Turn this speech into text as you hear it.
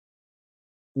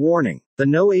Warning: the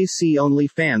No AC Only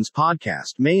Fans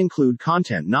podcast may include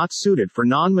content not suited for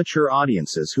non-mature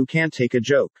audiences who can't take a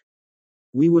joke.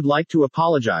 We would like to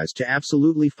apologize to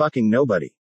absolutely fucking nobody.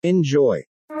 Enjoy.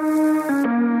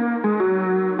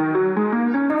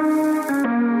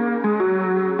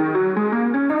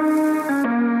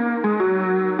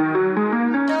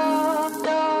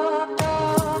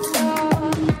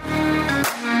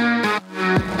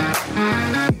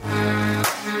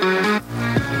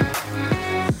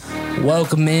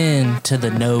 Welcome in to the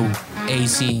No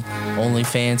AC Only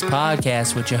Fans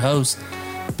podcast with your host,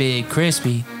 Big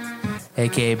Crispy,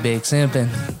 aka Big Simpin,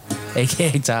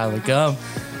 aka Tyler Gum.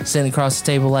 Sitting across the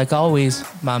table, like always,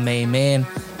 my main man,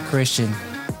 Christian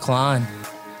Klein.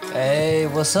 Hey,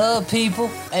 what's up, people?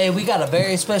 Hey, we got a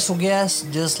very special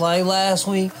guest, just like last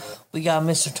week. We got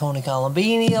Mr. Tony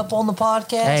Colombini up on the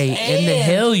podcast. Hey, in the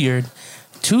Hilliard,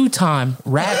 two-time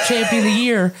rap champion of the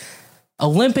year,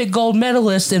 Olympic gold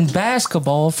medalist in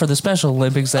basketball for the Special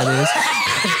Olympics, that is,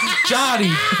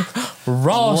 Johnny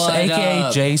Ross, What a.k.a.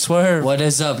 up? Jay Swerve. What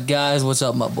is up, guys? What's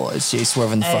up, my boys? Jay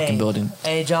Swerve in the fucking building.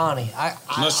 Hey, Johnny.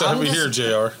 Nice to have you here,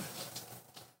 JR.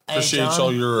 Appreciate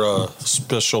all your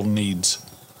special needs.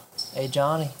 Hey,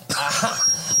 Johnny.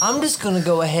 I'm just going to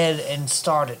go ahead and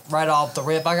start it right off the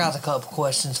rip. I got a couple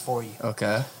questions for you.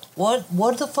 Okay.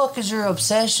 What the fuck is your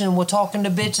obsession with talking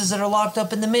to bitches that are locked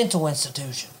up in the mental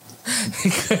institution?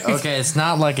 Okay, it's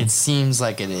not like it seems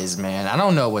like it is, man. I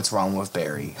don't know what's wrong with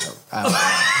Barry. I don't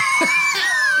know.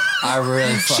 I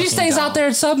really fucking She stays don't. out there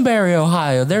in Sunbury,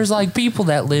 Ohio. There's like people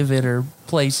that live in her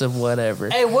place of whatever.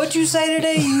 Hey, what'd you say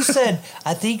today? You said,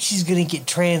 I think she's going to get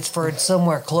transferred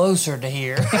somewhere closer to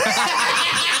here.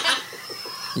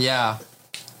 Yeah.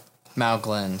 Mount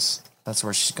Glens. That's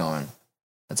where she's going.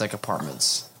 It's like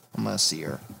apartments. I'm going to see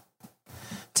her.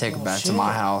 Take her back to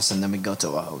my house, and then we go to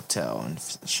a hotel and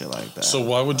shit like that. So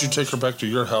why would you take her back to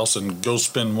your house and go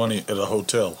spend money at a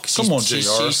hotel? Come on, JR.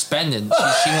 She's spending.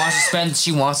 She wants to spend.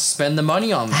 She wants to spend the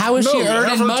money on me. How is she you have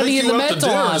earning her money take in the you out to mental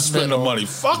dinner and spend the hospital? money.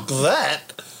 Fuck that.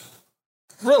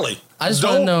 Really? I just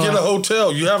Don't wanna know- get a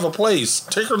hotel. You have a place.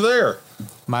 Take her there.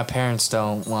 My parents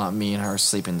don't want me and her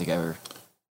sleeping together.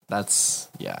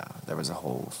 There was a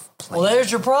whole plan. Well, there's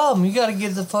your problem. You got to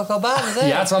get the fuck up out of there.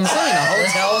 Yeah, that's what I'm saying. A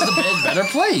hotel is the better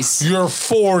place. You're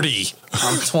 40.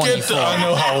 I'm 24. I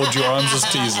know how old you are. I'm just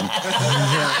teasing.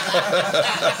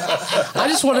 I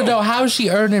just want to know how is she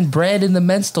earning bread in the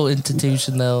mental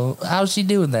institution, though? How's she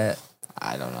doing that?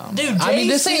 I don't know. Dude, I mean,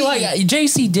 this ain't like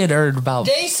JC did earn about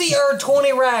JC earned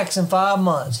 20 racks in 5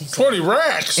 months. He said, 20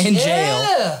 racks. in jail.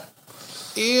 yeah.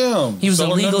 Damn. He was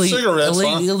Selling them cigarettes, huh?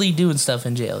 illegally doing stuff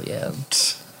in jail. Yeah,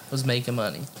 was making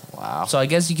money. Wow. So I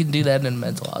guess you can do that in a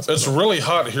mental hospital. It's really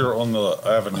hot here on the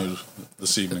avenue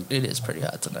this evening. It is pretty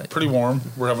hot tonight. Pretty warm.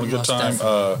 We're having a good Most time.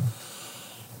 definitely.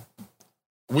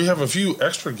 We have a few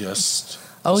extra guests.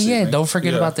 Oh this yeah, evening. don't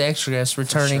forget Yeah. about the extra guest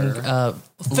returning lovely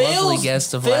Phil's,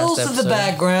 guest of Phil's last in episode. the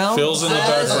background. Phil's in the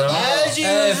background. As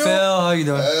usual. how you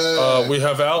doing? We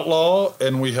have Outlaw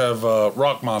and we have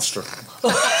Rock Monster.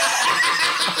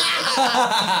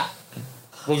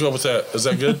 We'll go with that. Is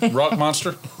that good? Rock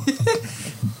Monster?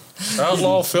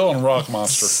 Outlaw, Phil, and Rock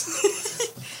Monster.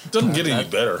 Doesn't get any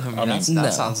better. I mean, That No.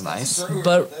 sounds nice.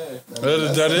 But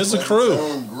that is a crew.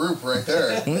 Own group right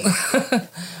there.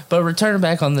 But returning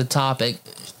back on the topic,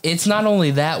 it's not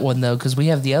only that one though, because we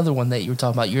have the other one that you were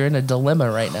talking about. You're in a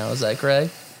dilemma right now. Is that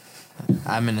correct?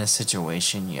 I'm in a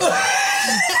situation, yeah.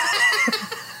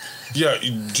 Yeah,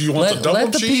 do you want Let- the double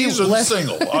let the cheese people- or the let-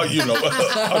 single?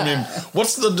 I mean,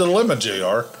 what's the dilemma,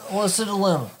 JR? What's the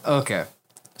dilemma? Okay.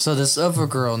 So this other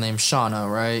girl named Shauna,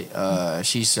 right?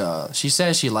 She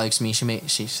says she likes me.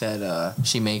 She said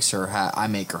she makes her I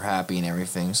make her happy and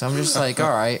everything. So I'm just like, all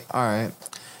right.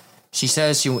 She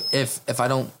says if I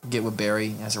don't get with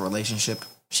Barry as a relationship,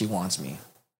 she wants me.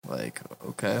 Like,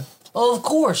 okay. Well, of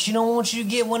course, she don't want you to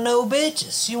get with no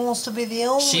bitches. She wants to be the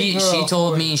only She girl.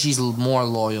 told me she's more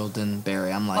loyal than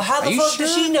Barry. I'm like, Well, how are the you fuck sure?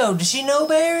 does she know? Does she know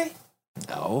Barry?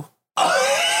 No.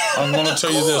 I'm going to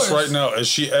tell you this right now. As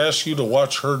she asks you to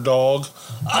watch her dog,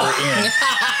 you're in.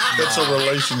 It's a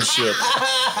relationship.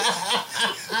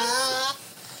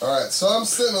 All right, so I'm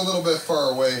sitting a little bit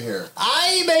far away here.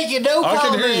 I ain't making no I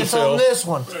can hear you, comments Phil. on this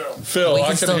one. Phil, We I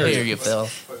can can still hear hear you. you, Phil.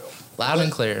 Loud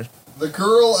and clear. The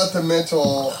girl at the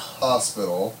mental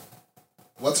hospital,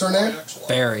 what's her name?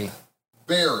 Barry.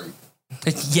 Barry,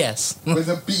 Yes. with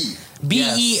a B.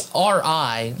 Berri.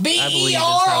 I believe is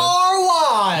how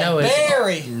B-E-R-R-Y. No, it's-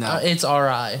 Barry. No. it's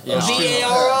Ri.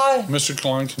 B-A-R-I. Mr.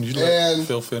 Klein, can you let And-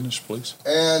 Phil finish, please?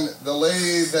 And the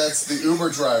lady that's the Uber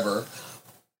driver,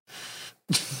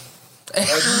 have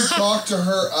you talked to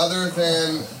her other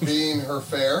than being her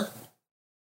fare?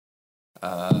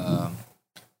 No.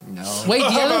 Wait,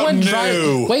 the How other about one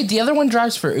no? Wait, the other one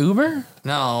drives for Uber?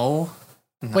 No.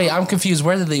 Wait, I'm confused.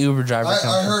 Where did the Uber driver come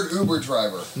I from? heard Uber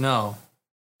driver. No.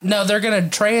 No, they're gonna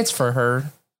transfer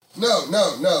her. No.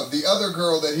 The other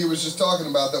girl that he was just talking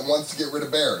about that wants to get rid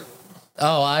of Barry.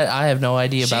 Oh, I have no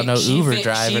idea about Uber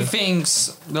driving. She thinks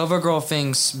the other girl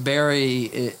thinks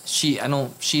Barry. She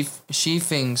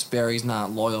thinks Barry's not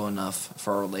loyal enough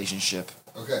for a relationship.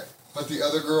 Okay. But the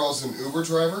other girl's an Uber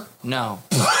driver? No.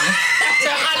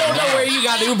 I don't know where you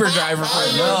got Uber driver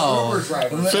from. No. Uber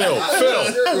driver. Phil.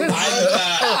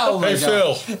 Oh my Hey,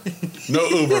 Phil. No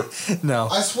Uber. No.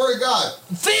 I swear to God.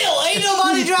 Phil, ain't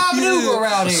nobody driving Uber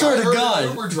around here. Swear I to heard God. an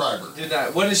Uber driver.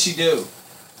 What does she do?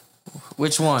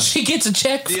 Which one? She gets a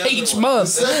check The other each one.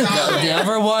 month. The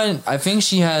other one, I think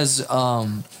she has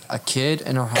a kid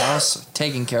in her house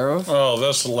taken care of. Oh,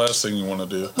 that's the last thing you want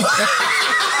to do.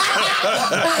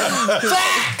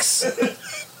 Facts.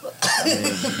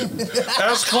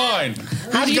 Ask Klein.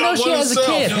 How do you know He's got she one has a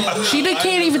himself. kid? She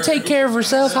can't even take care of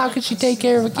herself. How could she take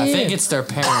care of a kid? I think it's their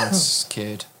parents'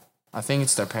 kid. I think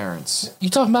it's their parents. You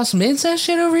talking about some incest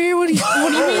shit over here? What do you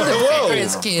mean the Whoa.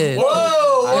 parents' kid?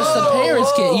 Whoa. It's the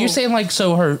parents' kid. You're saying like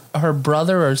so her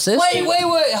brother or sister? Wait.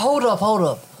 Hold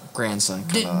up. Grandson.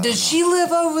 Does she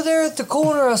live over there at the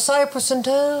corner of Cypress and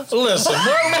Town? Listen,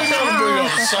 why are we going to bring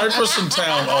up Cypress and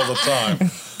Town all the time?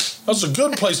 That's a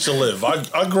good place to live.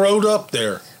 I growed up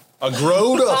there. I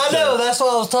know, that's why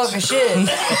I was talking shit.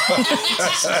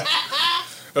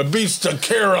 It beats the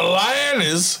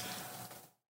Carolinas.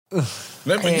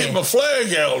 Let me get my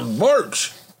flag out and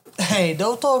march. Hey,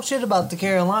 don't talk shit about the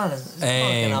Carolinas. It's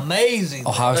Hey. fucking amazing.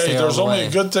 Ohio Hey, State there's all the only way.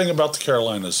 a good thing about the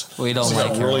Carolinas. We don't They like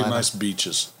got really Carolina. nice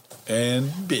beaches and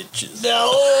bitches.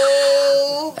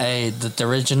 No. Hey, the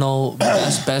original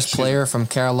best player from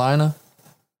Carolina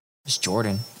is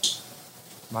Jordan.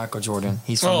 Michael Jordan.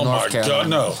 He's from Oh North my Carolina. God,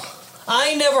 no! I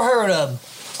ain't never heard of him.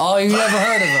 Oh, you never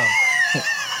heard of him?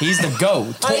 He's the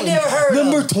GOAT. I ain't never heard of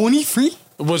him. 23?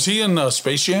 Was he in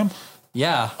Space Jam?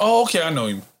 Yeah. Oh, okay, I know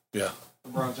him. Yeah,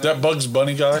 that Bugs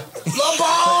Bunny guy.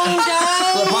 LeBron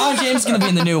James. LeBron James is going to be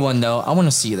in the new one, though. I want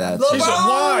to see that. He said,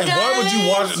 "Why? LeBron Why would you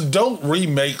James. watch? Don't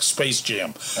remake Space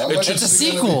Jam. How It much just- is a it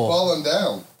gonna be sequel. falling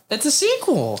down? It's a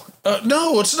sequel.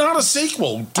 No, it's not a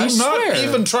sequel. Do I not swear.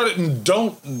 even try to.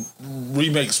 Don't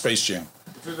remake Space Jam.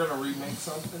 If you're gonna remake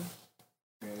something,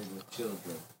 marry with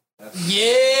children.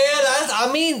 Yeah,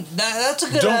 that's a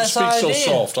good Don't ass speak idea.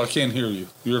 so soft. I can't hear you.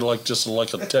 You're like just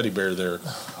like a teddy bear there,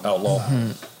 outlaw.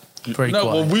 Pretty No,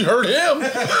 well, quiet. we heard him.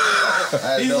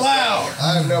 He's loud.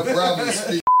 I have no problem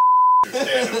speaking.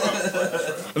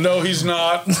 No, he's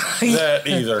not that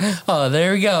either. Oh,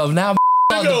 there we go. Now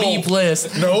on the go. beep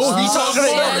list. No, he's talking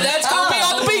Yeah, about. that's gonna be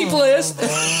on the beep list.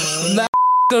 Now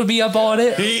gonna be up on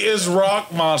it. He is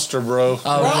Rock Monster, bro.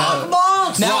 Rock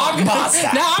Monster. Now I'm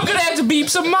gonna have to beep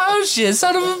some of my own shit,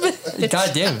 son of a bitch.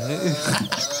 God damn it.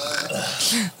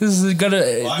 This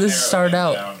is starting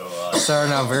out.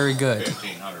 Starting out very good.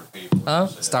 1,500 people. Huh?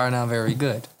 Starting out very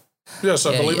good. Yes,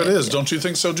 I believe it yeah, is. Don't you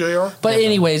think so, JR? But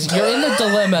anyways, you're in the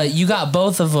dilemma. You got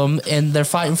both of them, and they're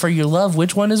fighting for your love.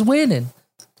 Which one is winning?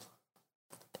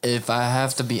 If I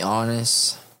have to be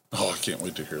honest, Oh, I can't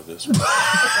wait to hear this.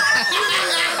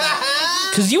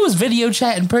 Because you was video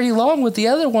chatting pretty long with the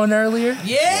other one earlier.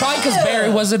 Yeah. Probably because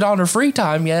Barry wasn't on her free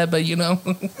time yet, but you know.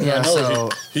 yeah, No, so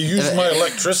he used my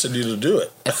electricity to do it.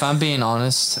 if I'm being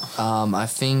honest, I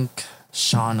think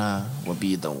Shauna would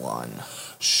be the one.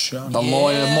 Shut The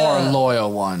loyal, more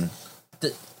loyal one.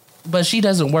 But she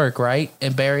doesn't work, right?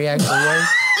 And Barry actually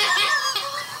works.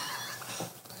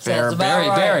 Sounds about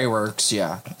right. Barry works,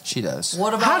 yeah. She does.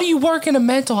 What about How do you work in a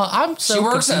mental health? I'm so She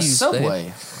works at confused, man.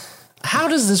 Subway. How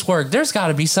does this work? There's got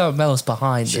to be something else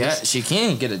behind this. She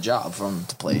can't get a job from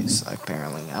the place,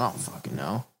 apparently. I don't fucking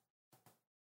know.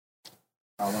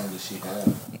 How long does she have?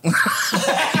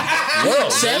 Well,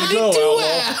 there you go, 72 outlaw.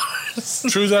 hours.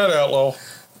 True that, outlaw.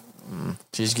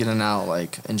 She's getting out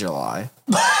like in July.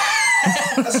 She's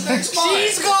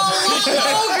gone a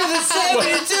lot longer than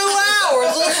 72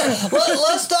 hours.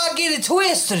 Let's not get it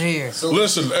twisted here. So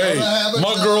Listen, hey, have a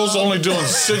my job. girl's only doing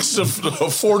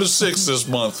 4 to 6 this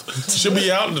month. She'll be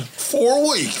out in 4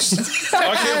 weeks.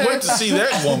 I can't wait to see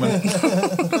that woman.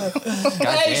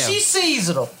 Hey, damn. she's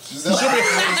seasonal. Is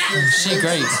that She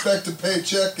great. Expect a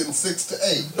paycheck in 6 to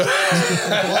 8. What?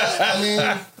 I mean,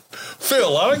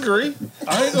 Phil, I agree.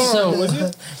 I ain't gonna argue with you.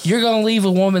 You're gonna leave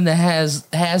a woman that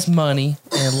has money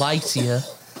and likes you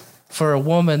for a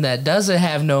woman that doesn't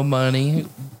have no money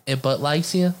but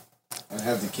likes you I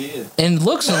have the kid. and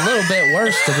looks a little bit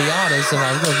worse, to be honest. If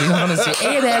I'm gonna be honest,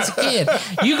 and has a kid,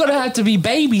 you're gonna have to be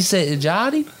babysitting,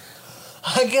 Johnny.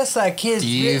 I guess that kid's Do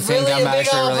you think really I'm a big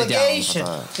actually really down obligation.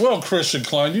 with that? Well, Christian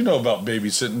Klein, you know about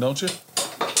babysitting, don't you?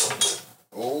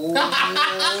 Oh,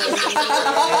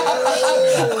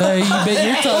 Hey, you bit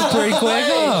your tongue pretty quick,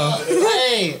 huh?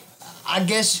 Hey, I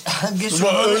guess you're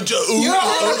Well,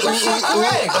 100%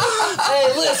 correct.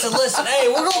 Hey, listen. Hey,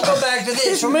 we're gonna go back to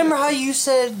this. Remember how you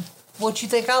said what you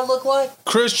think I look like?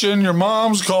 Christian, your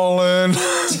mom's calling.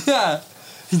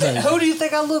 Who do you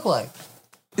think I look like?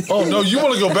 Oh, no, you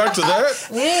want to go back to that?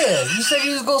 Yeah, you said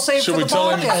you was gonna say it Should for we the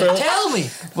tell him, podcast. Phil? Tell me.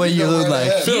 What you look like?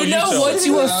 Phil, You know, tell once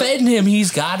him. you offend him,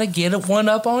 he's got to get one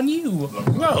up on you.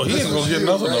 No, he ain't going to get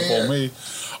nothing up on me.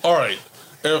 All right.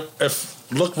 If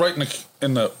look right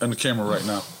in the camera right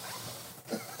now.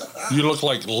 You look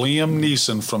like Liam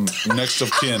Neeson from Next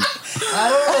of Kin. I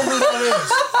don't know who that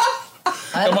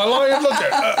is. Am I lying? Look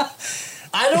at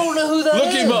I don't know who that is.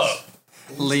 look him up.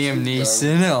 Liam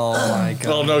Neeson. Oh my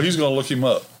god. Oh, no, he's going to look him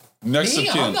up. Next of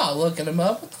I'm Kin. not looking him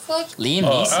up. What the fuck? Liam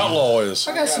Neeson. Outlaw is.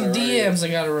 I got some DMs I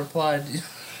got to reply to.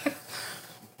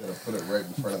 gotta put it right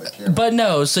in front of the camera. But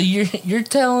no, so you're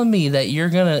telling me that you're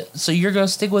gonna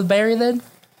stick with Barry then?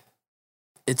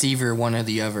 It's either one or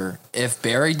the other. If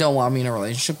Barry don't want me in a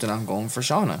relationship, then I'm going for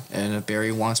Shauna. And if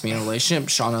Barry wants me in a relationship,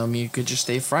 Shauna and me could just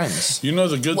stay friends. You know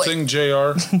the good thing,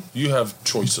 JR? You have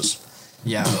choices.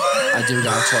 Yeah, I do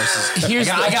got choices. Here's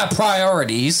I got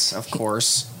priorities, of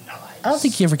course. I don't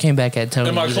think you ever came back at Tony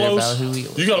Am I either about close? who he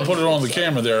You got to put it on the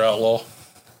camera there, Outlaw.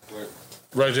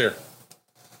 Right there.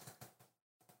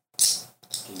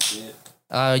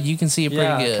 You can see it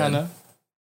pretty good. kind of.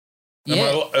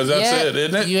 Yeah, That's it,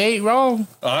 isn't it? You ain't wrong.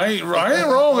 I ain't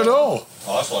wrong at all.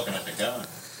 I was looking at the gun.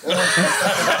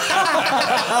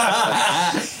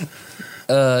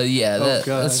 Yeah,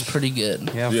 God. that's pretty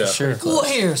good. Yeah, Yeah. for sure. Well,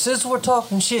 here, since we're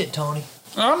talking shit, Tony.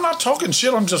 I'm not talking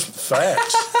shit. I'm just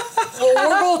facts. Well,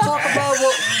 we're gonna talk about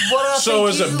what I So think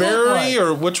is you it look Barry like.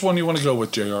 or which one you want to go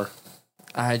with, JR?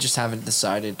 I just haven't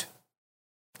decided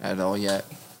at all yet.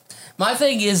 My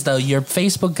thing is though, your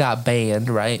Facebook got banned,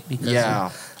 right? Because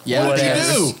Yeah. Yeah. What did you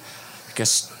because- do?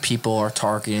 Because people are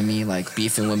targeting me, like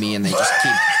beefing with me, and they just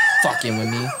keep fucking with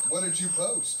me. What did you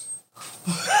post?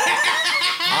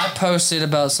 I posted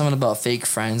about something about fake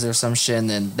friends or some shit, and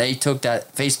then they took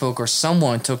that Facebook or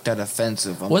someone took that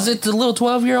offensive. I'm Was like, it the little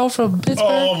 12-year-old from Pittsburgh?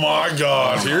 Oh my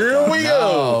God! Here we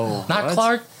go. No, Not what?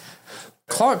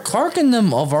 Clark. Clark and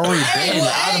them have already been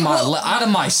out of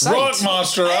my sight. Rock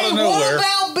monster out of Hey, nowhere. what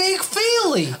about Big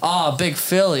Philly? Oh, Big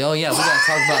Philly. Oh yeah, we gotta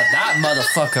talk about that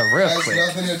motherfucker real Has quick.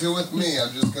 nothing to do with me.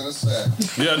 I'm just gonna say.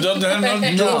 Yeah, it doesn't have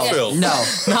nothing to do with Phil. No,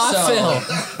 Not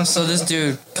Phil. So this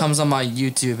dude comes on my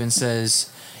YouTube and says,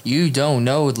 "You don't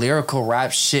know lyrical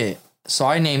rap shit." So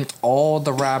I named all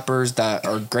the rappers that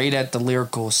are great at the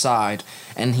lyrical side,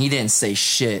 and he didn't say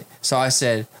shit. So I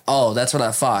said, "Oh, that's what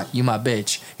I thought. You my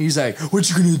bitch." He's like, "What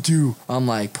you gonna do?" I'm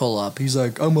like, "Pull up." He's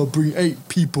like, "I'm gonna bring 8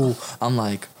 people." I'm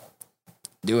like,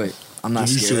 "Do it." I'm not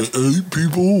scared. 8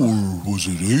 people or was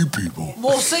it 8 people?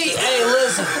 Well, see,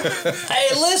 hey,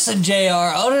 listen,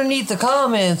 JR. Underneath the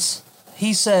comments,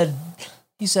 he said,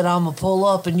 I'm gonna pull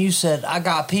up, and you said, I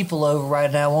got people over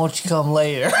right now. Won't you come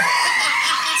later?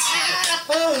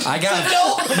 I got.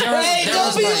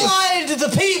 Don't be lying to the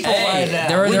people right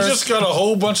now. We just got a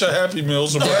whole bunch of Happy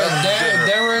Meals. And we're having dinner.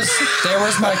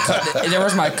 there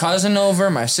was my cousin over.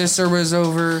 My sister was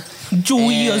over.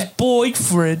 Julia's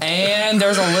boyfriend. And there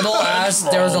was a little ass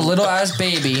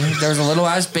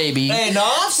baby. Hey, no,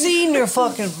 I've seen your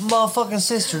fucking motherfucking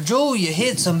sister Julia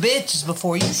hit some bitches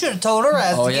before. You should have told her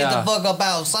ass to get the fuck up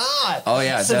outside. Oh,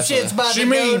 yeah, some definitely. shit's about She to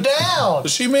mean. go down.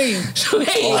 Does she mean?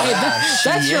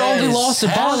 That's your only loss in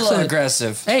Hella boxing.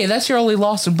 aggressive. Hey, that's your only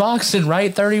loss in boxing,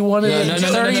 right? 31 and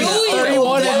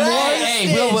 31 and 1.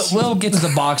 Hey, we'll get to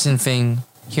the boxing thing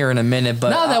here in a minute, but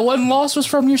No, that one loss was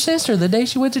from your sister the day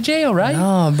she went to jail, right?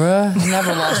 no, bruh, I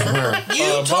never lost with her. You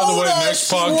By the told way, us next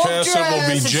she whooped podcast your it will be ass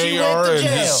and she went JR to and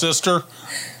jail. his sister.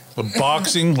 The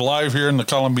boxing live here in the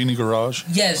Columbini garage.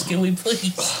 Yes, can we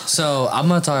please? So I'm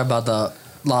gonna talk about the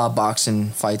lot of boxing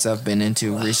fights I've been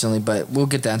into recently, but we'll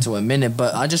get that into a minute.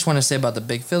 But I just want to say about the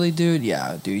Big Philly dude.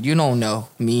 Yeah, dude, you don't know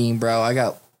me, bro.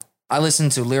 I listen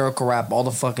to lyrical rap all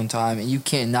the fucking time, and you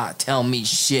cannot tell me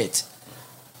shit.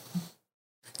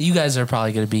 You guys are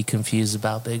probably going to be confused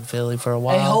about Big Philly for a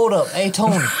while. Hey, hold up. Hey,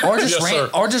 Tony. Or just Yes, sir.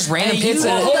 random Hey, people. it's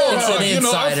an You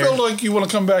know, I insider. feel like you want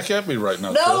to come back at me right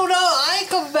now. No, Phil. I ain't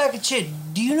coming back at shit.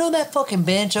 Do you know that fucking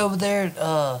bench over there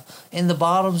in the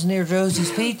bottoms near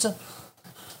Josie's Pizza?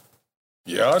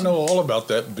 Yeah, I know all about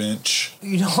that bench.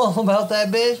 You know all about that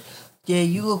bitch? Yeah,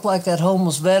 you look like that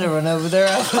homeless veteran over there.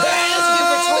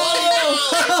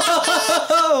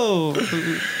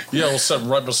 Yeah, we'll sit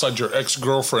right beside your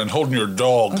ex-girlfriend holding your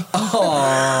dog. Dog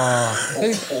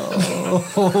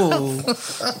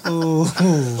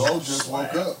just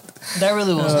woke up. That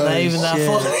really wasn't even that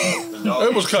funny.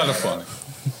 It was kind of funny.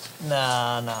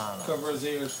 Nah. Cover his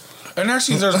ears. And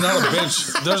actually, there's not a bench.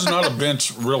 There's not a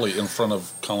bench really in front of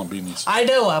Columbini's. I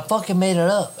know, I fucking made it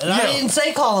up. And I didn't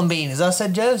say Columbini's, I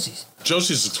said Josie's.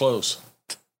 Josie's is closed.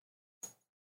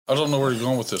 I don't know where you're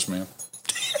going with this, man.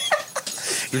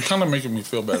 You're kind of making me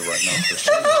feel bad right now,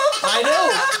 Christian. I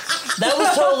know. That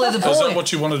was totally the point. Is that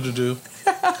what you wanted to do?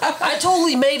 I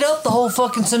totally made up the whole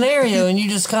fucking scenario and you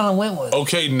just kind of went with it.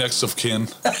 Okay, next of kin.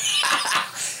 That's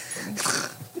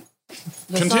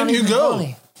Continue, not even go.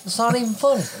 Funny. It's not even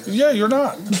funny. Yeah, you're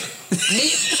not.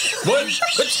 What?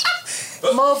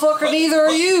 Motherfucker, neither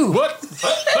are you. What?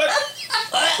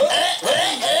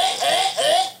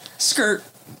 Skirt.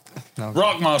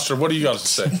 Rock Monster, what do you got to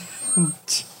say?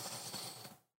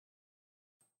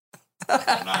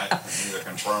 Neither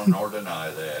confirm nor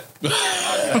deny that.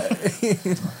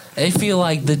 They feel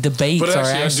like the debates But are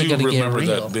actually, actually I going do to get remember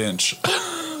real. that bench.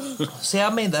 See, I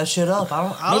made that shit up. I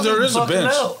No, don't there even is a fucking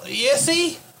bench. know. Yeah,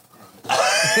 see?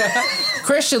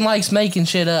 Christian likes making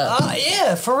shit up.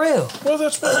 Yeah, for real. Well,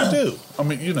 that's what we do. I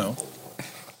mean, you know,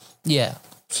 Yeah.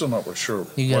 still not really sure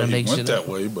You why gotta he make went shit that up.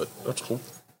 way, but that's cool.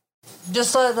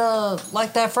 Just like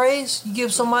that phrase, you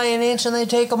give somebody an inch and they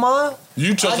take a mile.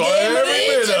 You took I gave every him an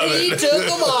bit inch of and he it. took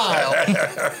a mile.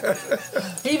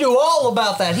 He knew all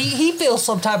about that. He feels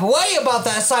some type of way about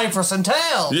that Cypress in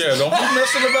town. Yeah, don't be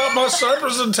messing about my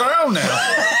Cypress in town now.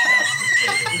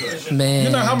 Man.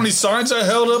 You know how many signs I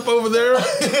held up over there?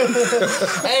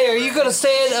 Hey, are you gonna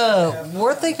stand?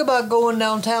 We're thinking about going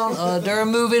downtown during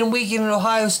move-in weekend in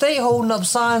Ohio State, holding up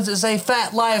signs that say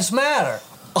 "Fat Lives Matter."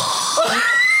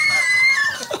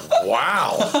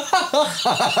 Wow.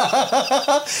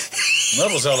 That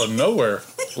was out of nowhere.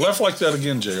 Laugh like that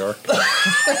again, JR.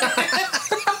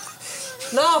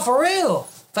 Nah, for real.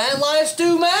 Fat lives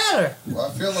do matter. Well,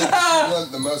 I feel like if you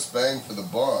want the most bang for the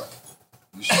buck,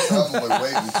 you should probably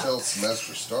wait until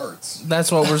semester starts.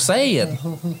 That's what we're saying.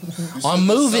 You said on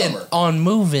the moving summer. on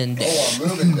moving day. Oh, on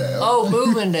moving day. Oh,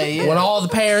 moving day. Yeah. When all the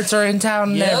parents are in town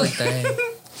and Yep. everything.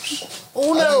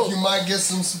 Oh I no. think you might get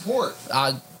some support.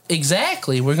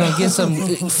 Exactly. We're going to get some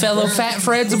fellow fat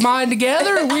friends of mine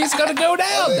together and we're just going to go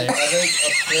down there. I think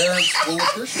parents will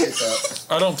appreciate that.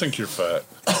 I don't think you're fat.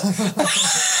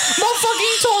 Motherfucker,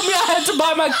 you told me I had to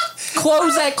buy my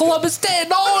clothes at Columbus Day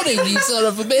awning, you son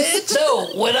of a bitch. No,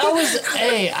 when I was,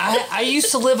 I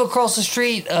used to live across the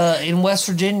street in West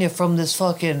Virginia from this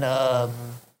fucking.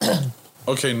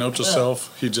 Okay, note to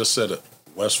self. He just said it.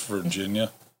 West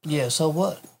Virginia. Yeah, so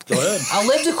what? Go ahead. I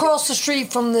lived across the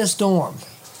street from this dorm.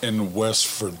 In West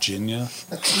Virginia.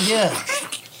 Yeah. And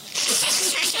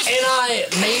I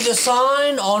made a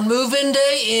sign on move-in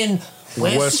day in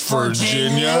West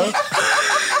Virginia.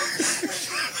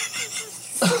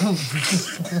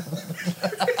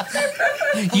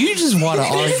 You just want to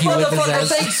This argue with his motherfucker ass.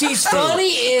 thinks he's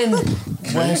funny in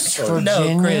West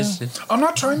Virginia. No, Christian. I'm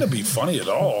not trying to be funny at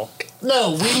all.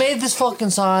 No, we made this fucking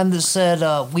sign that said,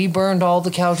 we burned all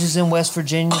the couches in West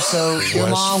Virginia so your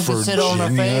West mom could sit on her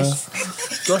Virginia.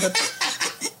 face. Go ahead.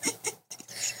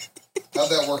 How'd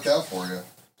that work out for you?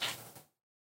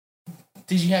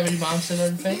 Did you have any mom sit on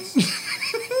your face?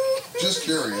 Just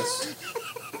curious.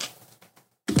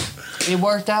 It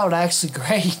worked out actually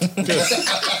great.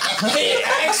 It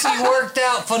actually worked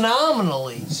out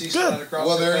phenomenally. She slid across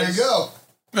Well, her there you face. go.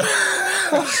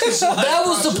 That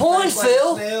was the point, Like a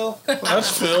Phil. snail. That's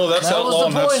Phil. That's That was Outlaw. the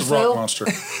And that's point, the Rock Phil. Monster.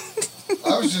 I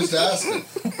was just asking.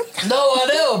 No, I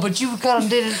know, but you kind of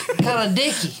did it kind of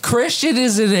dicky. Christian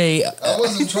is in a... I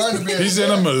wasn't trying to be. He's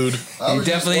in a mood. I was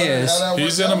just definitely wondering is. how that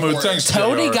He's worked in a out mood. for you. Thanks,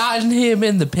 Tony JR. got him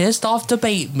in the pissed off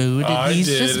debate mood, and I he's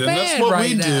did, just and mad that's what right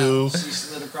we now. do. She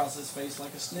slid across his face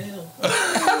like a snail.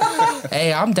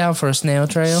 Hey, I'm down for a snail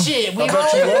trail. Shit, I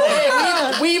bet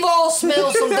you are. we've all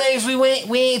smelled some things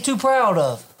we ain't too proud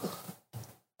of.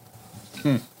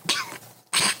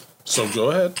 So go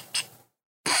ahead.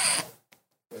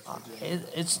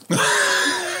 It's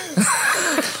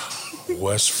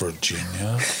West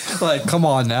Virginia. Like, come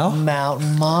on now.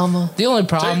 Mountain Mama. The only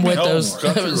problem Take me with home, those,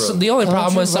 country road. the only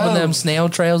problem with some of them road. snail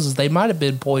trails is they might have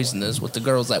been poisonous with the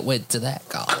girls that went to that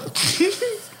college.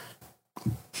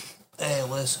 Hey,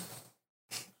 listen.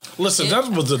 Listen, that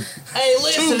was the Hey,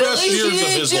 listen. At best least you years of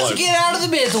didn't his just life. get out of the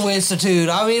mental institute.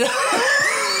 I mean,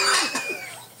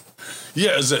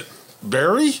 yeah. Is it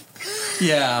Barry?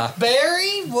 Yeah.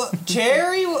 Barry, what?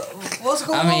 Cherry, what's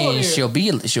going I on mean, here? she'll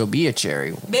be a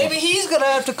cherry. Maybe he's gonna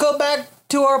have to come back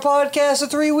to our podcast in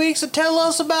 3 weeks and tell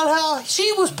us about how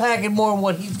she was packing more than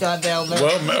what he's got down there.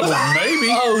 Well, maybe.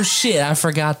 Oh shit, I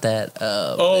forgot that.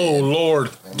 Oh Lord!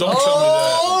 Don't tell me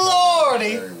Oh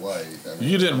lordy! Barry White. I that. mean,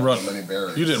 You didn't run. many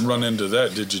berries. You didn't run into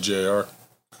that, did you, Jr.?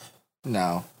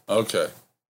 No. Okay.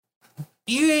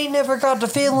 You ain't never got the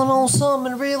feeling on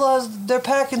something and realized they're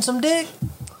packing some dick?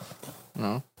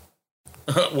 No.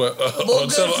 Well,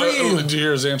 good for you. did you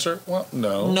hear his answer? Well,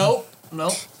 no. Nope.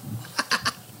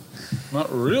 Not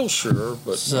real sure,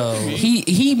 but So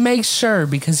he makes sure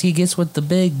because he gets with the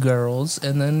big girls,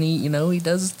 and then he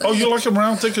does. His thing. Oh, you like them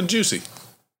round, thick, and juicy?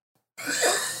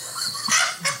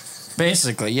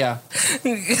 Basically, yeah.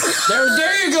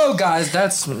 there you go, guys.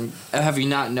 That's have you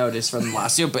not noticed from the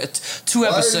last 2 episodes? Why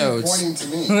are you pointing to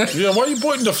me? Yeah. Why are you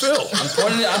pointing to Phil?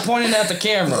 I'm pointing at the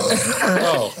camera.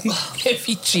 Oh, If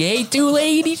she ain't too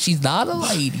lady, she's not a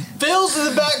lady. Phil's in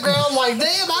the background like,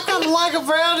 damn, I kind of like a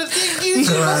brown and thick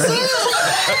juicy myself.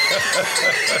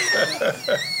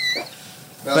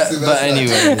 Now, But, see, that's but not-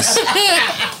 anyways,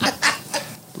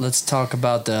 let's talk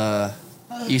about the.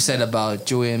 You said about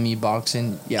Joey and me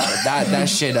boxing. Yeah, that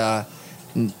shit.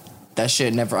 That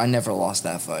shit never. I never lost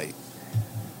that fight.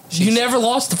 You never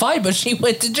lost the fight, but she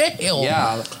went to jail.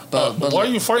 Yeah, but why are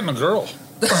you fighting a girl?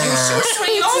 It's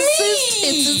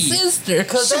his sister.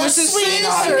 Because that's his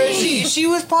sister. She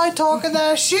was probably talking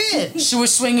that shit. she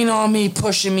was swinging on me,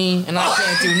 pushing me, and I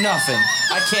can't do nothing.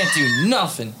 I can't do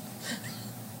nothing.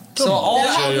 So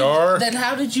JR. Then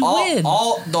how did you win?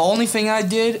 the only thing I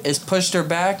did is pushed her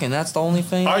back, and that's the only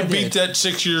thing I I did. beat that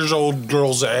 6 years old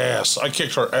girl's ass. I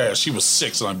kicked her ass. She was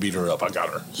 6 and I beat her up. I got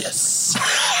her. Yes.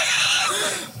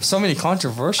 So many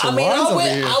controversial I mean, lines I over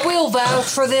here. will vouch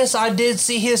for this. I did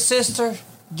see his sister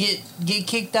get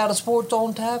kicked out of Sports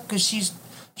on Tap because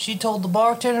she told the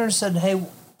bartender and said, "Hey,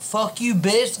 fuck you,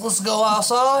 bitch. Let's go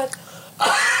outside."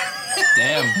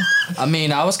 Damn. I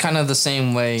mean, I was kind of the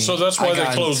same way. So that's why they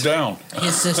closed down.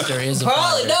 His sister is a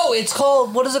Probably pirate. no. It's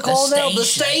called, what is it called now? The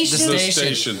Station. station. The Station.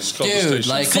 station. It's called the Dude, station.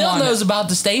 like, Phil come on. knows about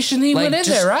the station. He went in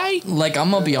there, right? Like,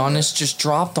 I'm gonna be honest, just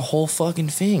drop the whole fucking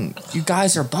thing. You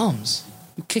guys are bums.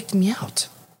 You kicked me out.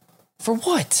 For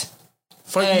what?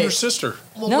 Fighting Hey. your sister.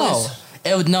 Well, No.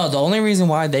 No, the only reason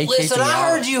why they kicked Listen, me I out.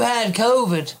 heard you had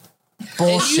COVID.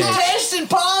 Bullshit. And you tested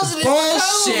positive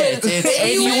Bullshit. for COVID. It's-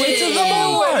 and you went to the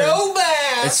bar. No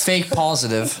mask. It's fake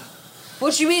positive.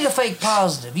 What you mean a fake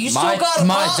positive? You still got a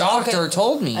My positive. doctor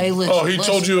told me. Hey, listen. Oh, he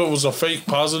listen, told you it was a fake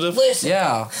positive? Listen.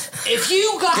 Yeah. If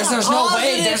you got 'Cause there's no way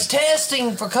positive there's-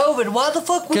 testing for COVID, why the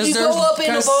fuck would you go up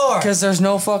in a bar? Because there's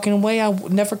no fucking way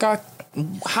never got.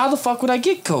 How the fuck would I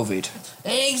get COVID?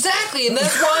 Exactly, and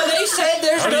that's why they said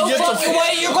there's How do you no get the fucking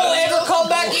way you're gonna ever come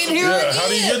back in here Yeah, again. how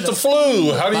do you get the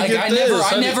flu? How do you Like get I this? never, How I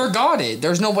do you- never got it.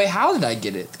 There's no way. How did I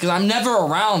get it? Because I'm never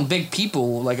around big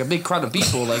people, like a big crowd of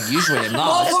people. Like usually I'm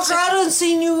not. Motherfucker, I done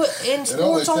seen you in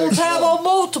Sports on takes Tab one. on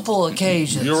multiple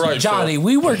occasions. You're right, Johnny, Phil.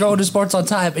 we were going to Sports on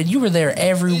Time, and you were there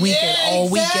every weekend, Yeah, all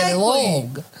weekend exactly.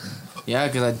 long. Yeah,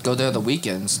 because I'd go there the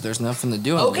weekends. There's nothing to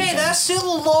do. On the Okay, weekends. that's still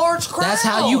a large crowd. That's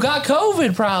how you got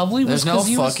COVID, probably. There's no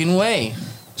fucking way.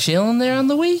 chilling there on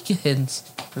the weekends.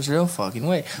 There's no fucking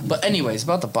way. But anyways,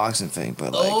 about the boxing thing.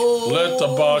 But like, Let the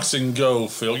boxing go,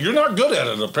 Phil. You're not good at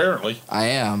it, apparently, I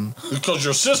am. because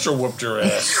your sister whooped your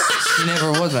ass. She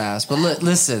never was my ass. But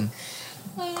listen,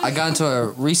 I got into a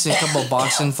recent couple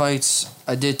boxing fights.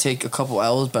 I did take a couple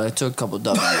L's, but I took a couple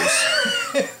W's.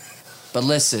 But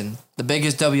listen, the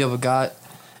biggest W I ever got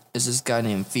is this guy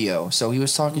named Theo. So he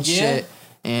was talking shit,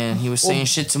 and he was saying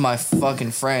shit to my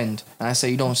fucking friend. And I said,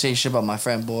 you don't say shit about my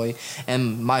friend, boy.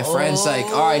 And my friend's like,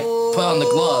 all right, put on the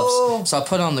gloves. So I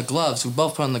put on the gloves. We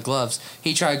both put on the gloves.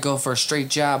 He tried to go for a straight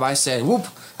jab. I said, whoop.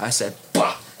 I said,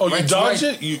 bah. Oh, you Right to dodged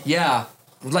right. it? You, Yeah,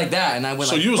 like that. And I went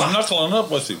so like, you was bah. knuckling up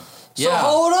with him. So Yeah.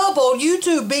 hold up, on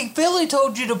YouTube, Big Philly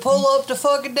told you to pull up to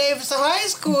fucking Davidson High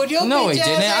School. And your No, bitch he ass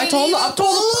didn't. I ain't told him- even I told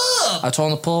him- pull up. I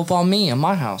told him to pull up on me in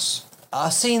my house. I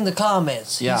seen the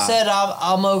comments. Yeah. He said,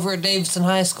 I'm over at Davidson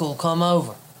High School. Come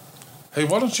over. Hey,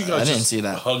 why don't you guys I didn't just see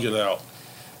that. hug it out?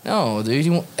 No,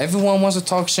 dude. Everyone wants to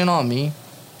talk shit on me.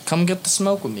 Come get the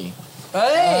smoke with me.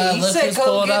 Hey, he Let's said just come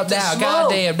pull it get up the now. smoke.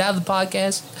 Goddamn, now the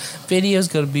podcast video's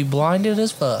gonna be blinded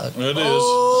as fuck. It is.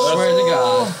 Swear to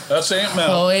God. That's Aunt Mel.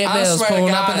 Oh, Aunt I Mel's swear to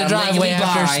pulling up God, in the I'm driveway legally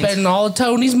after blind. spending all of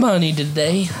Tony's money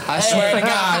today. I swear to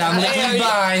God, I'm legally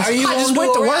blind. Are you I just just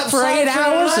went do to a work rap for song 8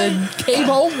 hours tonight. and came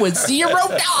home with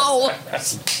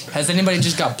 $0? Has anybody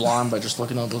just got blonde by just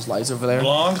looking at those lights over there?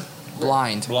 Blonde?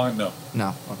 Blind. Blind, no.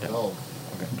 No. Okay. Oh,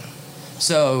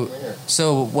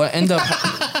 So what ended up?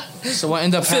 So what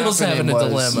ended up Phil's having happening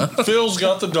a was, dilemma. Phil's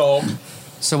got the dog.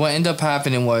 So what ended up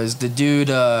happening was the dude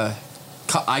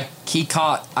I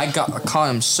caught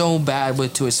him so bad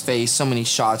to his face, so many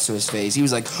shots to his face. He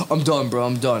was like, "I'm done, bro.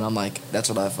 I'm done." I'm like, "That's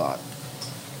what I thought."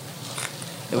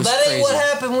 It was That crazy. ain't what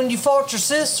happened when you fought your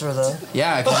sister, though.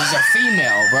 Yeah, because he's a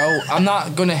female, bro. I'm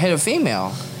not gonna hit a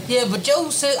female. Yeah, but Joe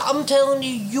said, I'm telling you,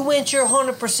 you went your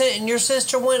 100% and your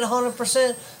sister went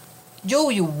 100%.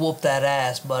 Julia will whoop that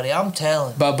ass, buddy. I'm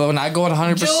telling you. But when I go at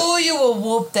 100%, Julia will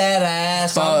whoop that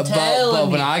ass. I'm but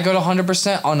telling when you. I go to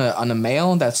 100% on a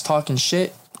male that's talking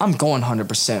shit, I'm going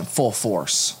 100% full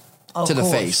force Of to the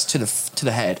course. face, to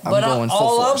the head. I'm But going full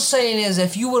all I'm force. saying is,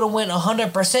 if you would have went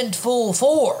 100% full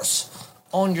force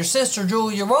on your sister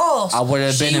Julia Ross, I would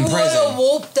have been in She would prison. have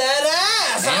whooped that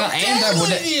ass. I'm And I would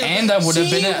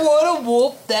have been. She would have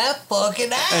whooped that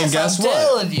fucking ass. And guess I'm what?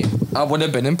 telling you. I would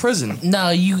have been in prison.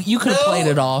 No, you could have No. played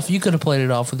it off. You could have played it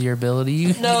off with your ability.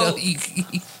 You No. You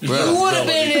would have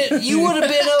been. You would have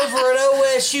been over at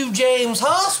OSU James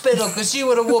Hospital because she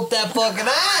would have whooped that fucking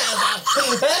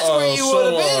ass. That's where you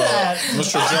would have been at.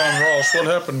 Mr. John Ross, what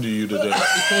happened to you today?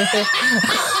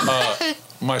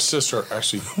 My sister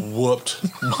actually whooped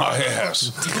my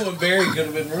ass. You and Barry could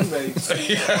have been roommates.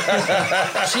 She would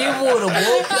have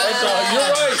whooped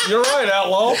that. You're right,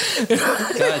 Outlaw.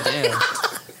 God damn.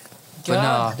 But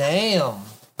God no. damn.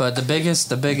 But the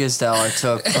biggest L I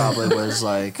took probably was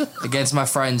like against my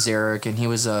friends Eric, and he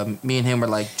was me and him were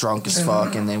like drunk as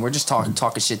fuck, and then we're just talking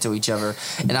shit to each other,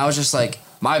 and I was just like,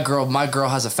 my girl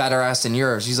has a fatter ass than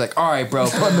yours. He's like, all right, bro,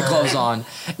 put the clothes on,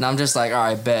 and I'm just like, all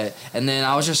right, bet. And then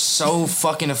I was just so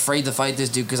fucking afraid to fight this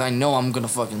dude because I know I'm gonna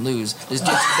fucking lose. This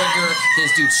dude's bigger,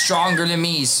 this dude's stronger than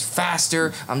me, he's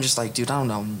faster. I'm just like, dude, I don't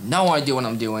know, no idea what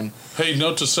I'm doing. Hey,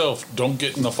 note to self: don't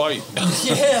get in the fight.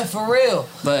 Yeah, for real.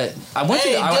 But I went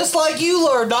Hey, to just like you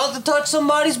learned not to touch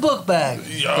somebody's book bag.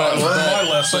 Yeah, I learned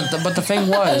my lesson. but the thing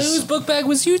was, Whose book bag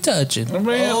was you touching?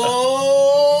 Man,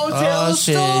 Oh, tell Oh the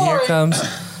shit! story. Here comes.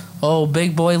 Oh,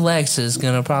 big boy Lex is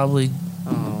gonna probably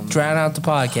drown out the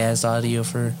podcast audio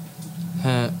for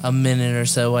a minute or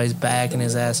so while he's backing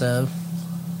his ass up.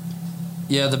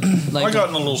 yeah, I got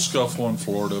in a little scuffle in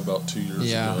Florida about 2 years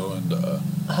Yeah. ago, and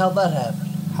How'd that happen?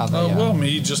 well,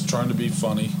 me just trying to be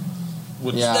funny,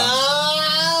 which Yeah.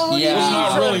 No, Yeah. you It was not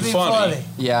trying to really be funny.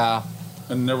 yeah.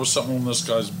 and there was something in this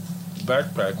guy's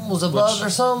backpack. Was a bug or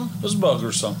something? It was a bug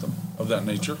or something of that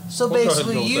nature. So We'll go ahead and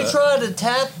basically, go with you that. tried to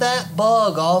tap that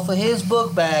bug off of his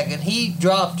book bag, and he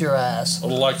dropped your ass.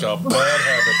 Like a bad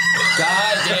habit.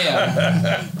 God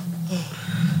damn.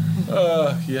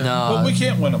 Yeah, No. but we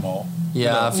can't win them all.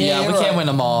 Yeah, Yeah, we you're can't right. win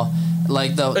them all.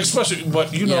 Like the Especially,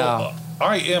 but you know, Yeah.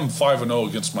 I am 5-0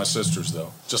 against my sisters,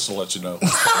 though. Just to let you know.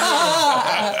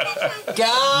 God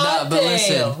Nah, but damn.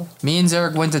 listen, me and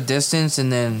Zarek went the distance,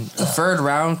 and then the third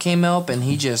round came up, and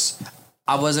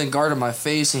I wasn't guarding my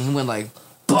face, and he went like,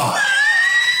 bah!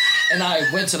 And I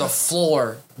went to the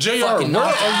floor. JR, Fucking where are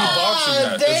knocked you out. boxing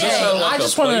at? Is this damn. at like I a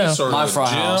just wanna place know. or My a front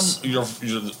gym? house. You're,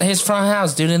 His front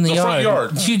house, dude, in the, The front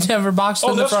yard. You never boxed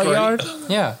Oh, in the that's front great. yard?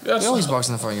 Yeah, Yes. we always box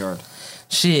in the front yard.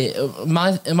 Shit,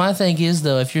 my thing is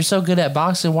though, if you're so good at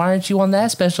boxing, why aren't you on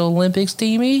that Special Olympics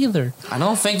team either? I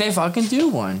don't think they fucking do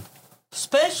one.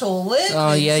 Special Olympics.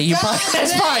 Oh, yeah, you God probably-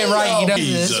 that's probably right, you know.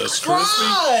 Jesus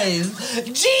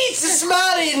Christ. Jesus,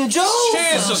 Matty, and Joseph.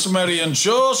 Jesus, Mary and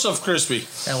Joseph Crispy.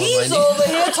 That one He's might- over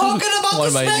here talking about One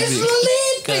the might need Special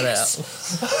to cut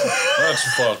Olympics. out. That's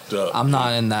fucked up. I'm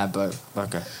not in that, but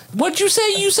okay. What'd you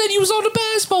say? You said you was on the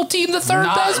basketball team, the third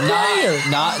best player.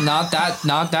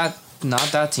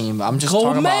 Not that team. I'm just Gold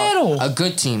talking medal. about a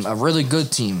good team, a really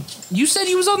good team. You said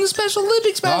you was on the Special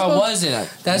Olympics No, I basketball. wasn't.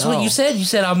 That's No. what you said. You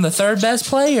said I'm the third best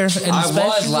player in the I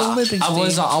Special was. Olympics team.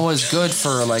 I was good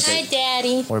for like Hi, a.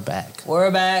 Daddy. We're back. We're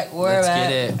back. Let's back.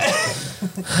 get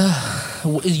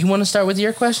it. You want to start with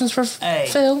your questions for Hey,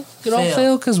 Phil? Good old Phil.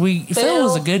 Phil, because Phil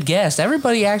was a Phil. good guest.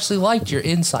 Everybody actually liked your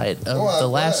insight of Oh, I'm the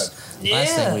last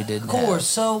thing we did. Of course.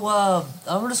 So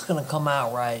I'm just gonna come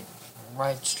out right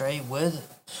straight with it.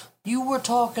 You were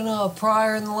talking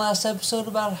prior in the last episode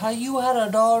about how you had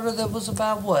a daughter that was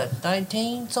about what,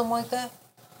 19, something like that.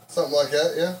 Something like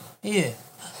that, yeah. Yeah.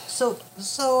 So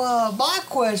my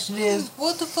question is,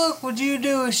 what the fuck would you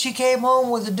do if she came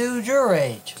home with a dude your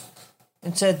age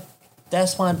and said,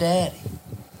 "That's my daddy"?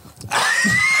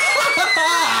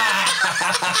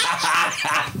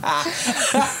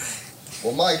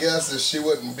 Well, my guess is she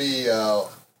wouldn't be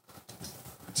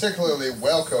particularly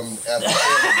welcomed at the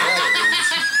family gatherings.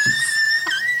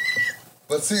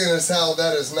 But seeing as how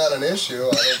that is not an issue,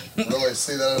 I don't really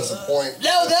see that as a point.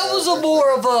 No, that was a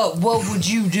more of a "what would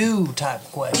you do" type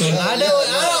question. I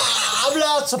know. I'm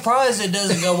not surprised it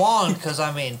doesn't go on because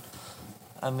I mean,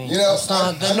 I mean, You know, it's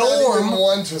not the I'm not even norm.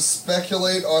 one to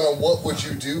speculate on a what would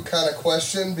you do kind of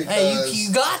question because, Hey,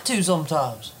 you got to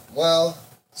sometimes. well,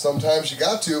 sometimes you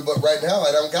got to, but right now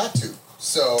I don't got to.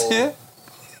 So,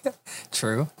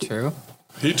 True.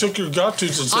 He took your got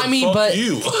tos and said, I mean, fuck but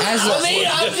you. as I mean,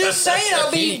 I'm just saying.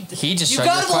 I mean, He just you shut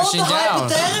your gotta love question the down.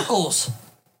 hypotheticals.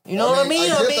 You know what I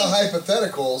mean? I get the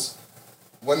hypotheticals.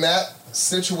 When that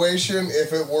situation,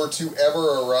 if it were to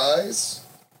ever arise,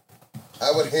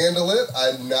 I would handle it.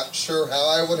 I'm not sure how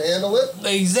I would handle it.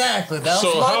 Exactly. That's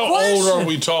So my how question. old are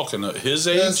we talking? At his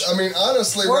age? Because, I mean,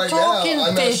 honestly, We're right now, talking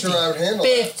I'm 50, not sure I would handle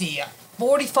it. 50,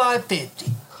 45,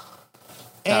 50.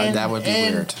 That would be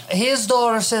and weird. His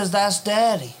daughter says that's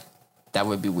daddy. That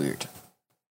would be weird.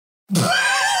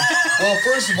 Well,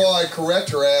 first of all, I correct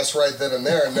her ass right then and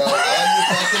there. No, I'm your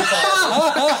fucking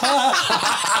father.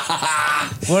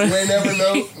 You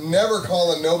ain't never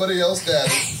calling nobody else daddy.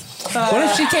 what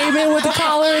if she came in with the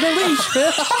collar and a leash?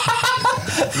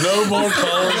 No more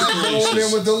collars Not and going in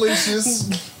leashes. with the leashes.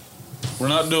 We're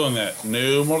not doing that.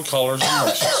 No more collars and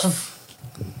leashes.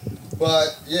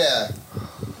 But, yeah.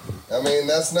 I mean,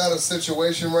 that's not a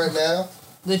situation right now.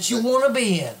 That you want to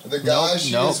be in. The guy Nope,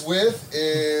 she nope. is with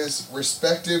is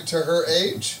respective to her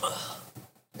age.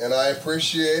 And I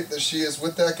appreciate that she is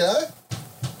with that guy.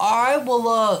 All right,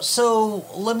 well, so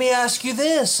let me ask you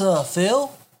this, Phil.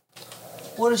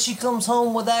 What if she comes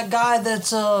home with that guy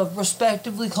that's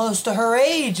respectively close to her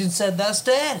age and said that's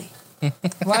daddy?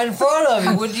 Right in front of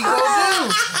you. What'd you go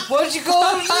do? What'd you go do?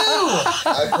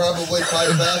 I'd probably fight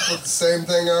back with the same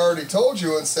thing I already told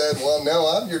you and said, well, no,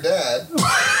 I'm your dad. You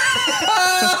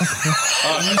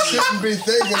shouldn't be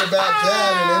thinking about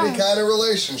dad in any kind of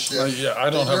relationship. Yeah, I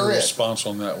don't that have a you're in. response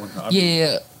on that one.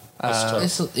 Yeah,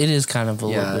 That's tough. it is kind of a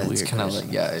little bit It's weird. kind of Chris.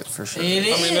 like, yeah, for sure. It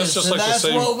is. I mean, that's just and like the that's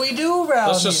same- what we do around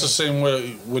That's just here. the same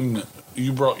way when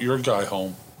you brought your guy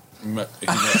home. He met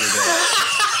your dad.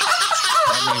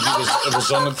 I mean, it was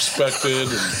unexpected.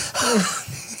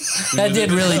 And That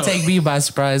did really take me by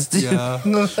surprise. Too.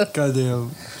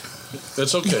 Goddamn.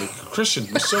 It's okay, Christian.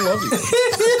 We still love you.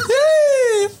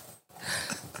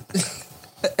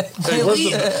 Hey,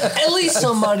 At least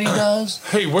somebody does.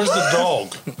 Hey, where's the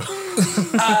dog?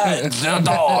 The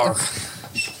dog.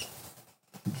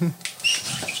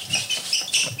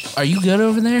 Are you good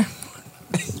over there?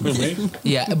 Who, me?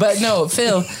 Yeah, but no,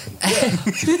 Phil,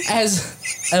 as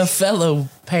a fellow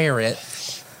parent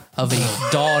of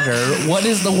a daughter, what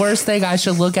is the worst thing I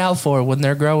should look out for when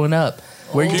they're growing up?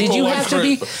 Where did People you like have to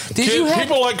be? Did you have?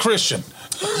 people like Christian?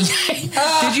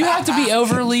 Did you have to be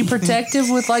overly protective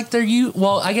with like their youth?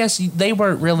 Well, I guess they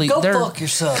weren't really. Go they're fuck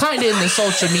yourself. kind of in the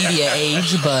social media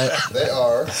age, but They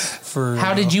are.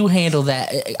 how did you handle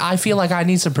that? I feel like I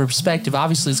need some perspective.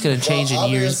 Obviously, it's going to change Well,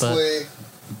 in years, but obviously,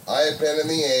 I have been in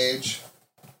the age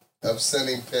of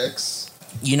sending pics.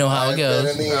 you know how I've it been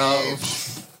goes. in the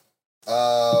age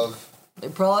of They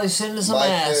probably send us some My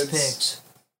ass kids. pics.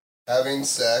 having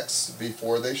sex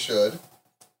before they should.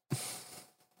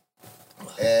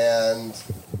 And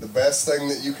the best thing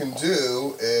that you can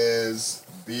do is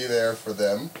be there for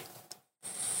them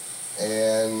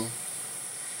and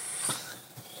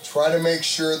try to make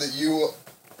sure that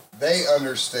they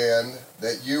understand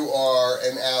that you are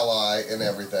an ally in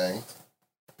everything.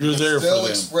 You're there Still for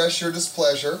them. express your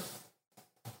displeasure.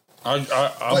 I'm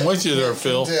but with you there, can't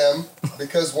Phil. Condemn,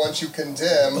 because once you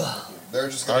condemn, they're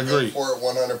just going I to go agree. for it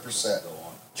 100%.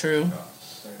 True.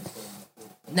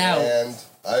 Now, And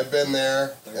I've been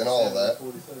there and all of that.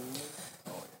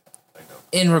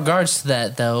 in regards to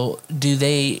that, though,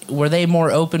 were they more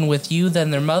open with you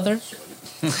than their mother?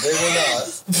 They were not.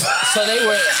 So they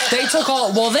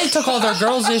took all their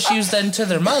girls' issues then to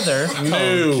their mother.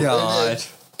 No. God.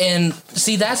 And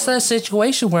see, that's that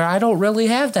situation where I don't really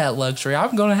have that luxury.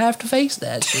 I'm gonna have to face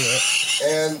that shit.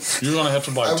 And You're going to have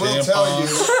to buy I will tell you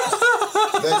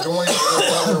tampons. that going to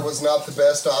the mother was not the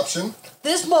best option.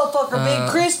 This motherfucker, Big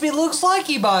Crispy, looks like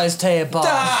he buys tampons.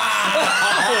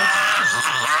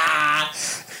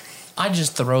 I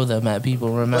just throw them at people.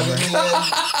 But Remember? in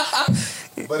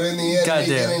the end, Goddamn.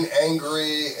 me getting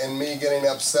angry and me getting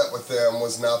upset with them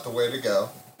was not the way to go.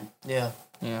 Yeah.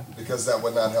 Because that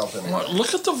would not help anyone.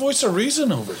 Look at the voice of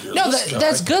reason over here. No, This guy.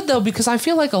 that's good though, because I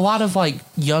feel like a lot of like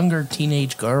younger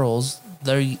teenage girls,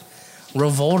 they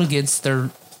revolt against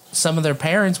some of their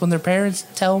parents when their parents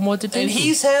tell them what to do. And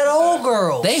he's had old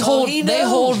girls. they so hold he they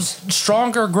hold knows.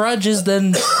 stronger grudges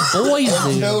than boys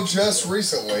do. No, just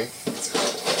recently.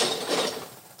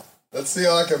 Let's see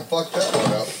how I can fuck that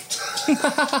one up.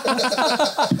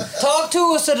 Talk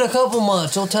to us in a couple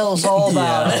months. He'll tell us all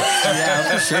about it.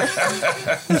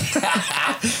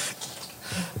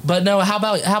 But no, how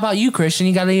about you, Christian?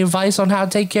 You got any advice on how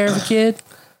to take care of a kid?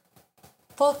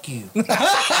 Fuck you.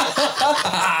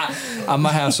 I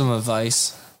might have some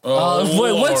advice.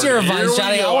 What's your advice,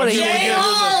 Johnny? I want to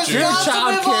hear your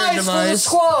child care device.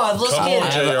 Squad. Let's Come get on,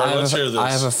 it. JR, let's hear this. I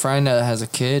have a friend that has a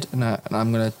kid, and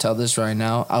I'm gonna tell this right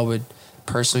now. I would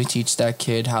personally teach that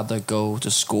kid how to go to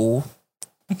school,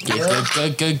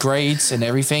 get good grades and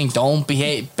everything. Don't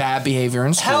behave bad behavior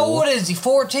in school. How old is he?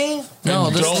 14? No,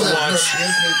 And this don't watch.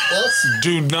 Disney Plus.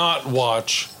 Do not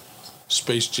watch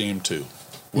Space Jam 2.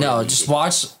 no, just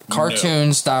watch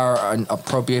cartoons that are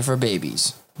appropriate for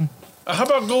babies. How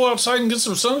about go outside and get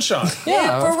some sunshine?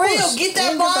 Yeah, For of real, course. get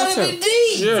that Yeah, that vitamin too.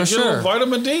 D. Yeah, get sure. a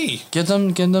vitamin D. Give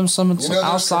them some there's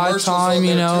outside commercials time. on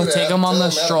You there, know, too, take that them on tell the them how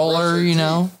to brush stroller. their You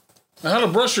know. Now, how to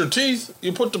brush your teeth?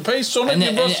 You put the paste on it and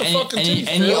you brush the fucking teeth.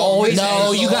 and you Phil. always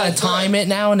No, you gotta time it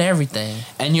now and everything.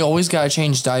 and you always gotta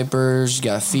change diapers. You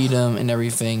gotta feed them and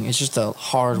everything. It's just a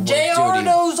hard work JR duty.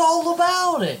 knows all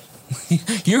about it.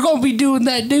 You're gonna be doing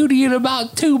that duty in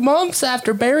about 2 months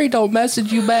after Barry don't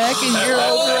message you back and you're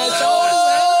over at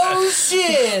Oh,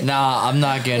 shit. Nah, I'm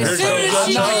not getting her As soon as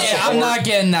pregnant. she- I'm not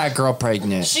getting that girl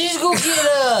pregnant. She's gonna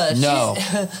get No,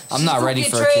 I'm not ready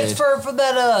for a kid. transferred from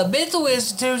that mental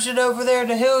institution over there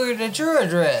to Hilliard at your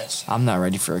address. I'm not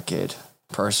ready for a kid,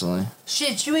 personally.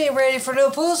 Shit, you ain't ready for no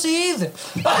pussy either.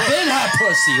 I've been had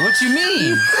pussy. What you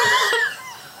mean?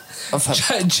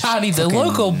 Johnny, the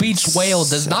local beach whale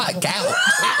does not count.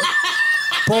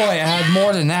 Boy, I had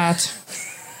more than that.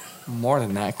 More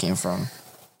than that came from.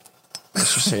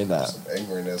 Let's just say that.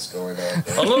 Angriness going on.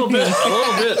 A little bit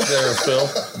there, Phil.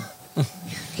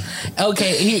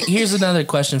 Okay, here's another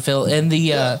question, Phil. In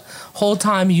the whole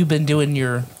time you've been doing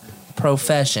your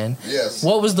profession, Yes.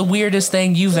 what was the weirdest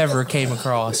thing you've ever came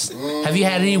across? Have you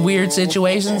had any weird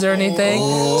situations or anything?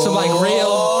 Some like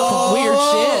real weird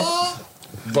shit?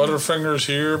 Butterfingers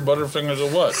here, Butterfingers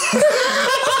of what?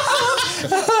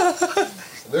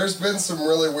 There's been some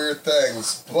really weird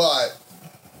things, but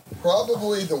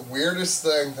probably the weirdest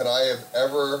thing that I have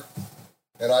ever,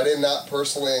 and I did not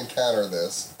personally encounter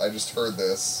this, I just heard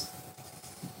this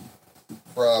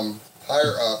from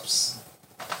higher ups,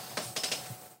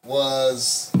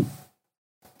 was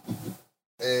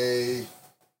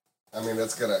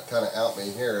that's gonna kind of out me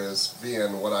here as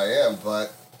being what I am,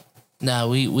 but No,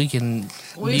 we can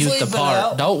We mute leave the it part.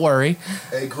 out. Don't worry.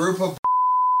 a group of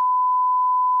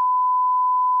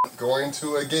going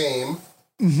to a game.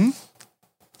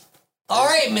 All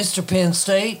right, Mr. Penn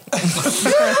State.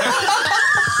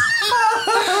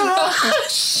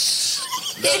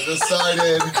 That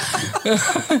decided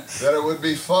that it would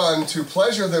be fun to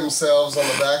pleasure themselves on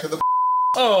the back of the.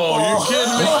 Oh, you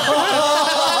kidding me?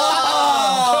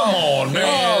 Come on,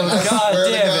 man. God Swear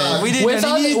to damn God. it. We didn't With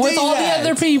even all the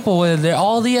other people in there,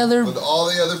 all the other. With all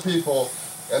the other people,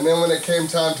 and then when it came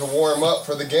time to warm up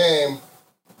for the game,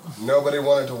 nobody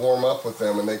wanted to warm up with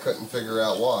them, and they couldn't figure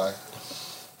out why.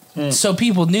 So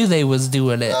people knew they was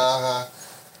doing it.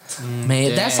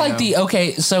 Man, that's like the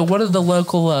okay. So one of the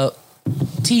local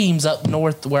teams up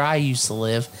north where I used to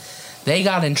live, they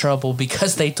got in trouble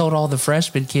because they told all the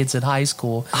freshman kids in high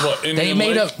school What, they Indian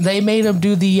made Lake? them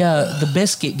do the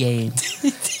biscuit game,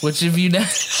 which if you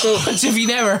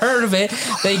never heard of it,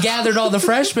 they gathered all the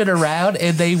freshmen around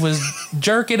and they was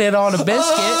jerking it on a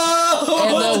biscuit,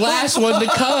 and the last one to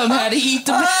come had to eat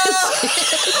the biscuit.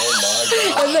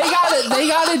 And they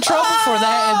got in trouble for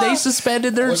that, and they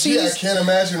suspended their Well, gee, I season. can't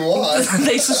imagine why.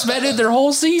 They suspended their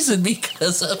whole season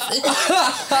because of it.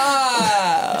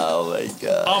 Oh my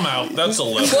god. I'm out. That's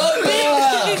 11. What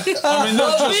Big, I mean,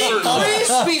 there's just Big certain.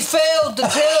 Crispy failed to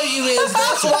tell you is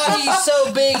that's why he's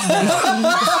so big.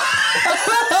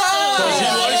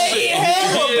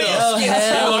 He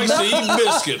likes to eat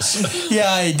biscuits.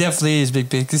 Yeah, he definitely is big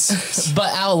pigs.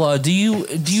 But Outlaw, do you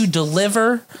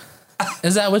deliver?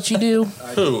 Is that what you do?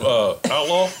 Who?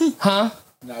 Outlaw? Huh?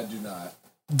 No, I do not.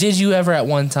 Did you ever at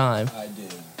one time? I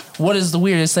did. What is the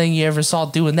weirdest thing you ever saw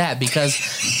doing that? Because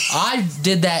I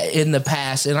did that in the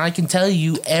past, and I can tell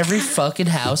you every fucking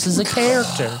house is a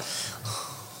character.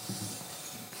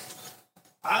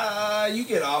 You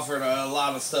get offered a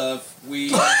lot of stuff.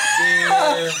 Weed,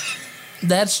 beer.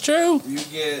 That's true. You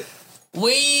get.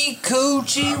 Weed,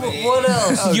 coochie, what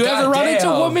else? You ever run into a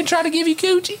goddamn. woman trying to give you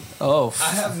coochie? Oh, I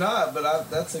have not, but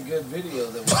that's a good video.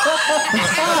 That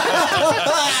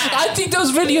I think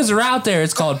those videos are out there.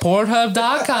 It's called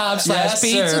Pornhub.com/pizza Yes,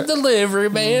 sir. delivery,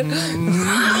 man.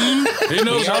 He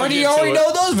knows how to already get to it.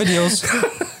 know those videos.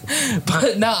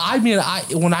 But no, I mean,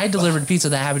 when I delivered pizza,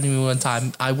 that happened to me one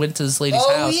time. I went to this lady's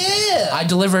Oh, house. yeah. I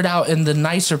delivered out in the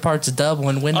nicer parts of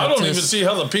Dublin. Went I up don't to even this- see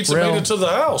how the pizza Real. made it to the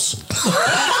house.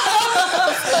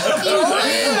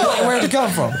 Where'd it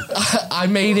come from? I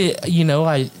made it. You know,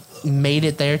 I made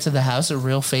it there to the house, a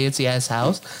real fancy ass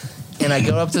house. And I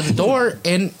go up to the door,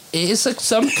 and it's like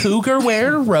some cougar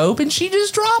wearing a robe, and she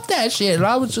just dropped that shit. And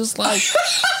I was just like,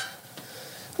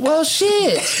 well,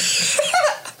 shit.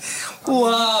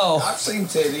 Wow. I've seen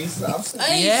titties.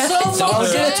 Hey, Yeah. some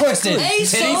Don't get it twisted. Hey,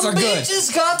 Titties some are good.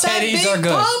 bitches got that Titties are big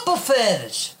good. papa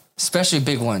fetish. Especially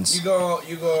big ones. You go on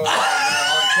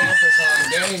campus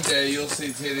on game day, you'll see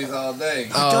titties all day.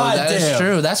 Oh, God that is damn.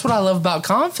 true. That's what I love about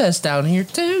Confest down here,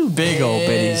 too. Big old Yeah.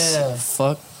 bitties.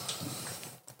 Fuck.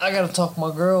 I gotta talk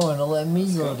my girl into letting me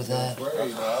go to that.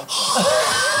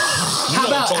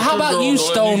 How about you,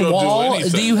 Stonewall?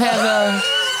 Do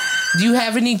you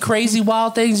have any crazy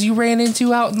wild things you ran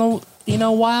into out in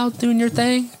the wild doing your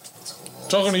thing?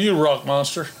 Talking to you, Rock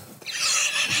Monster.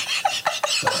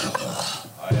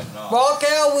 I have not. Rock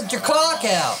out with your cock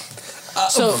out.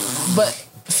 So, but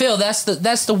Phil, that's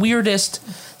the weirdest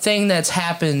thing that's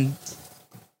happened.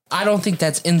 I don't think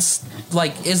that's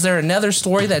is there another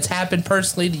story that's happened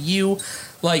personally to you,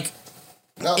 like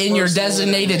Not in your personally to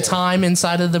designated me. time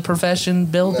inside of the profession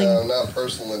building? No, not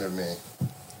personally to me.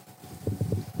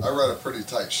 I run a pretty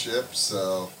tight ship,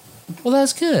 so Well,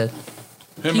 that's good.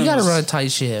 Him You and got to his- run a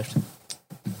tight shift.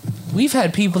 We've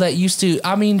had people that used to.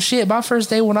 I mean, shit. My first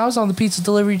day when I was on the pizza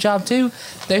delivery job too,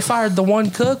 they fired the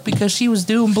one cook because she was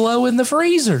doing blow in the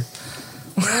freezer.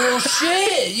 Well,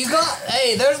 shit, you got.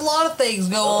 Hey, there's a lot of things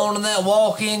go on in that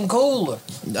walk-in cooler.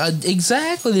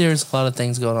 Exactly. There's a lot of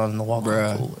things going on in the walk-in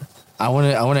Bruh. cooler. I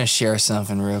want to share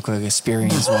something real quick,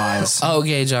 experience wise.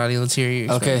 Okay, Johnny, let's hear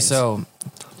your Okay, experience. so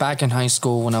back in high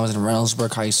school, when I was in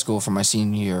Reynoldsburg High School for my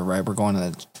senior year, right, we're going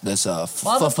to this Why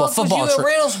the fuck football was you trip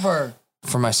at Reynoldsburg?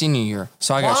 for my senior year.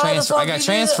 So I Why got the transferred. I fuck got you did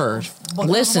transferred. that?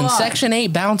 Listen, Why? Section 8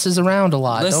 bounces around a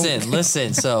lot.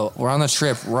 Listen. So we're on the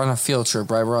trip. We're on a field trip,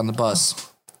 right? We're on the bus.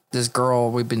 This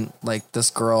girl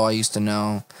I used to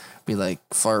know. We like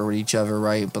flirt with each other,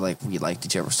 right? But like we liked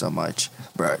each other so much.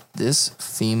 Bro, this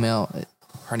female,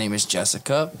 her name is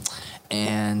Jessica,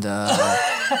 and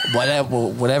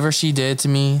whatever she did to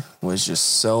me was just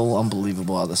so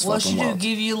unbelievable out of this What she fucking do? world.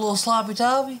 Give you a little sloppy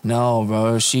toppy? No,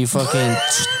 bro, she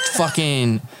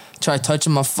fucking tried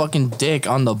touching my fucking dick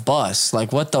on the bus.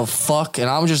 Like, what the fuck? And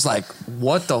I was just like,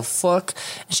 what the fuck?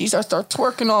 And she starts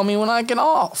twerking on me when I get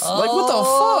off. Like, what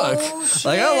the fuck?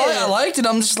 Like, I liked it.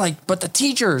 I'm just like, but the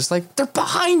teachers, like, they're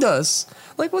behind us.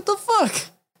 Like, what the fuck?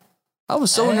 I was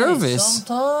so Hey, nervous.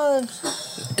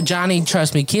 Sometimes. Johnny,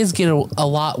 trust me, kids get a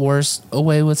lot worse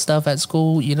away with stuff at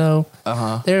school, you know?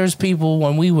 There's people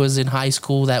when we was in high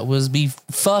school that was be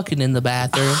fucking in the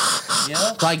bathroom.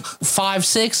 Yep. Like 5,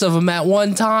 6 of them at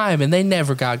one time, and they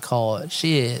never got caught.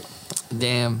 Shit.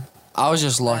 Damn. I was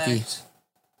just lucky.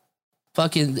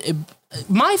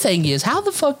 My thing is, how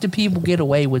the fuck do people get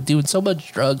away with doing so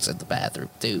much drugs at the bathroom,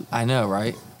 dude? I know,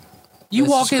 right? You This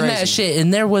walk is in that crazy. shit,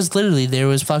 and there was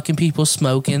fucking people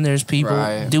smoking. There's people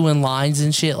Right. doing lines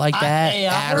and shit like that. hey,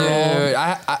 I heard- Adderall. Dude,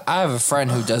 I have a friend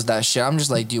who does that shit. I'm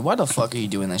just like, dude, why the fuck are you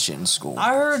doing that shit in school?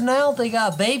 I heard now they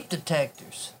got vape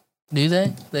detectors. Do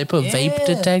they? They put vape Yeah.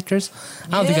 detectors?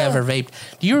 I don't think I Yeah. ever vaped.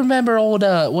 Do you remember old,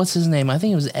 what's his name? I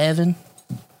think it was Evan.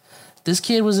 This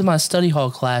kid was in my study hall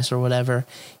class or whatever.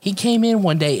 He came in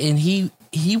one day and he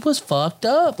was fucked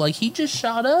up. Like, he just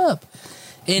shot up.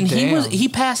 And Damn. he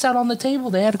passed out on the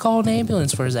table. They had to call an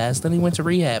ambulance for his ass. Then he went to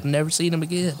rehab and never seen him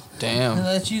again. And Damn.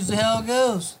 that's usually how it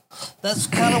goes. That's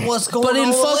kind of what's going But in on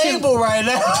with fucking- label right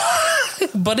now.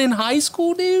 But in high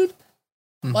school, dude,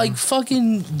 like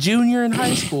fucking junior in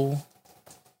high school,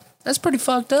 that's pretty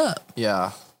fucked up.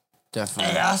 Yeah,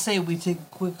 definitely. Hey, I say we take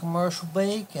a quick commercial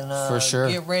break and For sure.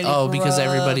 get ready Oh, for, because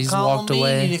everybody's walked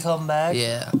away. to come back.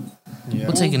 Yeah.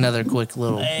 We'll take another quick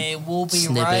little. Hey, we'll be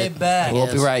Snippet. right back.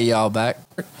 We'll be right, y'all, back.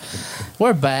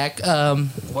 We're back.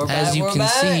 We're As back, you we're can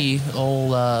back. see,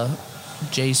 old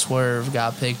Jay Swerve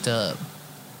got picked up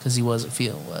because he wasn't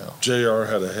feeling well. JR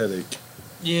had a headache.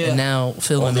 Yeah. And now All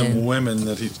filling them in. women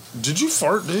that he. Did you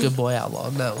fart, dude? Good boy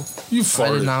outlaw. No, You I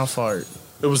farted. did not fart.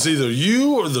 It was either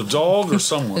you or the dog or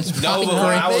someone. It's No, fucking but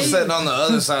when I was great. sitting on the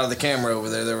other side of the camera over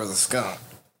there, there was a skunk.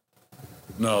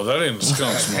 No, that ain't a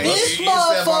skunk smell. This You step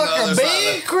on the motherfucker, other side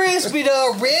Big Crispy,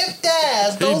 done ripped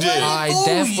ass. Don't did. let it I fool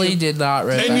definitely you. did not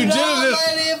rip And you ass. did Don't it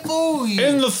let it fool you.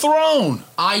 in the throne.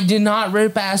 I did not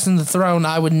rip ass in the throne.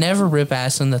 I would never rip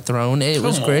ass in the throne. It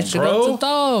was Come on, Christian bro. of the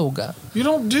dog. You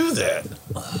don't do that.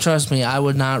 Trust me, I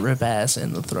would not rip ass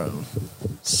in the throne.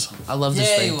 I love this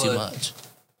Yeah, thing you too would. much.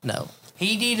 No.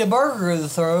 He'd eat a burger in the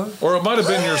throat. Or it might have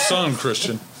been your son,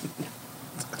 Christian.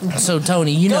 So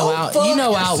Tony, you know Go fuck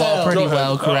Outlaw yourself. pretty Go ahead.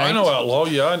 well, correct? I know Outlaw.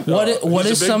 Yeah. What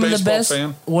he's is a big some of the baseball best?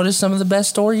 fan. What is some of the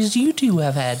best stories you two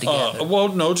have had together? Well,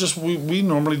 no, just we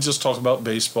normally just talk about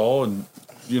baseball and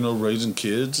raising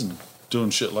kids and doing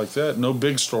shit like that. No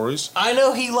big stories. I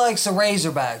know he likes the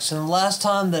Razorbacks, and the last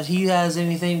time that he has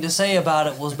anything to say about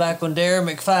it was back when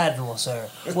Darren McFadden was there.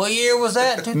 What year was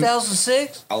that?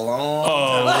 2006? A long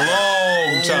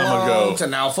time ago. To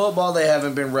now, football, they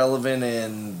haven't been relevant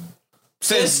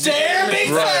since Darren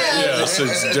McFadden. Right, yeah,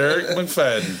 since Derek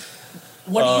McFadden.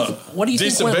 What do you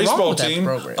think decent went wrong baseball with that team.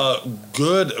 program?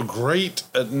 Good, great.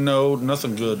 No,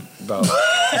 nothing good about it.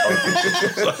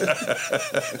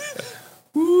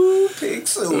 Ooh, Pig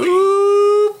Suey.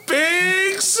 Ooh,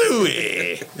 Big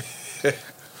Suey.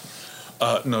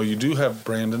 No, you do have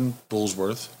Brandon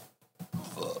Bullsworth.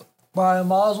 Brian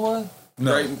Bosworth?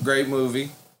 No, Great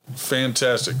movie.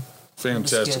 fantastic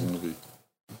kidding. movie.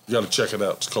 You got to check it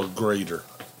out. It's called Grader.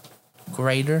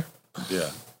 Grader? Yeah.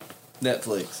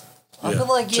 Netflix. I Yeah, feel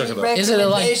like check any it out. Is it a,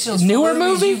 like, recommendations newer for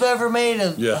movies movie? you've ever made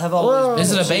Yeah. have always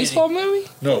Is been it a shitty. baseball movie?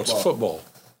 No, it's football.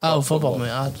 Oh, football movie.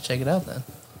 I'll have to check it out then.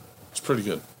 It's pretty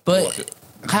good. I But like it.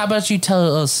 how about you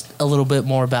tell us a little bit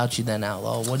more about you then,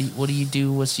 Outlaw? What do you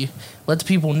do? Let the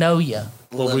people know you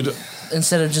Well, we do,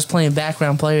 instead of just playing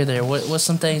background player there. What's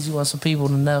some things you want some people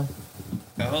to know?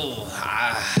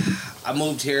 I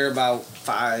moved here about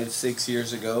 5-6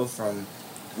 years ago from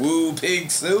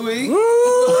Pig Suey,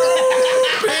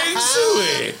 Big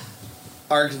Suey.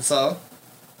 Arkansas.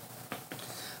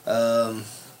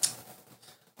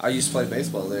 I used to play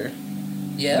baseball there.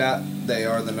 Yeah. Now they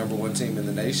are the #1 team in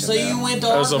the nation. So now. you went to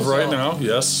As of Arkansas. right now,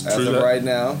 yes, As true of that. right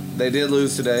now, they did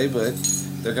lose today, but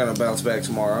they're gonna bounce back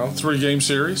tomorrow. 3-game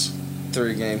series.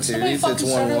 3-game Somebody series. fucking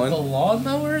It's started up a 1-1.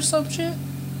 lawnmower or some shit?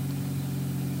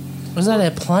 Was that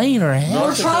a plane or a We're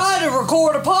helicopter? trying to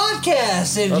record a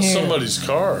podcast in That's here. somebody's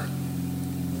car.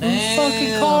 Whose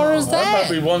fucking car is That might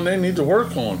that? be one they need to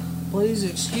work on. Please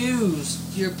excuse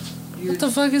your What the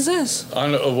fuck is this? I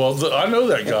know. Well, I know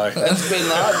that guy. That's Bin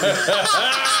Laden.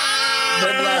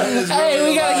 Bin Laden is Hey, really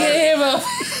we gotta alive. get him up.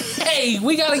 Hey,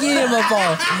 we gotta get him up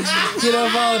on. Get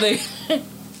up on the.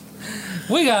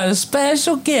 We got a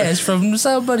special guest from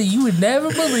somebody you would never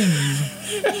believe.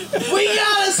 We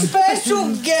got a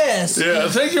special guest Yeah,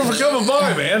 thank you for coming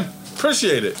by, man.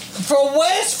 Appreciate it. from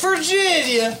West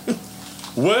Virginia.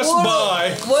 West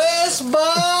by. West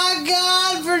by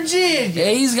God, Virginia. Yeah,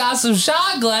 he's got some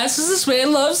shot glasses. This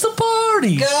man loves to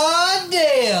party. God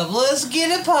damn, let's get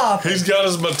it poppin'. He's got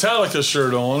his Metallica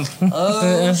shirt on.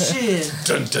 Oh shit.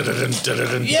 Dun, dun, dun, dun, dun,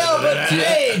 dun, Yeah, but dun, dun.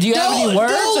 hey, do you have any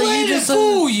words, Don't or you let just it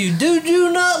fool you.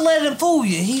 Do not let it fool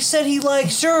you. He said he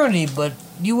likes Journey, but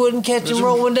you wouldn't catch him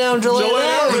rolling down Gillette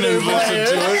Gillette Avenue, Avenue. listen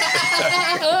to it.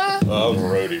 I was a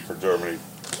roadie for Germany.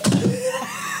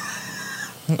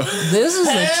 This is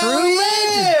a Hell true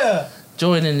legend yeah!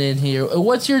 joining in here.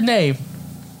 What's your name?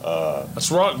 That's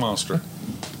Rock Monster.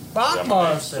 Rock Yeah,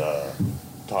 my name's, Monster.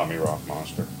 Tommy Rock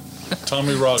Monster.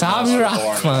 Tommy Rock Tommy Monster.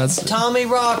 Rock Monster. Tommy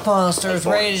Rock Monster is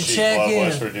ready to check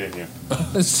West in. Virginia.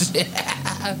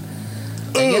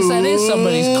 I guess that is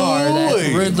somebody's car that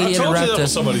I rudely told you that interrupted.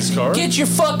 was somebody's car. Get your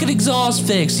fucking exhaust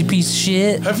fixed, you piece of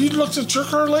shit. Have you looked at your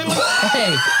car lately?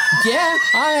 Hey, yeah,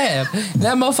 I have.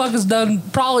 That motherfucker's done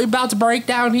probably about to break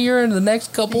down here in the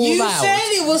next couple You of hours. said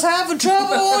he was having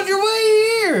trouble on your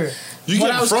way here. You When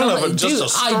get I in was front coming- of it just dude, to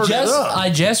start it up. I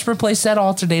just replaced that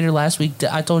alternator last week.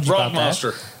 I told you Rock about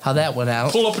Monster. that. How that went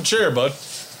out. Pull up a chair, bud.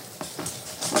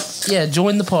 Yeah,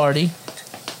 join the party.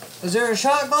 Is there a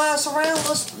shot glass around?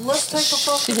 Let's take a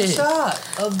fucking Shit. shot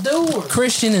of doors.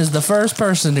 Christian is the first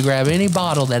person to grab any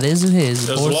bottle that isn't his.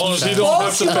 and As pour long some as he shots. don't Why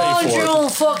have don't to you mind pay your for it. own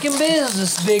fucking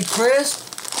business, Big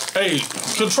Chris? Hey,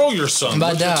 control your son.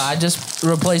 But would no, you? I just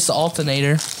replaced the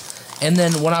alternator, and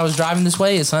then when I was driving this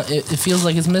way, it feels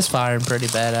like it's misfiring pretty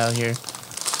bad out here.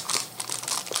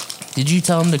 Did you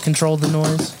tell him to control the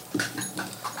noise?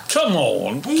 Come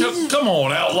on. Come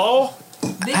on, outlaw.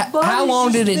 Big How Buddy's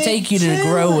long did just it big take you to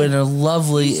grow chillin'. in a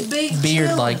lovely He's big beard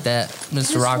chillin'. like that, Mr.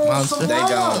 Just Rock want Monster? some They love.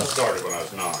 gone. Started when I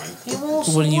was 9. He wants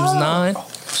When some you was love. 9?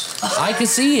 I could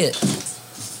see it.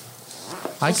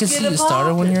 I could get see it it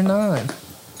started when poppin'. you're 9.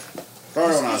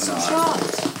 Started when I was Some 9.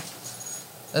 shots.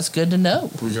 That's good to know.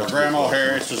 Grandma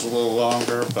Harris is a little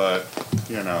longer, but,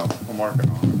 I'm working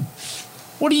on it.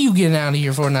 What are you getting out of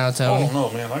here for now, Tony? Oh,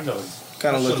 no, man. I got to.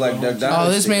 Kind of look like Doug Dynasty.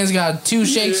 Oh, this man's got 2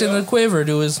 shakes in the quiver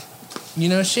to his,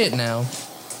 shit now.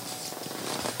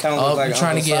 Kind of Oh, look like you're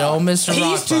trying to Uncle get Sol. old Mr. He's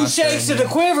Rock 2 Monster shakes in to the here.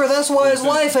 quiver. That's why his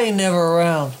wife ain't never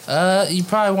around. You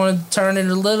probably want to turn it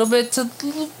a little bit to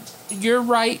your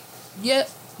right. Yep.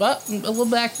 But a little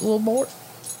back, a little more.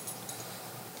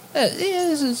 Yeah,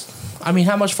 this is. I mean,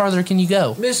 how much farther can you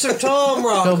go? Mr. Tom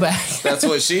Rocker. Go back. That's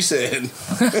what she said.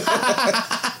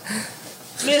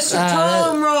 Mr.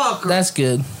 Tom Rocker. That's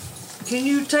good. Can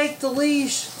you take the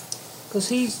leash? Cause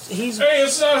he's. Hey,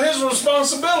 it's not his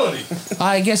responsibility.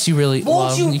 I guess you really.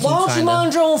 Why don't you kinda-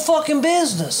 mind your own fucking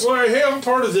business? Well, hey, I'm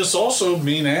part of this also,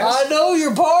 mean ass. I know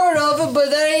you're part of it, but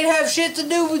that ain't have shit to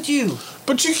do with you.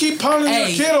 But you keep piling your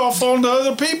Hey. kid off onto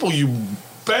other people, you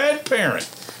bad parent.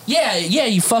 Yeah,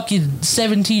 you fucking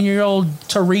 17-year-old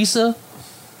Teresa.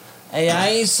 Hey, I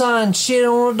ain't signed shit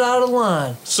on a dotted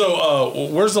line. So,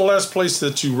 where's the last place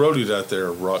that you rode it at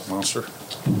there, Rock Monster?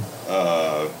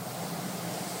 I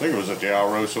think it was at the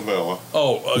Alrosa Villa.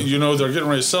 Oh, you know, they're getting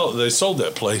ready to sell it. They sold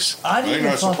that place. I I think didn't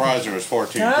I was fucking. surprised there was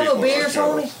 14 Can I have people. a beer, at the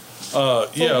show. Tony?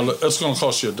 Yeah, it's going to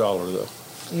cost you $1, though.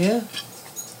 Yeah.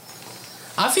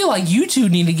 I feel like you two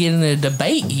need to get in a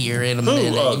debate here in a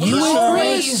minute. You Christian and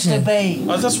Always Christian. debate.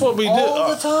 That's what we did. All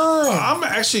the time. I'm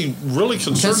actually really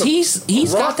concerned. Because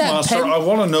he's Rock got that Monster, pen- I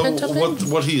want to know pent-up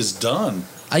what he has done.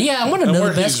 Yeah, I want to And know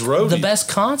where the he's best roadie.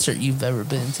 concert you've ever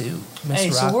been to, Mr. Hey,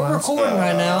 so Rock we're Monster. recording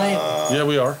right now, ain't Yeah,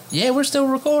 we are. Yeah, we're still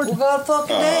recording. we? Well, God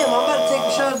fucking damn, I'm about to take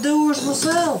a shot of doers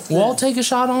myself. We'll all take a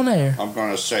shot on air. I'm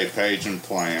going to say Page and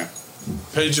Plant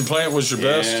Page and Plant was your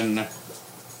best. in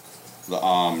the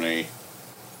Omni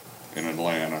in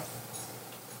Atlanta.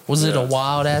 Was it a Yeah.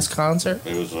 wild ass concert?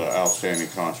 It was an outstanding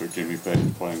concert. Jimmy Page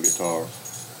playing guitar.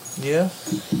 Yeah.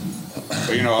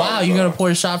 But, you know, Wow, you're gonna pour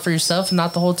a shot for yourself and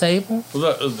not the whole table?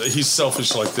 Well, he's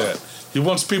selfish like that. He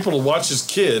wants people to watch his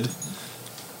kid,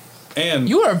 and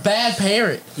You are a bad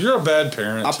parent. you're a bad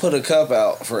parent. I put a cup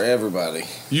out for everybody.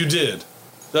 You did.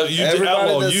 You did. Everybody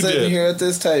Outlaw, that's you sitting did. here at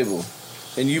this table,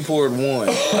 and you poured one.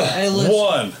 Hey, listen.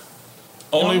 One.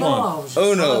 Only No, one. I was just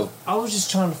Oh, no. I was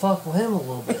just trying to fuck with him a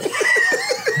little bit.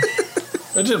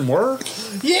 It didn't work.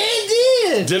 Yeah, it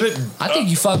did. Did it? I think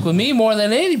you fuck with me more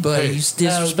than anybody, Hey. you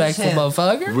disrespectful No,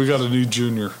 motherfucker. We got a new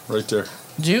junior right there.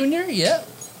 Junior, yep.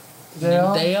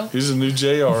 Yeah. Dale. He's a new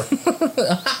JR.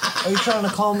 Are you trying to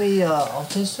call me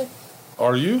autistic?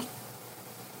 Are you?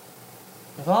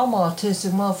 If I'm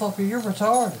autistic, motherfucker, you're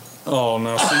retarded. Oh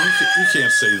no! See, you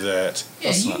can't say that. Yeah,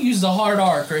 That's you not- use the hard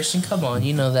R, Christian. Come on,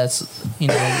 you know that's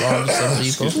wrong to some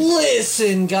people.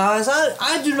 Listen, guys,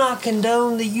 I do not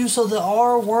condone the use of the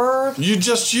R word. You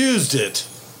just used it.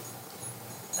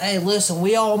 Hey, listen,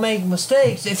 we all make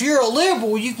mistakes. If you're a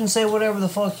liberal, you can say whatever the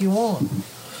fuck you want.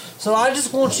 So I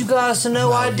just want you guys to know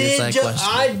Well, here's that question.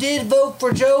 I did vote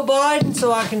for Joe Biden,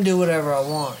 so I can do whatever I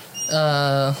want.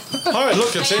 Hi,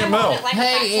 look, it's Aunt Mel.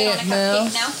 Hey, Aunt Mel.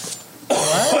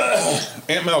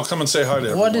 Aunt Mel, come and say hi to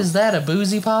everyone. What is that, a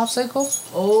boozy popsicle?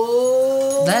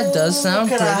 Oh, That does sound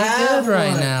can pretty I have good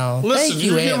right one? now. Listen, Thank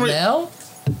you, you're Aunt getting Mel.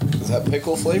 Is that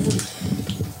pickle flavored?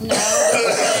 No,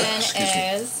 this one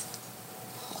is.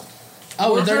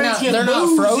 Oh, We're they're not drinking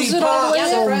frozen boozy all the way? Yeah,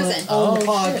 they're on frozen. the, on the Oh,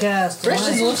 podcast.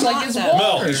 Christian's tonight. looks like it's Mel,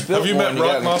 Mel, water. have you met one, you got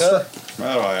Rock in the Monster?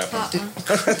 That'll happen.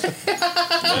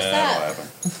 That'll happen.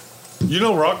 You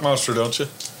know Rock Monster, don't you?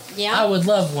 Yeah. I would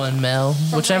love one, Mel.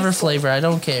 Whichever high school. flavor, I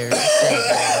don't care.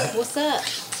 Say What's up?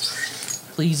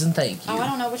 please and thank Oh, I you.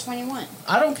 don't know which one you want.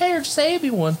 I don't care. Just say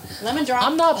me one. Lemon drop.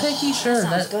 I'm not picky, sure.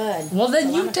 Sounds good. Well, then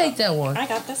The you lemon take drop. that one. I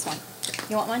got this one.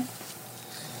 You want one?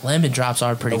 Lemon drops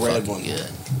are pretty The red fucking one. good.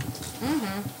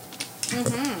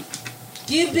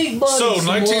 Give Big Buddy So, some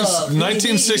 19 love. He- he- he wants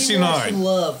 1969. some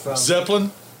love from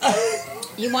Zeppelin,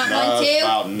 You want one too?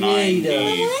 About Yeah, he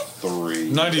does. 93.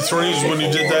 93 is when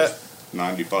you did that.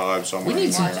 95, We somewhere.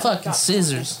 need some Marla. fucking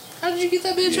scissors. How did you get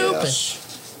that bitch Yes.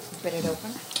 Spit it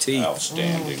open. Tea.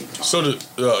 Outstanding. So,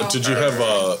 did you have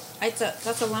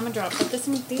That's a lemon drop. But this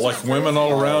one, these like aren't women all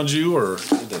frozen. around you, or?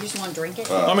 You just want to drink it?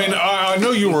 I mean, I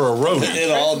know you were a roadie. It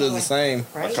all did the same.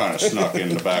 I Right? kind of snuck in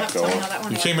the back door.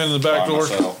 You came in the back By door.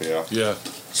 myself, yeah. Yeah.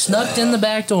 Snucked in the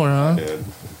back door, huh? Did.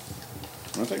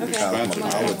 I think it's Okay. expensive.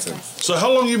 I would say. So,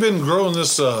 how long you been growing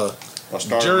this? I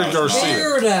started Jerry when I was Garcia. nine.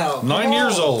 Beard out. 9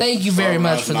 years old. Thank you very Started when I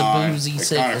much was for the 9. boozy It kind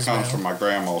sickness, of comes Mel. from my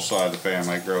grandma's side of the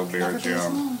family. They grow beards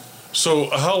young. So,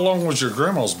 how long was your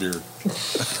grandma's beard?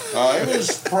 It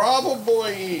was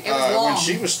probably, It was when long.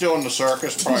 she was still in the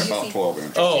circus, probably about 12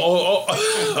 inches.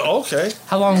 Oh, okay.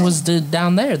 How long was it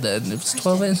down there then? It was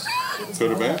 12 inches. Could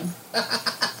have been.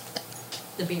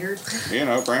 The beard. You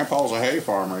know, Grandpa's a hay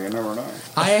farmer. You never know.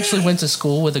 I actually went to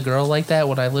school with a girl like that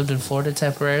when I lived in Florida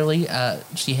temporarily.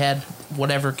 She had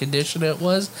whatever condition it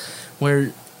was,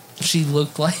 where she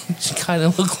kind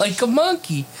of looked like a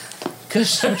monkey,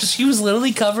 because she was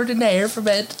literally covered in hair from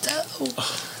head to toe.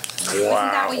 Isn't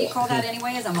that what you call that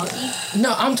anyway? As a monkey?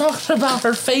 No, I'm talking about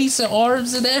her face and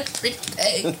arms and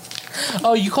everything.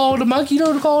 Oh, you call it a monkey? You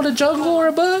don't call it a jungle or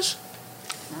a bush?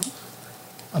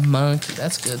 A monkey.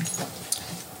 That's good.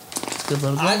 good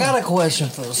little girl. I got a question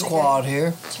for the squad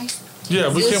here,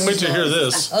 Yeah, we can't wait to hear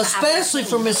this. especially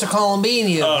for Mr.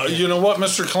 Colombini. You know what,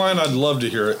 Mr. Klein? I'd love to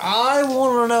hear it. I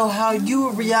want to know how you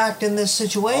would react in this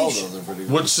situation.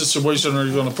 What situation are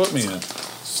you going to put me in?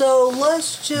 So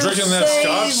let's just Drinking that say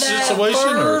scotch that situation,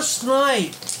 or- first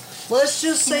night. Let's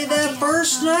just say that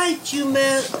first night you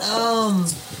met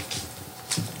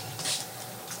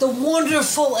the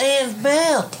wonderful Aunt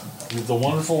Belle. The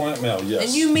wonderful Aunt Mel, yes.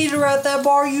 And you meet her at that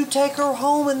bar, you take her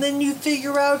home, and then you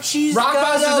figure out she's got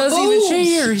Rockbuster a doesn't even booze.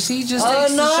 cheers. He just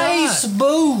takes A the nice shot.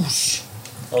 booze.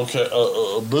 Okay,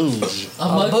 booze.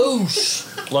 A booze.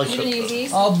 Like,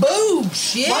 A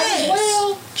booze,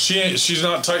 yes. she's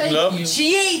not tightened up?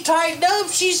 She ain't tightened up,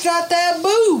 she's got that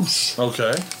booze.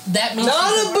 Okay. That means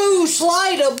Not a booze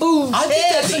light, a booze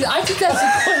heavy. I think that's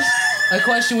a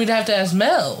question we'd have to ask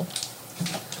Mel.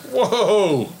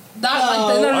 Whoa. Not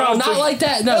like that. No, not like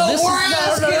that. No, this we're is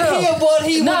asking him what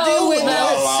he would do in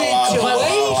that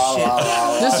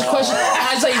situation. This is a question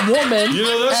as a woman. You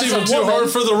know, that's as even a too woman- hard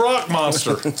for the rock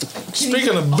monster.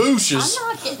 Speaking of booshes.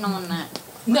 I'm not getting on that.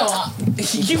 No,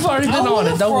 you've already been I on want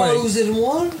it. a Don't worry. frozen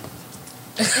one.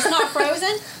 It's not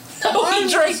frozen? No,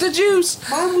 he drank the juice.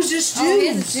 Mine was just Oh,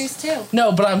 it juice. is a juice too.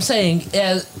 No, but I'm saying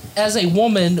as a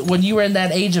woman, when you were in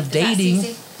that age of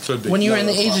dating, Could be. when you were in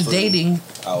the No, age it's of not food. dating,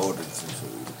 I ordered some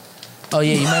food. oh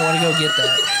yeah, you might want to go get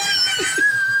that.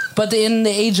 But in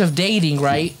the age of dating,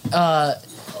 right?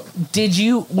 Did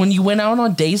you, when you went out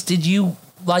on dates, did you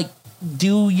like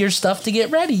do your stuff to get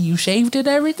ready? You shaved and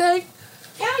everything.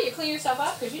 Yeah, you clean yourself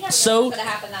up because you never know So, what's going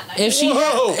to happen that night. If she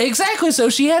Whoa. had, exactly, so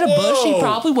she had a bush, she Whoa.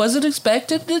 probably wasn't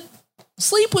expected to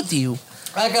sleep with you.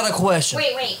 I got a question.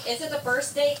 Wait. Is it the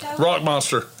first date though? Rock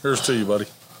monster. Here's to you, buddy.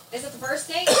 Is it the first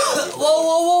date?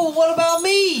 Whoa, what about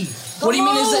me? What do you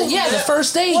mean? Is Come it? Yeah, on. the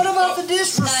first date. What about the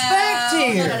disrespect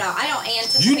here? No. I don't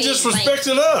anticipate. You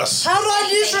disrespected us. How do I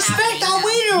Anything disrespect happening our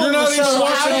wiener? You're not even how'd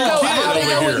watching it your go? kid How'd it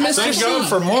go over with here. Mr. Thank C? God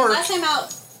for Mark. Unless I'm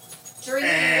out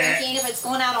drinking, if it's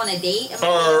going out on a date.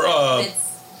 Or,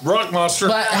 it's Rock monster.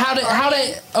 But how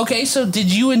did? Okay, so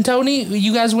did you and Tony?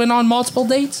 You guys went on multiple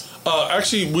dates?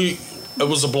 Actually, it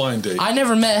was a blind date. I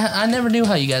never knew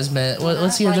how you guys met.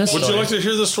 Let's hear this Would story. you like to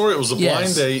hear the story? It was a Yes.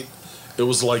 blind date. It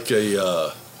was like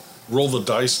a roll the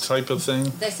dice type of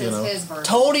thing. this you is know? his version.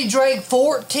 Tony drank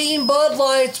 14 Bud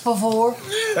Lights before.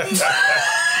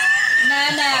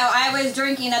 No, I was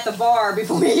drinking at the bar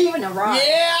before we even arrived.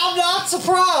 Yeah, I'm not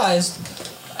surprised.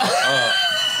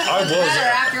 I Better was.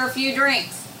 after a few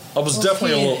drinks. I was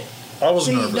definitely a little. I was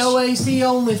See, nervous. no AC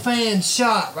OnlyFans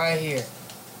shot right here.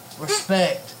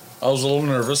 Respect. I was a little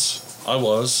nervous. I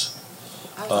was.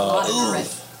 I was a lot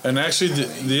nervous. And actually,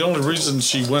 the only reason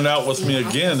she went out with me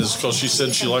again is because she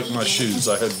said she liked my shoes.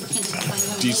 I had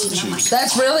decent shoes.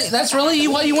 That's really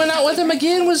why you went out with him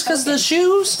again, was because the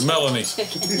shoes. Melanie.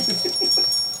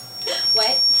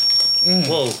 What?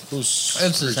 Whoa, who's?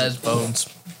 It's his headphones.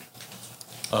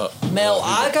 Mel,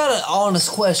 I got an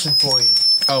honest question for you.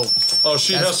 Oh,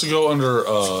 she has to go under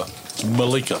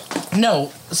Malika. No,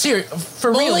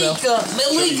 for real though.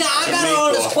 Malika, I got an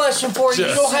honest question for you.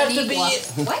 You don't have to be.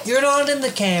 What? You're not in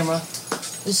the camera.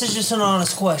 This is just an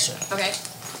honest question. Okay.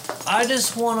 I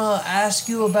just want to ask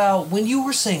you about when you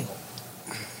were single.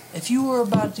 If you were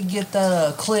about to get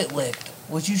that clit licked,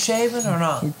 was you shaving or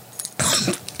not?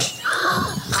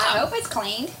 I hope it's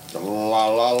clean. La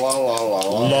la la la la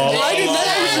la. I did not.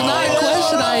 That was not a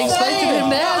question. I expected him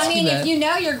to ask I mean, you if that. you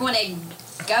know you're going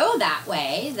to go that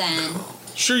way, then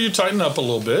Sure, you tighten up a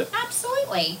little bit.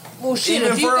 absolutely. Well, shit.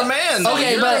 Even if you for a got- man,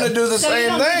 Okay, you're but- gonna do the So you same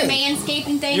don't do thing. the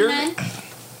manscaping thing You're- then?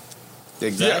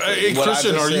 Exactly. Yeah, hey, What I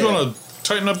Christian, just are you said. gonna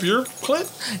tighten up your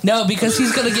clit? No, because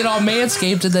he's gonna get all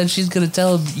manscaped, and then she's gonna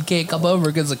tell him you can't come over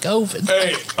because of COVID.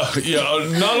 Hey,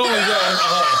 not only that.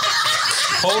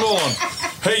 Hold on.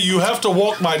 Hey, you have to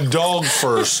walk my dog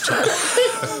first.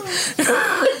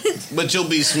 But you'll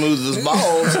be smooth as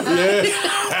balls.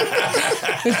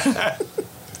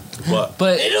 What?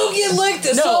 But They don't get licked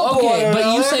at No, some okay, point. but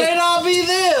you It say- may not be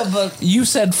there, but you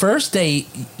said first date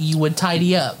you would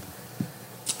tidy up.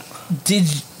 Did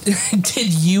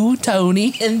you,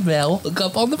 Tony, and Mel hook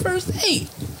up on the first date?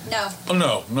 No. Oh,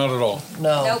 no, not at all.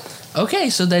 no. Nope. Okay,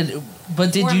 so then,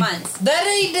 but did 4 you? months. That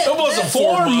ain't. It wasn't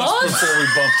 4 months months? before we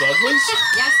bumped uglies.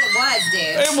 Yes, it was, dude.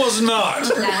 It was not.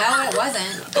 No, it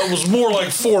wasn't. It was more like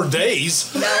 4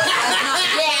 days. No, it was not.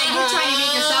 Yeah, you're trying to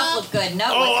make yourself look good. No,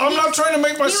 it Oh, wasn't. I'm not trying to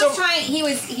make He was myself. trying.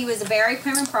 He was very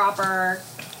prim and proper.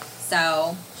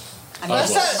 So I mean, That's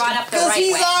he brought up the Because right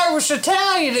he's way. Irish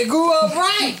Italian. It grew up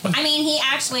right. I mean, he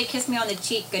actually kissed me on the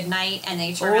cheek goodnight, and then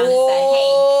he turned around and said,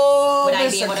 hey, would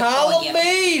I be able to call you?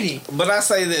 Calamity. But I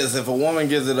say this: if a woman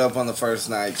gives it up on the first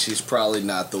night, she's probably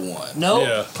not the one. Nope,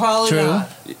 Yeah. probably True. not.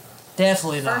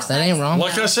 Definitely not. First That ain't wrong.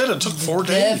 Like I said, it took 4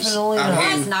 days. Definitely I not.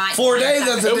 mean, That's not 4 days. That's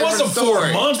a It different wasn't 4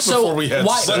 story. months So before we had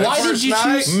why sex. did First you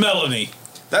night? choose? Melanie.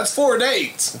 That's 4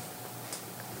 dates.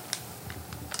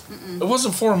 It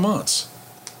wasn't 4 months.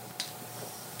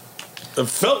 It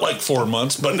felt like 4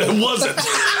 months, but it wasn't. No,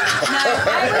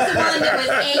 I was the one that was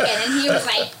aching, and he was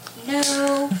like,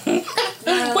 no.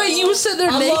 Wait, you was sitting there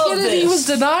I naked love and he this. was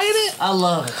denying it? I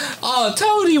love it. Oh,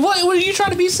 Tony, what are you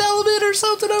trying to be celibate or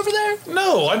something over there?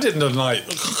 No, I didn't deny it.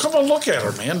 Come on, look at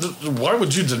her, man. Why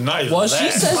would you deny Well, that? she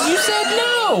says you said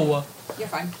no. You're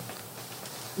fine.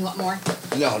 You want more?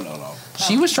 No.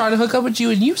 She was trying to hook up with you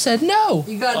and you said no.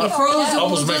 You got any frozen I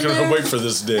was ones making in her there? wait for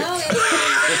this dick. No,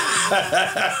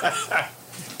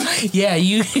 Yeah,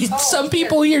 you. Some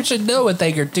people here should know a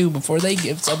thing or two before they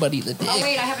give somebody the oh, dick.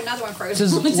 wait, I have another one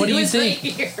frozen. What do you It's right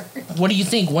think? here. What do you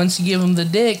think? Once you give them the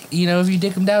dick, you know, if you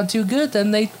dick them down too good,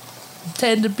 then they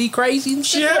tend to be crazy and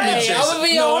She shit. had me Hey, chasing. I'm gonna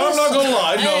be No, honest. I'm not gonna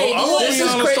lie. No, Hey, I'm gonna this be is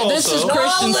honest cra- this is also. cra- No,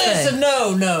 Christian's listen, thing.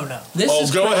 no. This Oh,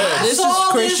 is go Chri- ahead. This I is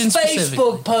saw Christian this specific.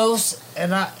 Facebook post,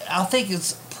 and I think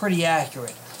it's pretty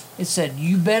accurate. It said,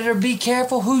 "You better be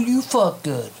careful who you fuck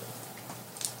good."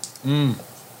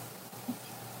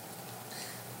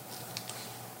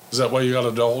 Is that why you got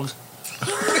a dog?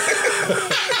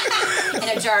 In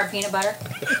a jar of peanut butter.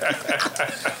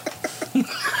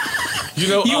 You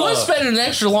know, You was spending an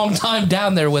extra long time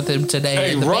down there with him today.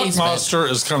 hey, in the Rock basement. Monster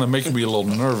is kind of making me a little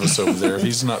nervous over there.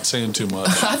 He's not saying too much.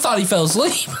 I thought he fell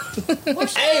asleep.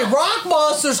 Hey, Rock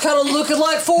Monster's kind of looking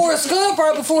like Forrest Gump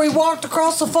right before he walked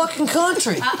across the fucking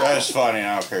country. That's funny.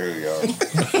 I don't care who you are.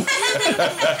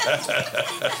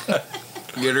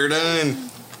 Get her done.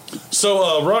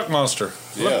 So, Rock Monster,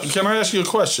 Yes. can I ask you a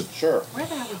question? Sure. Where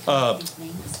the hell we find these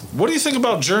things? What do you think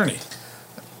about Journey?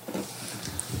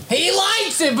 He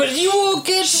likes it, but you won't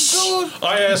get to go.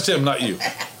 I asked him, not you.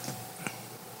 That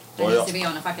Well, needs to be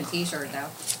on a fucking t-shirt, though.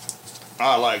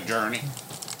 I like Journey,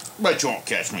 but you won't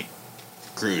catch me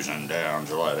cruising down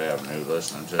Gillette Avenue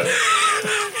listening to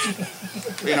it.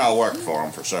 You know, I worked for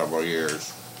him for several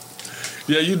years.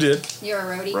 Yeah, you did. You're a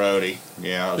roadie? Roadie.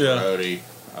 Yeah, I was Yeah. a roadie.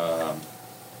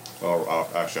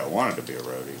 Actually, I wanted to be a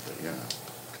roadie, but, you know,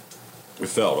 we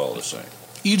felt all the same.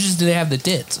 You just didn't have the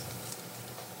tits.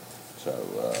 So,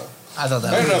 I thought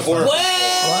that ended was up working.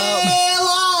 Well,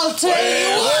 I'll tell you Let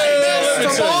me what, tell you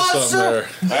Mr. something Monster. there.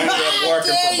 I ended up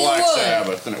working tell for you Black what.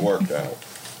 Sabbath, and it worked out.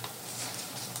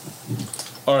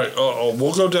 All right,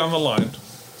 we'll go down the line.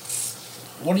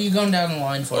 What are you going down the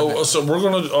line for? Oh, now? so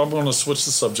I'm gonna switch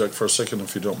the subject for a second,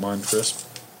 if you don't mind, Chris.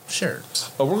 Sure.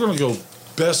 We're gonna go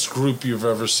best group you've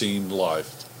ever seen live.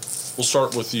 We'll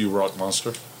start with you, Rock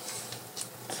Monster.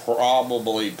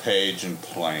 Probably Page and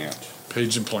Plant.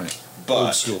 Page and Plant. But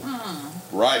Old school.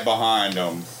 right behind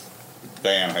them,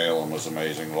 Van Halen was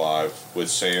amazing live with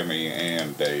Sammy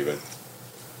and David.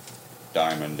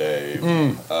 Diamond Dave.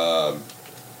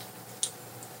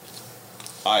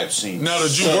 I have seen Now,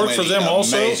 did you so work for many them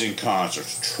also? amazing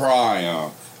concerts.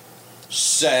 Triumph,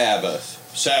 Sabbath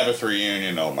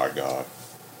reunion. Oh my God!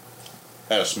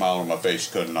 Had a smile on my face,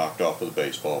 couldn't knocked off with a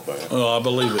baseball bat. Oh, I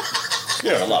believe it.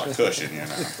 Yeah, a lot of cushion, you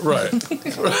know. Right.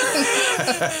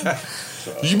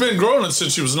 You've been growing it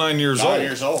since you was 9 years 9 old.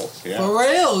 years old. Yeah. For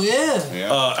real, yeah.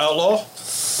 Yeah. Outlaw.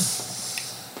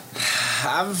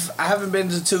 I haven't been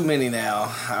to too many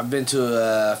now. I've been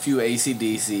to a few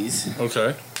ACDCs.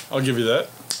 Okay, I'll give you that.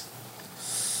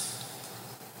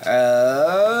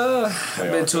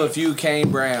 I've been to a few Kane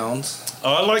Browns.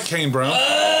 Oh, I like Kane Brown.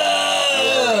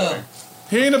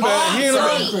 He ain't a bad. He ain't a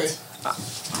bad. Secret.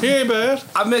 He ain't bad.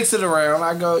 I mix it around.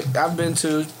 I've been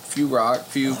to a few rock,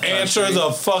 few Answer country.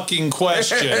 the fucking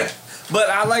question. But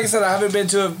like I said, I haven't been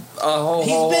to a whole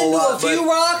He's whole been to lot. a few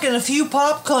rock and a few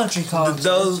pop country concerts.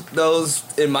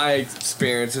 Those in my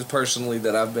experiences personally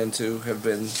that I've been to have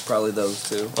been probably those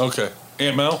two. Okay,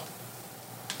 Aunt Mel.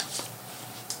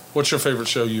 What's your favorite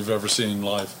show you've ever seen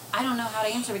live? I don't know how to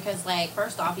answer because, like,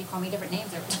 first off, you call me different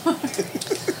names every time.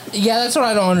 Yeah, that's what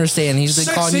I don't understand. He's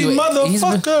been calling Sexy you.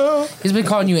 motherfucker. He's been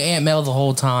calling you Aunt Mel the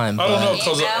whole time. I don't know, but-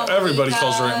 because Aunt Mel, everybody Rika,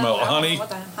 calls her Aunt Mel. Honey, What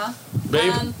the, huh?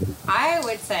 babe. I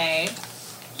would say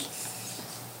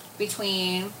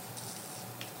between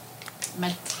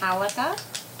Metallica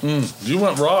You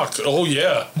went rock. Oh,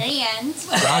 yeah. and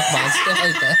Rock monster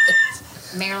like that.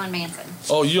 Marilyn Manson.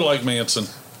 Oh, you like Manson.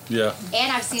 Yeah.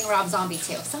 And I've seen Rob Zombie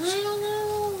too. So I don't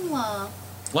know.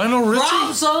 Lionel Richie?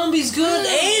 Rob Zombie's good, and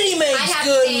he I makes have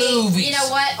good to say, movies. you know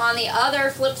what? On the other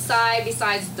flip side,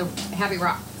 besides the heavy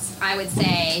rocks, I would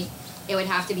say it would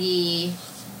have to be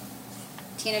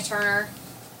Tina Turner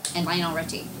and Lionel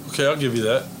Richie. Okay, I'll give you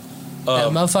that.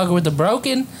 That motherfucker with the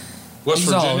broken. West he's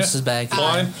Virginia. all this is back.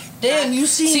 Klein. Damn, you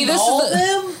seen all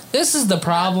them? This is the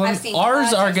problem. I've seen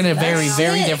Ours five, are going to I've seen vary five.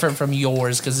 very Shit. different from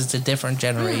yours because it's a different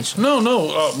generation. No,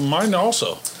 mine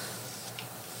also.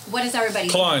 What is everybody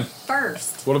Klein.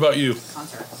 first What about you?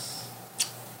 concert?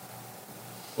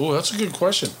 Oh, that's a good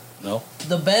question. No.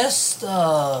 The best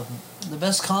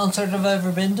concert I've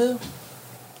ever been to,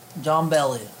 John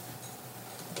Bellion.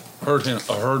 Heard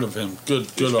of him. Good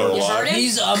You artist. heard him?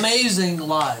 He's amazing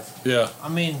live. Yeah. I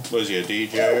mean, Was he a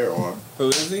DJ or what? Who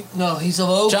is he? no, he's a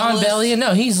vocalist. John Bellion,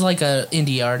 no, he's like a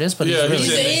indie artist, but Yeah, he's He's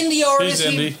really an good. indie artist.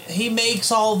 He's indie. He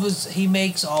makes all of his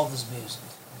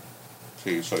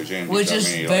music, So he's in Which is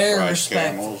very rice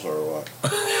respectful. camels or what?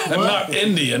 And not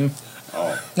Indian.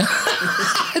 Oh,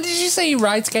 Did you say he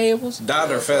writes cables?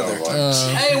 Dot or feather?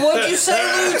 Hey, what'd you say,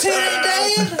 Lieutenant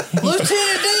Dan?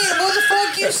 Lieutenant Dan, what the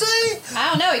fuck you say? I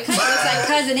don't know. He kind of looks like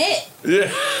Cousin It.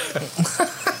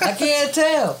 Yeah. I can't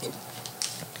tell.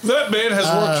 That man has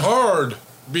worked hard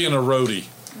being a roadie.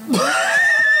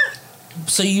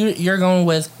 So you're going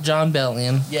with John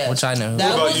Bellion, Yes. which I know.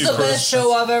 That about was you, the Chris? best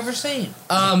show I've ever seen.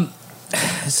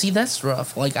 See, that's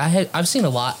rough. Like I've seen a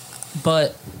lot,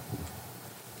 but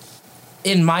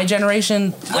in my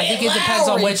generation, I think it depends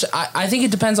on Lowry. which. I think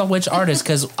it depends on which artist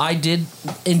because I did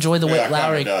enjoy the Yeah, Whit it kinda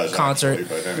Lowry does, concert.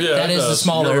 actually, but, Yeah, That it is the does.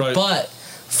 smaller, You're right. but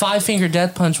Five Finger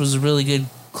Death Punch was a really good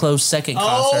close second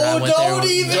concert. I Oh, went there. don't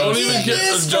even Don't get even get-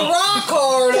 Mr. don't- Rock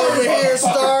Hard over here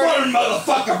started.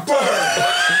 motherfucker,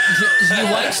 burn! You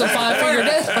like some Five Finger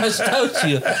Death Punch, don't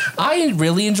you? I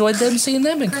really enjoyed them seeing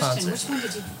them in Christian, concert. which one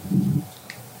did you?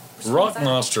 Rock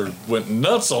Monster went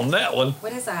nuts on that one.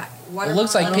 What is that? It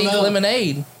looks like don't pink know.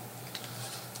 lemonade.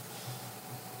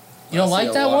 You don't I see like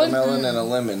a that one? watermelon and a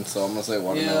lemon, so I'm gonna say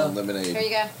watermelon lemonade. Here you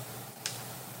go.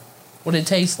 What did it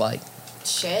taste like?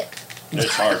 Shit.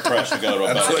 It's hard pressed to go to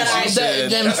a That's better what she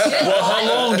said. Well, how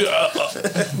long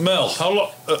do Mel?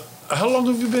 How long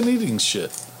have you been eating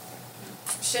shit?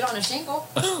 Shit on a shingle.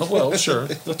 Well, sure,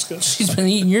 that's good. She's been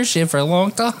eating your shit for a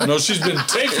long time. No, she's been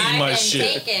taking I've my been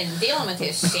shit. dealing with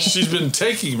his shit. She's been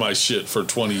taking my shit for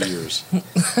 20 years.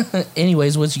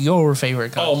 Anyways, what's your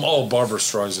favorite concert? Oh, Barbara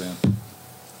Streisand.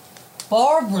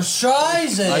 Barbara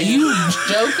Streisand. Are you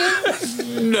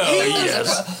joking? No,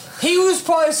 yes. He was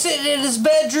probably sitting in his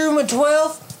bedroom at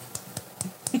 12.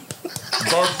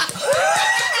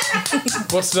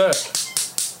 What's that?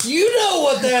 You know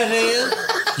what that is.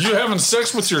 You having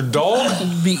sex with your dog?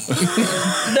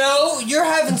 No, you're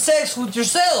having sex with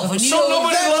yourself. And you So know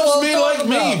nobody exactly loves what me I'm like talking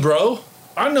me, about. bro.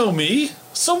 I know me.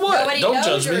 So what? Nobody Don't knows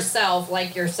judge me. yourself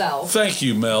like yourself. Thank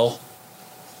you, Mel.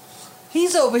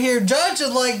 He's over here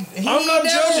judging like he I'm not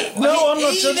judging. No, I'm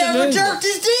not he judging never anyone. jerked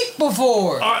his dick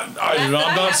before. I'm what I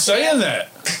not have to saying do. that.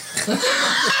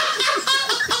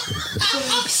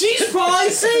 She's probably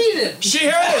seen it. She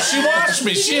has. She watched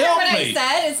me. Did She you hear helped what I me.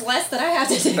 said? It's less than I have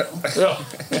to do.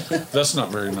 Yeah. That's not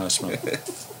very nice, man.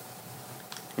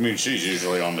 I mean, she's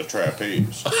usually on the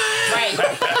trapeze. Right.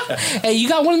 Hey, you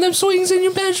got one of them swings in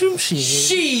your bedroom? Shit.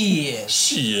 Shit.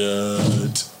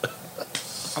 Shit.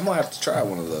 I'm gonna have to try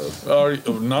one of those.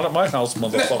 Not at my house,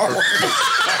 motherfucker.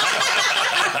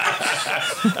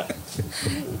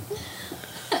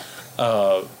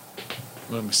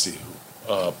 Let me see.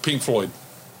 Pink Floyd.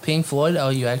 Pink Floyd? Oh,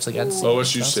 you actually got to see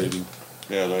OSU them. Stadium.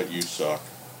 Yeah, that you suck.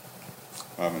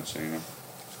 I haven't seen him.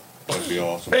 That'd be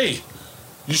awesome. Hey,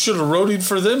 you should have roadied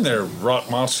for them there, Rock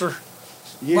Monster.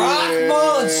 Yeah,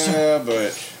 Monster.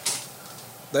 but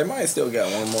They might still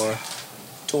got one more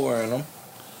tour in them.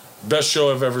 Best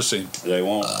show I've ever seen. they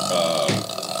won't.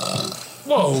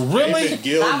 Whoa, really? David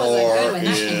Gilmour That was a good one.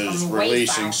 That came is from way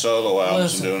releasing south. solo albums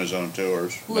Listen. and doing his own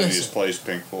tours. Maybe he Listen. just plays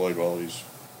Pink Floyd while he's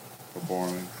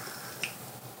performing.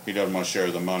 He doesn't want to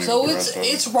share the money So with the it's rest of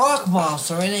it's Rock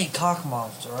Monster. It ain't Cock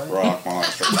Monster, right? Rock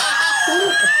Monster.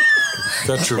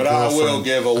 That's your But I will girlfriend.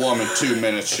 give a woman 2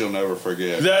 minutes she'll never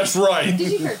forget. That's right.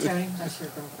 Did you hear Tony? That's your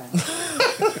girlfriend.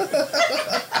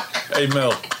 Hey,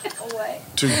 Mel. What?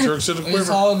 2 jerks in a It's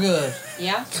quiver. all good.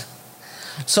 Yeah?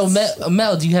 So,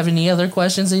 Mel, do you have any other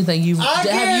questions? Anything you have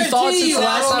you thought guarantee since you the I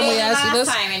last time we asked you last this?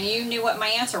 time, and you knew what my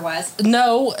answer was.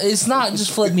 No, it's not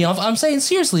just flip me off. I'm saying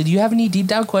seriously, do you have any deep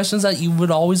down questions that you would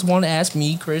always want to ask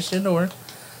me, Christian, or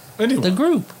Anyway, the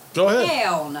group? go ahead.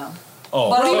 Hell no. Oh,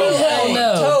 But Tony. hey,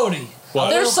 no. Tony, What?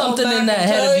 There's I'll come something back in that and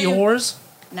head tell of you, yours.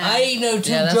 No. I ain't no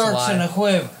two Yeah, that's a jerks lie. in a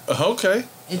quiver. Okay.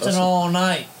 It's an all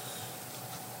night.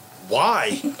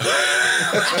 Why?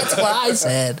 That's what I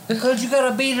said. Because you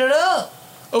gotta beat it up.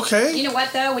 Okay. You know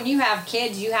what though? When you have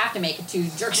kids, you have to make it 2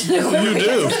 jerks. You do.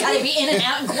 It's gotta be in and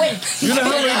out and quick. You know how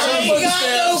many times You got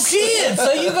no kids,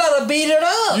 so you gotta beat it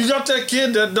up. you got that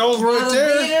kid, that dog right Gotta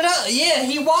there? beat it up. Yeah,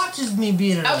 he watches me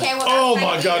beat it up. Okay, well. Oh that's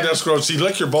my right God, here. that's gross. He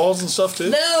lick your balls and stuff too?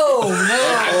 No.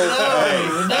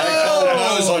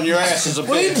 Nose on your ass is a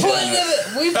We big put thing.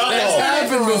 it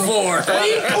happened before. We put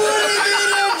it in a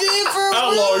different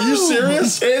Outlaw, are you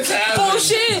serious? It's happened.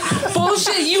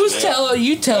 Bullshit.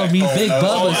 You telling me Big Oh,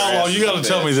 Bubba's. Outlaw, you got to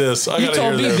tell me this. I You got to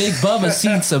told hear me this. Big Bubba's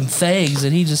seen some things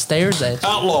and he just stares at you.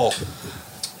 Outlaw.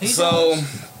 So,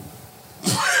 I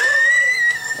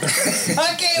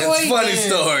can't it's wait. a funny there.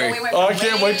 story. Wait, Oh, I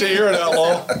can't wait to hear it,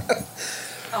 Outlaw.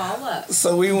 Oh, look.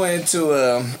 So we went to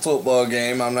a football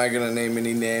game. I'm not gonna name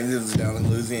any names. It was down in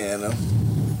Louisiana.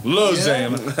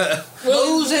 Lausanne.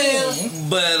 Losing.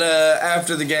 But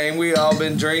after the game, we all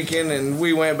been drinking, and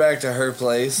we went back to her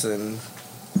place, and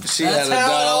she That's had a how it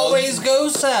dog. always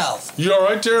goes south. You all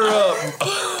right there,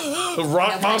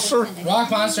 Rock Monster? Rock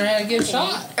Monster had a good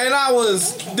shot. And I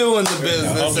was doing the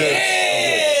business,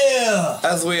 Yeah.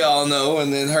 as we all know.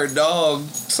 And then her dog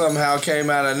somehow came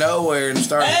out of nowhere and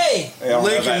started Hey.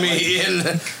 licking me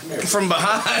in from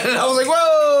behind. And I was like,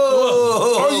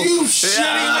 "Whoa! Are you shitting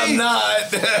I'm me?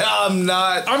 not. I'm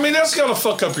not." I mean, that's got to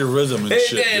fuck up your rhythm and It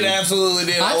shit. did, dude. absolutely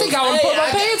did. I think I would put my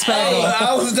pants back on.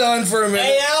 I was done for a minute.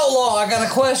 Hey, Outlaw, I got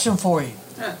a question for you.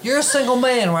 You're a single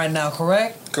man right now,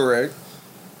 correct? Correct.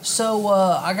 So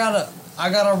I got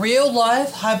a real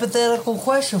life hypothetical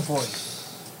question for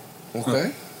you.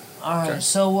 Okay. All right.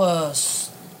 So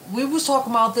we was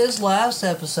talking about this last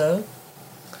episode.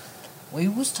 We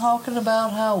was talking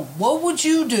about what would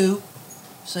you do?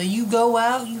 So you go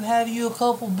out, you have you a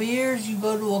couple beers, you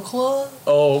go to a club,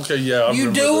 Oh, okay, yeah. I you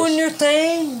remember doing this. your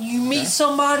thing, you meet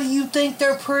somebody you think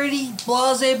they're pretty,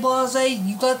 blase,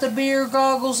 you got the beer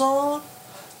goggles on,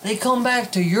 they come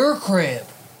back to your crib.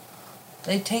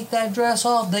 They take that dress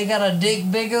off, they got a dick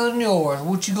bigger than yours.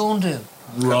 What you gonna do?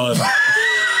 Run.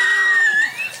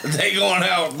 They going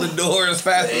out the door as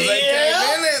fast as they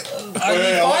came in it. Are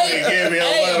you fighting? Give me a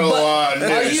Hey, little but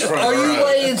news from are you the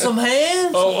laying some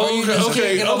hands? Or Oh, you okay, just okay,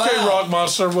 kicking them okay, out? Rock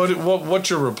Monster. What's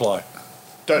your reply?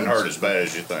 Doesn't hurt as bad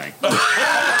as you think.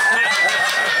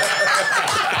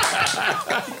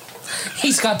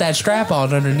 He's got that strap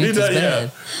on underneath his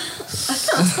bed.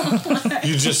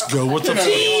 You just go with the You know,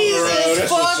 Jesus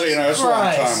it's a long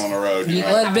Christ. time on the road. You You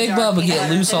know? let Big Bubba get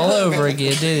loose all over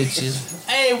again, didn't you?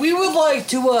 Hey, we would like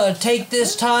to take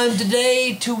this time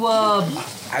today to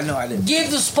I know I didn't.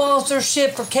 give the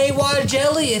sponsorship for KY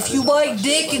Jelly. If you like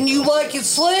dick and you like it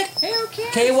slick, Okay.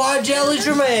 KY Jelly's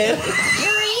your man.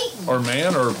 You're eating. or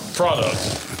man or product.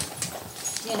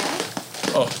 You know?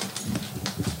 Oh,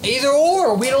 Either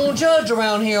or, we don't judge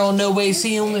around here on No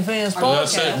AC OnlyFans that's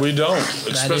podcast. it. We don't,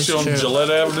 especially on true. Gillette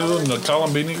Avenue and the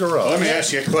Columbini Garage. Let me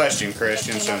ask you a question,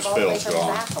 Christian, since Phil's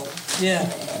gone. Yeah.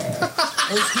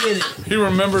 Let's get it. He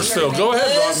remembers Phil. Go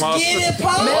ahead, Rock Let's Monster. get it,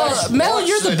 Pop. Mel,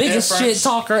 you're the biggest difference? shit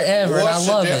talker ever, and I What's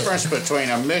love the it. difference between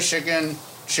a Michigan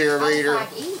cheerleader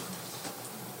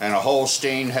and a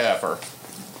Holstein heifer?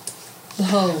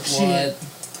 Oh, shit.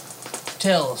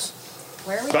 Tell us.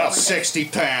 Where are we About going? 60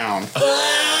 pounds. You know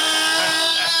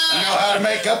how to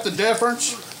make up the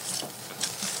difference?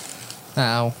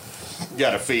 Ow. You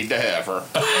gotta feed the heifer.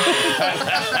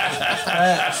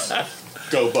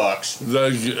 Go Bucks.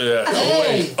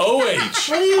 Hey. OH.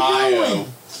 What are you doing?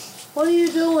 What are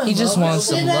you doing? He just Bubba? wants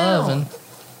Sit some down. loving.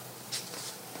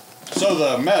 So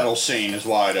the metal scene is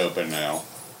wide open now.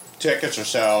 Tickets are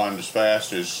selling as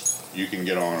fast as you can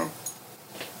get on them.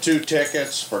 2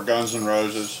 tickets for Guns N'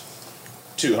 Roses,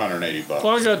 $280.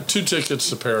 Well, I got 2 tickets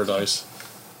to Paradise.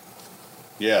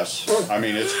 Yes, I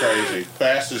mean it's crazy.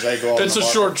 Fast as they go. On It's the a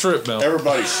market. short trip, Mel.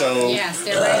 Everybody's so Yeah,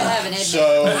 still right to heaven, isn't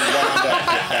so wound up to get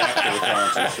back to the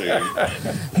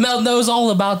concert scene. Mel knows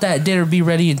all about that. Dinner be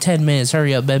ready in 10 minutes.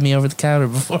 Hurry up, bend me over the counter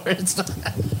before it's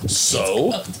done.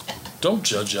 So, don't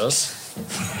judge us. it?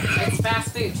 It's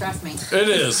fast food, trust me. It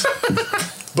is.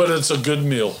 But it's a good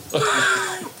meal.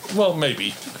 Well,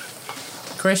 maybe.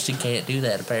 Christian can't do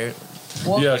that, apparently.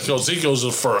 Yeah, because he goes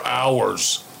for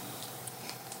hours.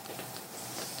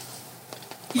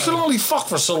 You can only fuck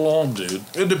for so long, dude.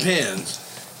 It depends.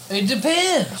 It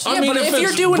depends. Yeah, but if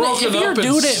you're doing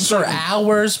it, for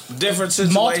hours, Different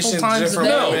multiple situations, times a different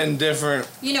day. women, different.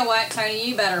 You know what, Tony?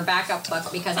 You better back up, Buck,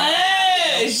 because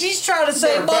Hey, she's trying to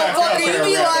say, better back up motherfucker, you there,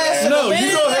 be Red. lasting No, a you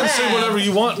minute go ahead and and a say half. whatever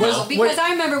you want, Mel. because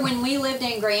I remember when we lived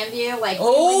in Grandview, like we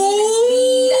Oh.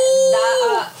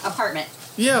 wouldn't even leave the apartment.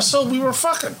 Yeah, so we were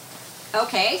fucking.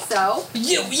 Okay, so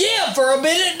Yeah, for a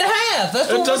minute and a half.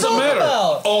 That's what It doesn't we're talking matter.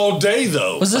 about. All day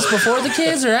though. Was this before the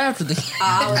kids or after the kids?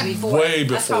 before. Way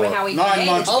That's probably before. how we 9 dated.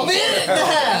 months A minute and a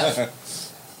half.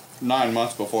 9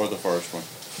 months before the first one.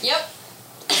 Yep.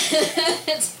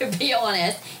 To be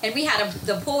honest, and we had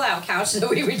the pull-out couch, so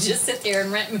we would just sit there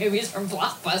and rent movies from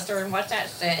Blockbuster and watch that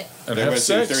shit. And They have went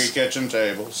through sex. 3 kitchen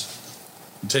tables.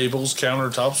 Tables,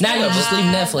 countertops. Now you just leave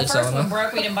The Netflix first on, one huh?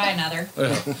 broke. We didn't buy another.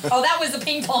 Oh, that was the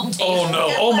ping pong table. Oh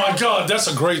no! Oh my God, that's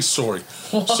a great story.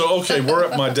 So okay, we're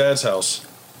at my dad's house,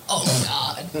 Oh,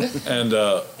 God. and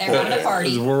They're having a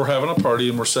party. we're having a party,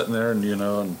 and we're sitting there, and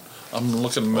and I'm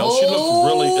looking at Mel. She looked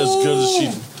really as good as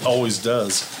she always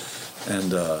does,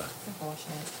 and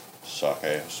Suck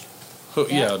ass.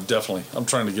 yeah, definitely. I'm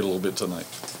trying to get a little bit tonight.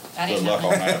 That Good ain't luck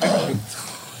on nothing. that, brother.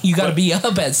 You got to be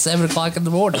up at 7 o'clock in the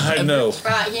morning. I know.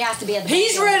 Right, he has to be at the.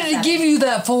 He's ready to give you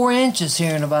that 4 inches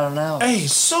here in about an hour. Hey,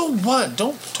 so what?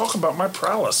 Don't talk about my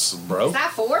prowess, bro. Is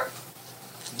that 4?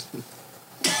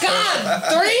 God,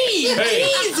 3! Hey.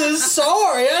 Jesus,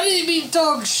 sorry. I didn't even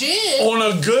talk shit. On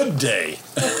a good day.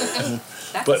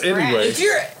 That's But anyway.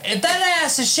 If that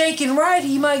ass is shaking right,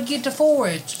 he might get to 4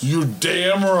 inches. You're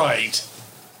damn right.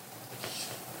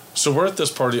 So we're at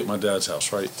this party at my dad's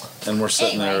house, right? And we're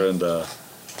sitting there, and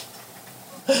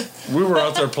we were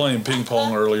out there playing ping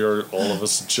pong earlier, all of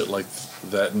us and shit like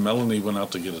that. And Melanie went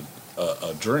out to get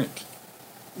a drink.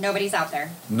 Nobody's out there.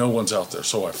 No one's out there,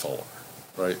 so I follow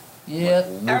her, right? Yep.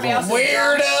 Everybody else is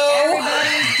Weirdo. drunk.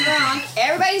 Everybody's drunk.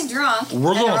 Everybody's drunk.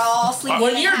 We're and gonna- they're all sleeping When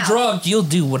in the you're house. drunk, you'll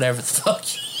do whatever the fuck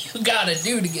you gotta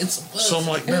do to get some pussy. So I'm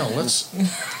like, no, let's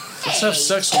have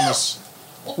sex on this.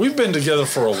 We've been together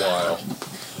for a while.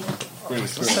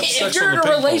 Let's have If sex you're on in the a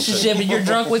ping pong relationship table. and you're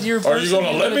drunk with your Are person, you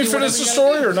gonna you're let me do finish whatever the you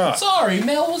story gotta or do. not? Sorry,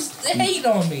 Mel was hating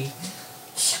on me.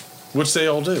 Which they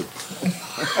all do.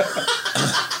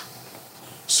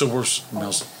 So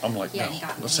I'm like, Yeah, no, you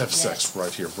got me. let's have Yeah. sex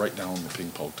right here, right down on the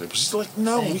ping pong table. She's like,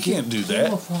 no, we Hey, can't do give a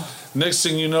that. fuck. Next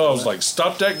thing you know, I was like,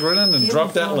 stop that grinning and Give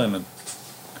drop a that fuck. linen.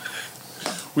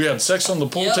 We had sex on the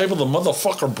pool Yep. table. The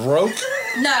motherfucker broke.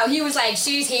 No, he was like,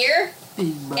 she's here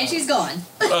and she's gone.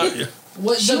 Yeah.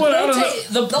 What, She went out of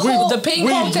the ping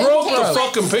we pong broke table. the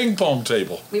fucking ping pong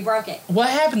table. We broke it. What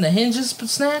happened? The hinges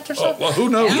snapped or Oh, something? well, who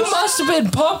knows? You must have been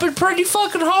pumping pretty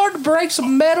fucking hard to break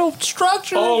some metal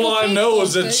structure. All in the I ping know pong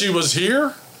is that table. she was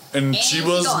here and she she's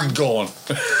was gone. gone.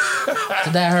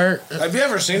 Did that hurt? Have you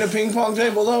ever seen a ping pong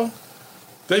table though?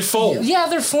 They fold. Yeah,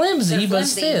 they're flimsy, They're but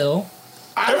flimsy. still.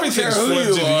 I don't Everything's care who flimsy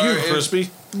you to are, you, if Crispy.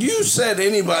 You said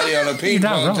anybody on a ping You're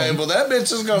not pong wrong. table, that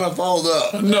bitch is gonna fold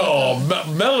up. No,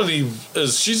 Melanie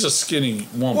she's a skinny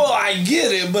woman. Well, I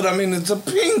get it, but I mean it's a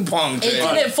ping pong It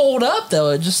table. didn't fold up though.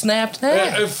 It just snapped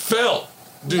down. It felt.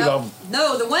 Dude,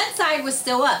 No, the one side was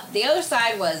still up. The other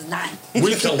side was not.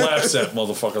 we collapsed that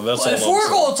motherfucker. That's If all we're I'm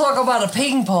going to talk about a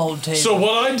ping pong table, saying. So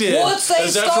what I did once they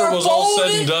is after start it was all said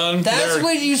folding, and done, that's there-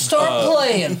 when you start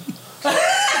playing.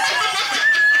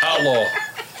 outlaw.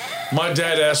 My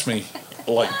dad asked me,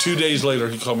 like 2 days later,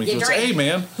 he called me. He You goes, drink. "Hey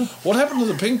man, what happened to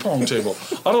the ping pong table?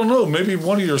 I don't know. Maybe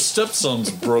one of your stepsons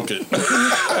broke it."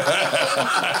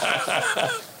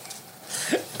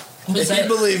 Was He that,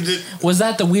 believed it. was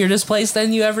that the weirdest place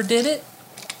then you ever did it?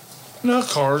 No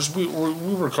cars. We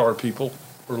were car people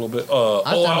for a little bit. thought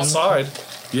it was- Outside.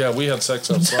 Yeah, we had sex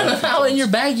outside. Out in your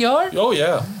backyard? Oh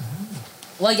yeah.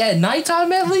 Like at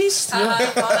nighttime at least? On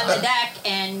the deck,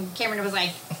 and Cameron was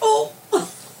like, "Oh."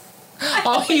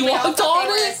 Oh, he We all walked thought on they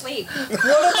were it? asleep.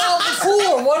 What about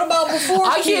before? What about before?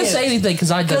 I can't kids? say anything because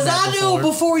I done Because that I knew before.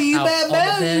 before you Out met on the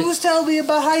Mel, deck. you was telling me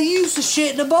about how you used to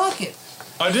shit in a bucket.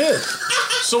 I did.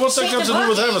 So what's that Shit got to in do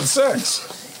with the having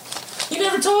sex? He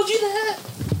never told you that?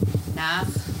 Nah.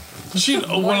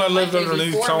 When I lived Like,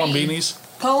 underneath before me. Columbini's.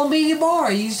 Columbine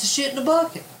Bar, you used to shit in a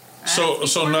bucket. So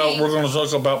before now me. we're going to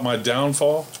talk about my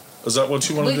downfall. Is that what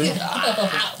you want We to do?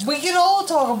 can all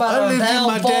talk about our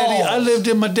downfalls. lived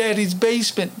in my daddy's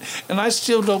basement, and I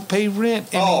still don't pay rent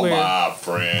Oh, my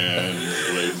friend,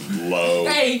 live low.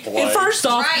 Hey, play. and first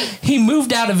off, Right. he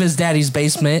moved out of his daddy's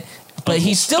basement, but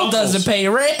he still Uncles. doesn't pay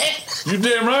rent. You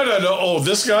damn right I know. Oh,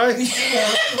 this guy?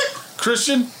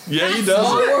 Christian? Yeah, he does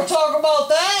Oh, it. we're talking about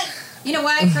that? You know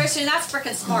what, Christian? That's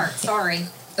freaking smart. Sorry.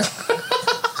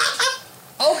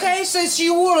 Okay, since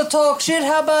you want to talk shit,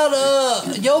 how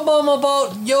about your mama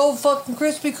bought your fucking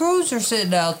Crispy Cruiser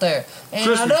sitting out there? And I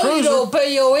Crispy know you Cruiser? don't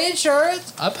pay your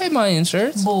insurance. I pay my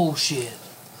insurance. Bullshit.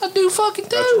 I do fucking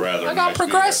do. That's rather I got nice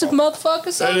progressive vehicle.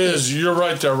 motherfuckers. That is. You're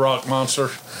right there, Rock Monster.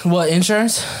 What,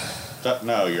 insurance?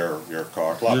 No, your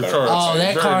car. A lot Your better. car. Oh,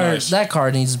 that Very car, nice. that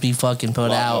car needs to be fucking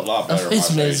put A out lot better of its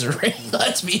my misery.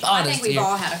 Let's be I honest think we've here.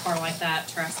 all had a car like that.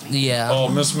 Trust me. Yeah, Oh,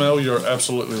 Miss Mel, you're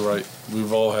absolutely right.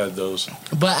 We've all had those.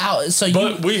 but so you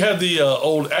But we had the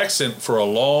old accent for a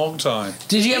long time.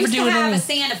 did you We ever used do to it? have In, a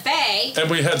Santa Fe. And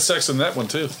we had sex in that one,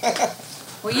 too.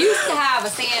 We used to have a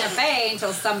Santa Fe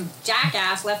until some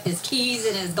jackass left his keys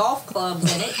and his golf clubs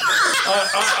in it.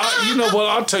 You know what?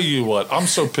 I'll tell you what. I'm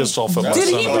so pissed off at my Did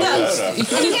son. he about know? that. And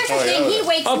here's the thing, he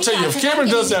wakes I'll me tell you, up if 'cause I'm Cameron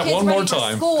getting does the that kids one ready more for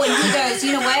time. School, and he goes,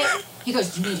 you know what? He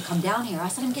goes, you need to come down here. I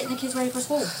said, I'm getting the kids ready for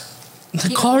school. the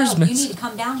He car's goes, no, you missing. need to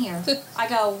come down here. I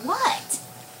go, what?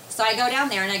 So I go down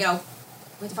there and I go,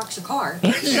 where the fuck's your car? He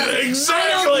goes, Exactly.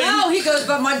 I don't know. He goes,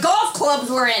 but my golf clubs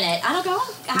were in it. I don't go,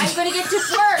 I'm going to get to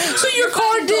work. So your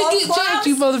car did get jacked,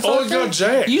 you motherfucker. Oh, it got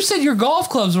jacked. You said your golf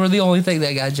clubs were the only thing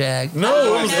that got jacked.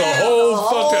 No, it was the whole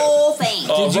fucking. whole thing.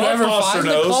 Did you Rock ever Monster find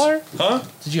the knows. car? Huh?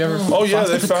 Did you ever? Oh, yeah,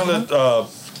 they the found car?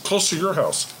 it close to your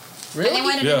house. And they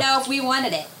wanted Yeah. to know if we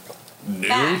wanted it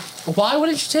back. Why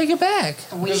wouldn't you take it back?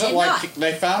 We Is did it not. like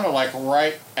they found it like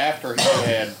right after he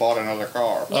had bought another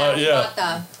car? Yeah, we yeah. bought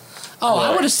the Oh,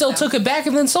 I would have still took it back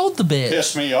and then sold the bitch.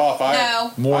 Pissed me off.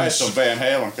 No. I had some Van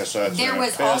Halen cassettes. There in it. was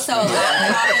Pissed also a me off.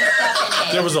 laptop and stuff in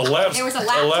it. There was a There was a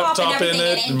laptop, and everything in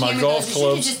it, and and my Cameron golf goes, you should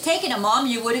have clubs. just taken it, Mom.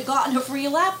 You would have gotten a free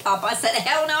laptop. I said,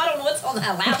 hell no, I don't know what's on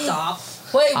that laptop.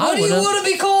 Wait, I what do you would've- want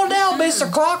to be called now,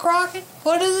 Mr. Clock Rocket?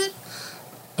 What is it?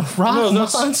 Rock No,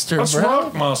 Monster, that's bro.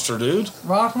 Rock Monster, dude.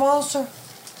 Rock Monster?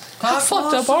 How Cock fucked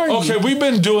up Monster? are you? Okay, we've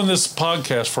been doing this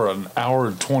podcast for an hour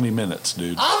and 20 minutes,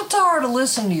 dude. I'm tired of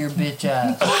listening to your bitch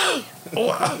ass.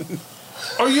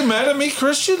 Are you mad at me,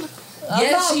 Christian? I'm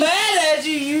Yes, not he- mad at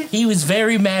you. He was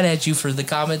very mad at you for the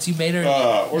comments you made earlier.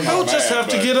 We're I'll not just mad, have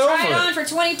to but- get Tried it over on it. for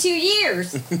 22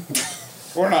 years.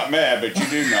 We're not mad, but you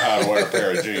do know how to wear a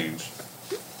pair of jeans.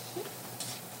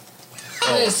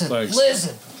 Listen, thanks.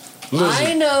 listen.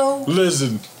 I know,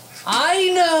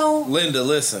 I know Linda,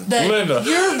 listen. that Linda.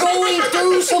 you're going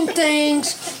through some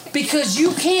things because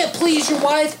you can't please your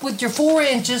wife with your 4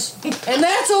 inches, and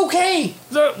that's okay.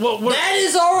 That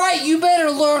is all right. You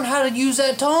better learn how to use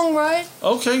that tongue right.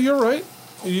 Okay, you're right.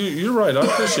 You're right. I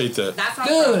appreciate that. That's not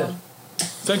Good. a problem.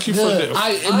 Thank you Good. for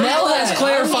Mel glad. has I'm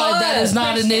clarified glad. that is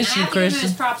not an I issue, have to give him his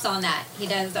Christian. props on that. He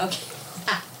does okay.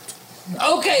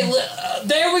 Okay,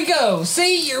 there we go.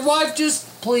 See, your wife just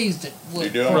pleased it. You're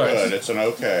doing Right. good. It's an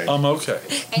okay. I'm okay.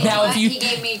 And Now, now, if you- he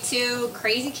gave me 2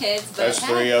 crazy kids, but That's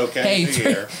 3 okays Hey, a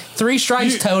year. three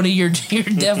strikes, Tony. You're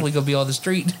definitely gonna be on the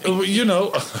street. You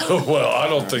know, well, I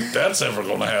don't think that's ever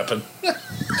going to happen.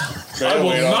 I will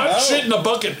We don't not know. shit in a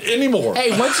bucket anymore.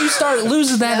 Hey, once you start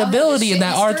losing that Well, ability the and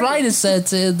that shit is arthritis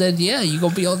sets in, then yeah, you're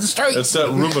gonna be on the street. It's that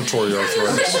rheumatoid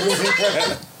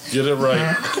arthritis. Get it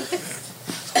right.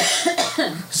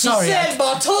 Sorry, She said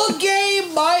my tongue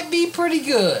game might be pretty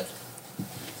good.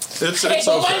 It's But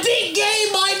my okay. dick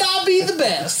game might not be the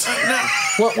best.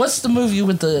 what's the movie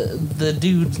with the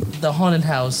dude, the haunted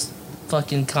house,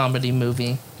 fucking comedy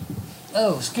movie,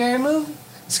 Oh, scary movie?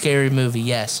 scary movie?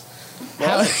 Yes.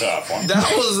 That's a tough one. That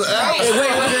was.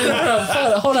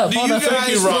 Hold up. Do you guys Thank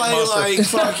you, Rock play Monster. like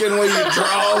fucking where you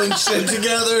draw and shit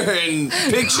together and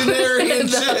Pictionary and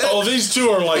shit? Oh, these two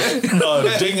are like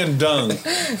ding and dung. Or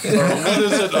what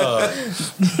is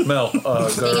it? Mel.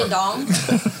 Ding and dong.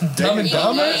 Dumb and Yin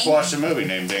and Dumber. Just watched a movie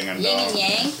named Ding and Yin and Dong.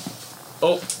 yang.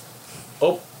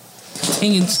 Oh,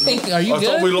 King and Stink. Are you I good?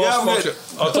 thought we lost. Yeah, I'm good.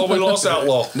 I thought we lost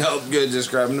Outlaw. Nope, good. Just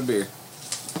grabbing a beer.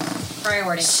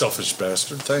 Priority. Selfish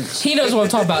bastard. Thanks. He knows what I'm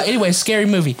talking about. Anyway, scary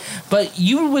movie. But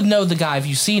you would know the guy if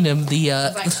you've seen him, the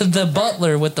the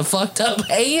butler with the fucked up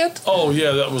hand. Oh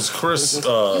yeah, that was Chris. You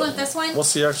want this one?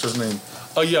 What's the actor's name?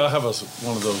 Oh yeah, I have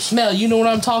one of those. Mel, you know what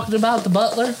I'm talking about? The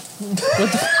butler? With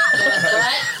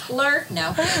Butler?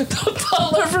 No. the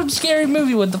butler from Scary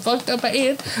Movie with the fucked up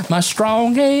hand. My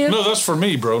strong hand. No, that's for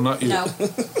me, bro, not you. No.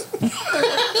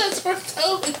 That's for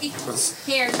Toby.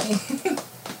 Here.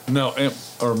 No,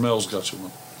 or Mel's got you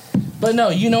one. But no,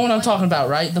 you know what I'm talking about,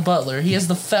 right? The butler. He has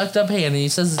the fucked up hand and he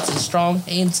says it's a strong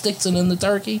hand, sticks it in the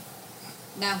turkey.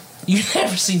 No. You've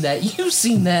never seen that. You've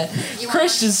seen that. You want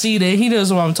Christian's seen it. He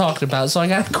knows what I'm talking about. So I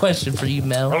got a question for you, I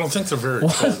Mel. don't think they're very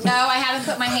cold. No, I haven't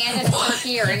put my hand in a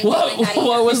turkey or anything like that.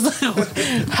 What either. was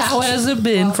the? How has it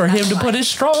been for him to put his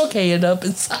strong hand up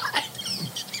inside?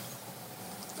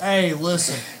 Hey,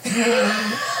 listen.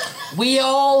 We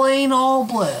all ain't all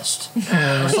blessed.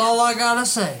 That's all I gotta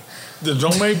say. Then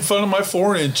don't make fun of my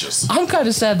 4 inches. I'm kind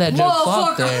of sad that joke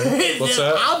flopped there. What's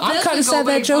that? I'm kinda sad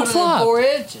that joke flopped. 4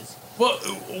 inches. Well,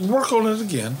 work on it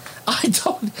again. I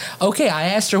don't. Okay, I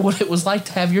asked her what it was like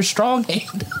to have your strong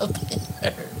hand up in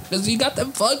there. Because you got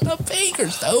them fucked up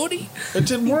fingers, Tony. It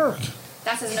didn't work.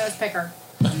 That's his nose picker.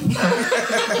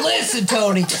 Listen,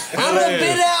 Tony, I've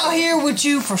been out here with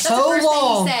you for That's so the first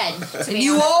long, thing you said. To and me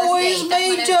you on the first always date. That's made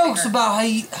my nose jokes picker.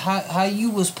 about how you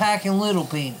was packing little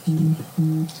penis.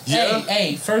 Yeah.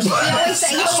 Hey, first He off, always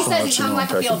says he hung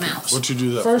like a field mouse. What'd you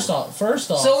do that first for? off.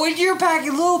 So when you're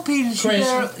packing little penis,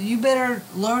 Chris. you better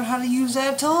learn how to use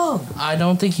that tongue. I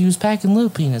don't think he was packing little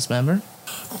penis, remember?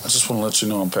 I just want to let you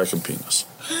know I'm packing penis.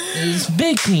 It's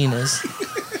big penis.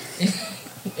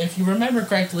 If you remember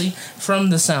correctly from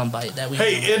the soundbite that we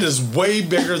Hey, it is way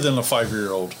bigger than a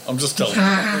 5-year-old. I'm just telling you. Shit,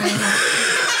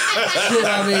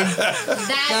 I mean,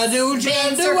 That's gotta do what you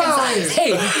gotta been do out here.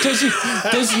 circumcised.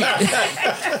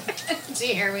 Hey, Do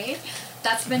you hear me?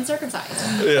 That's been circumcised.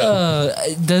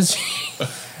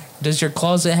 does your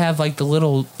closet have like the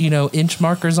little, inch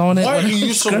markers on it? Why are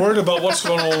you so worried about what's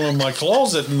going on in my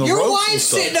closet and the Your ropes and wife's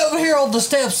stuff? sitting over here on the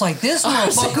steps like this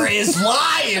motherfucker is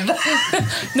lying.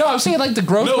 No, I'm saying like the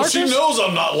growth No, markers. she knows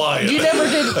I'm not lying. You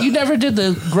never did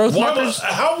the growth Why markers.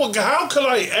 how could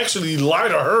I actually lie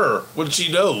to her when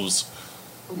she knows?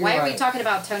 Why are we right. talking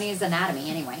about Tony's anatomy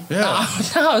anyway? Yeah.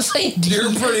 No, I was saying, You're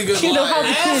a pretty good you know how the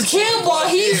liar. Ask kids, him why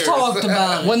he's talked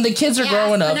about it. when the kids are Yeah,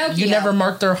 growing up, Pinocchio. you never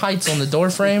mark their heights on the door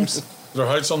frames. There are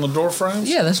heights on the door frames?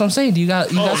 Yeah, that's what I'm saying. You got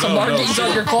some markings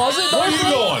on your closet? Where are you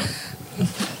going?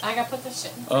 I gotta put this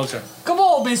shit. Okay. Come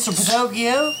on, Mr.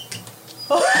 Pinocchio.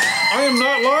 I am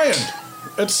not lying.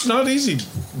 It's not easy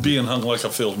being hung like a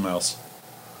field mouse.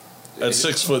 At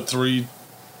 6'3",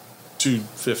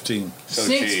 215. So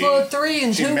 6'3"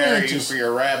 and she 2 marry you inches. for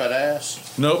your rabbit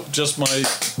ass? Nope, just my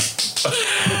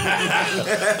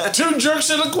 2 jerks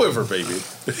in a quiver, baby.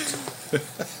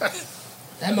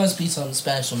 That must be something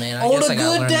special, man. I On guess a I gotta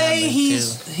good learn that day,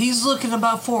 move, he's looking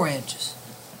about 4 inches.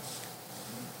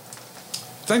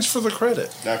 Thanks for the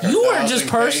credit. After You are 1,000 just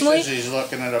personally- cases, he's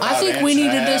looking at about I think an we inch need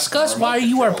and a to half discuss from why remote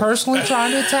you are control. personally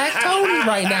trying to attack Tony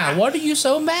right now. What are you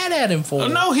so mad at him for?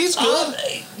 No, he's good.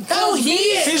 No, he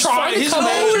is He's trying fine. to He's come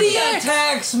fine. at your Cody neck.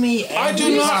 attacks me. I do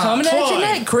every He's not. time. coming at your Klein.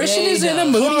 neck. Christian Yeah, he is in a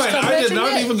does. mood. He's Fine, coming I at did your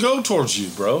not neck. even go towards you,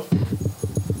 bro.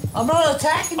 I'm not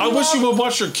attacking you. I wish you Rob. would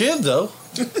watch your kid, though.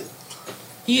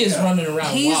 He is running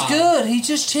around. He's wild. good. He's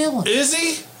just chilling. Is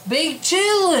he? Big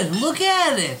chilling. Look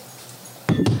at him.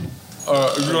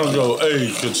 You're gonna go,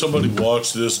 hey, can somebody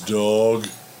watch this dog?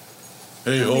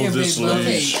 Hey, here, hold this big brother.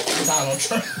 leash. Hey, Donald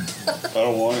Trump. I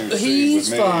don't want him to see He's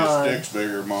with me. fine. His dick's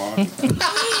bigger, Mom.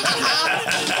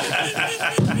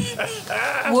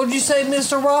 What'd you say,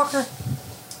 Mr. Rocker?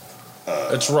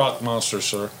 It's Rock Monster,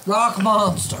 sir. Rock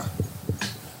Monster.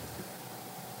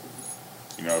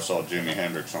 You know, I saw Jimi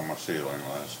Hendrix on my ceiling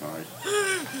last night.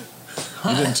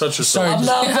 You didn't touch yourself. Sorry. I'm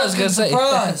not I was fucking gonna say.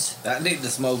 surprised. I need to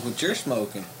smoke what you're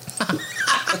smoking.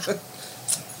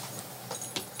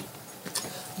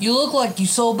 You look like you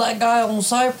sold that guy on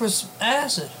Cypress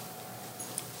acid.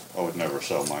 I would never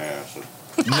sell my acid.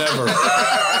 Never.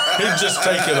 He'd just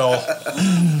take it all.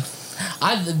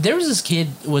 There was this kid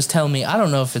was telling me, I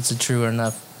don't know if it's a true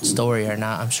enough story or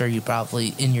not. I'm sure you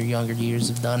probably in your younger years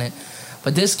have done it.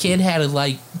 But this kid had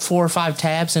like 4 or 5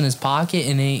 tabs in his pocket,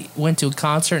 and he went to a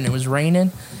concert and it was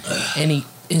raining, and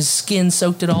his skin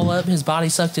soaked it all up. His body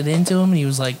sucked it into him, and he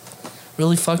was like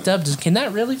really fucked up. Can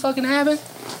that really fucking happen?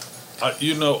 I If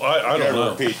you don't ever know.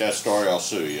 repeat that story, I'll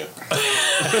sue you.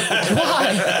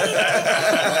 Why?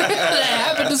 That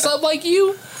happened to something like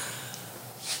you?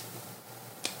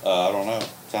 I don't know.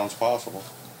 Sounds possible.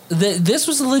 This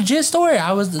was a legit story.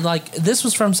 I was like, this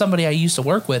was from somebody I used to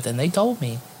work with, and they told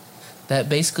me that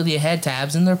basically they had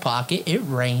tabs in their pocket. It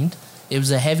rained. It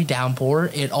was a heavy downpour.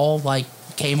 It all like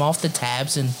came off the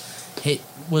tabs and it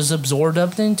was absorbed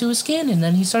up into his skin, and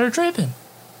then he started tripping.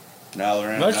 Now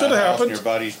they're in That that could have house happened. and your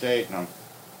buddy's dating them.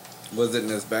 Was it in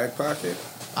his back pocket?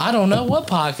 I don't know what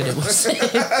pocket it was in.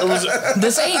 It was,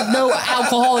 This ain't no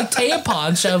alcoholic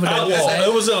tampon shoving up his ass.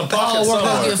 it was in a pocket Oh, we're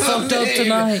gonna somewhere. get fucked up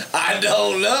tonight. I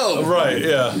don't know. Right,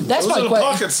 yeah. That's it was my in a que-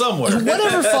 pocket somewhere.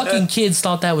 Whatever fucking kids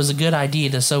thought that was a good idea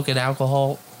to soak in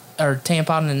alcohol or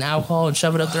tampon in alcohol and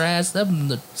shove it up their ass, some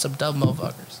dumb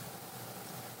motherfuckers.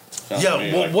 Sounds Yeah, to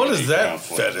me well, like what we is need that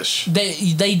counseling. fetish?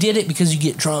 They did it because you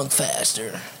get drunk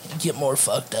faster, you get more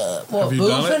fucked up. What, Have you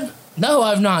done boofing? it? No,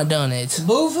 I've not done it.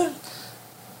 Boofing?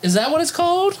 Is that what it's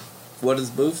called? What is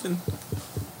boofing?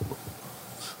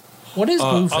 What is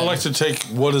boofing? I like to take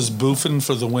what is boofing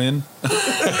for the win.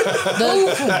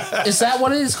 Is that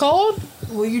what it is called?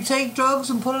 Well, you take drugs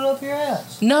and put it up your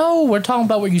ass. No, we're talking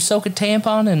about where you soak a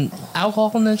tampon in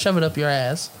alcohol and then shove it up your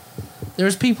ass.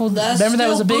 There's people. That's Remember that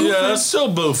was a big. Yeah, that's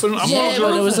still boofing. Yeah,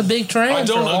 but it was a big trend. I for a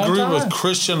don't long agree time. with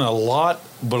Christian a lot,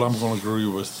 but I'm going to agree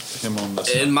with him on this.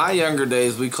 In my younger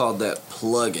days, we called that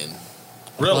plugging.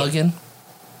 Really? Plug-in.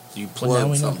 You Well, now plug we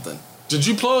know. something. Did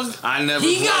you plug? I never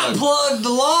He got plugged a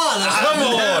lot. Come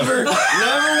on. Never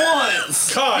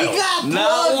once. Kyle. He got Not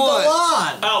plugged once. a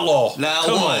lot. Outlaw. Not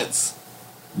Come on. once.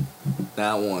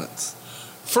 Not once.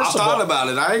 First I of thought all, about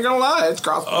it. I ain't gonna lie. It's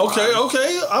crossed my okay, mind.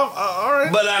 okay. All right.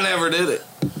 But I never did it.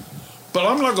 But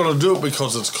I'm not going to do it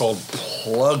because it's called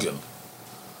plugging.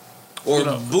 Or You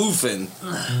know. boofing.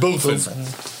 Boofing.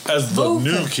 As the Boofing.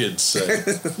 new kids say.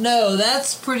 No,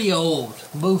 that's pretty old.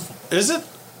 Boofing. Is it?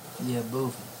 Yeah,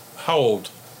 boofing. How old?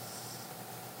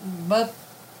 About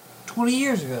 20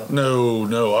 years ago. No.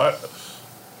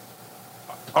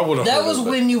 I would have That heard was of it.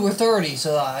 when you were 30,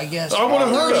 so I guess I would've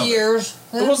heard 30 of it. years.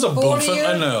 It was a 40 boofing. years.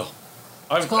 I know.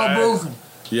 It's called boofing.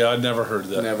 Yeah, I'd never heard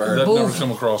that. Never heard that. of it. Never Boofing.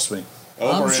 come across me.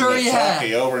 Over I'm sure in you have.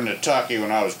 Kentucky, over in Kentucky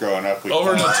when I was growing up, we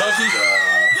Over in called Kentucky?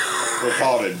 it, we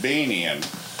called it beanieing.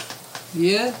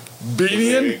 Yeah.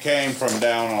 Beanian? It came from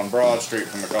down on Broad Street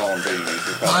from the calling beanies.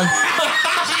 We called it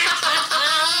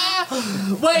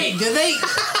Wait, did they?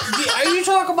 Are you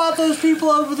talking about those people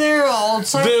over there on Them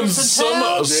Surface and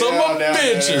Town? some down that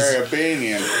bitches. area,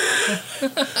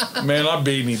 beanieing. Man, I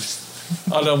beanied.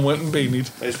 I done went and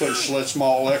beanied. They just put Schlitz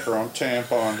malt liquor on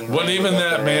tampons. And Wasn't even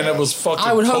that, man. It was fucking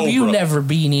I would hope you Cobra. never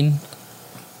beaning.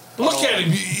 Look at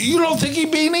him. You don't think he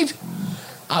beanied?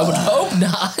 I would hope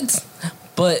not.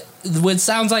 But what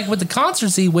sounds like with the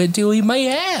concerts he went to, he may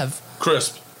have.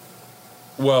 Crisp.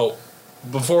 Well,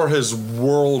 before his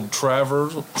world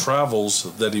travels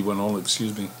that he went on,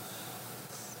 excuse me,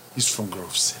 he's from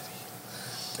Grove City.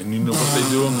 And you know what they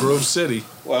do in Grove City?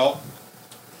 Well,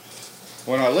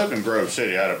 when I lived in Grove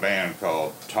City, I had a band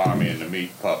called Tommy and the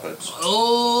Meat Puppets.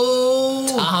 Oh.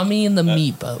 Tommy and the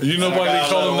Meatball. You know I why got they a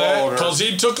call him little that? older. Because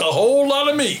he took a whole lot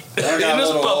of meat When I in got a his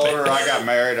little puppet. older, I got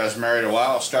married. I was married a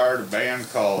while. Started a band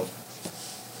called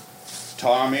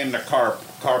Tommy and the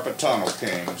Carpet Tunnel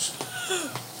Kings.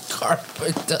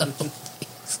 Carpet.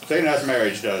 See, that's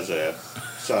marriage does that.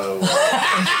 So,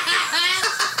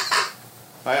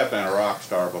 I have been a rock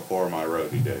star before my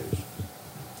roadie days.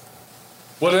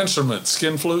 What instrument?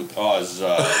 Skin flute? I was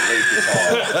lead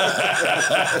guitar.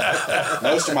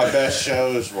 Most of my best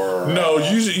shows were... No,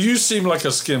 you seem like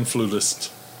a skin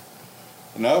flutist.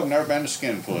 No, never been to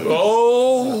skin flute.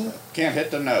 Oh, Can't hit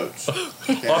the notes.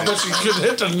 I bet you could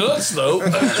hit the nuts though.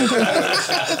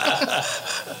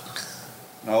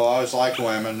 No, I always liked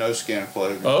women, no skin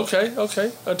flute. Okay.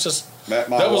 I just Met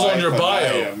my That was on wife your and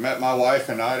bio. Met my wife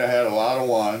and I had a lot of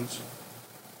ones.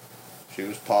 She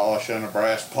was polishing a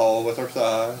brass pole with her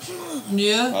thighs.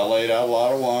 Yeah. I laid out a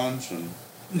lot of ones, and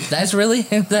That's really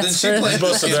that's she really, play that's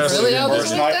busted ass really again, how this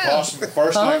first went night down. cost me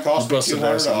busted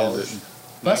ass again, $200. didn't you?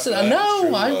 Busted. That was No,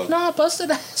 true I'm love. not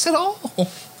busted ass at all.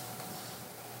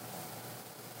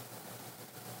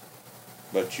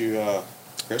 But you,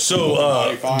 Chris, So, how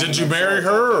you find did the you next marry one?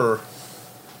 her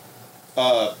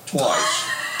or Twice.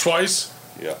 twice?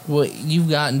 Yeah. What, you've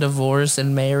gotten divorced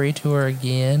and married to her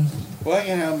again? Well,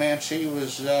 you know, man, she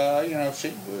was, she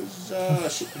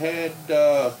had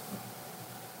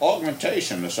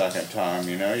augmentation the second time.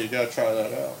 You know, you got to try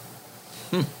that out.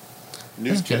 New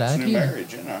That's a good kids, new idea.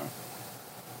 marriage. You know.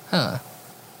 Huh.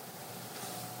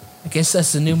 I guess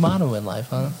that's the new motto in life,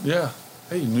 huh? Yeah.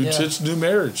 Hey, new Yeah. tits, new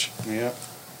marriage. Yep.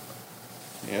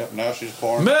 Yep. Now she's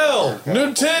pouring. Mel,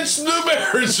 new tits, new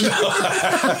marriage.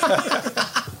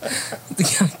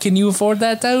 Can you afford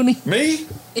that, Tony? Me?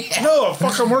 No, I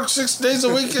fucking work 6 days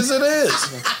a week as it is.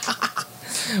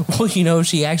 Well, you know, if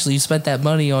she actually spent that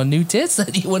money on new tits, then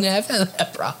you wouldn't have had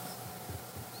that problem.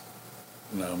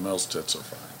 No, Mel's tits are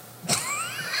fine.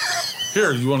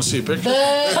 Here, you want to see a picture?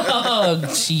 Oh,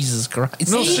 Jesus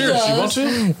Christ. No, He seriously, you want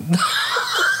does. to?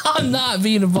 I'm not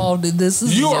being involved in this.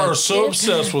 This You is are on so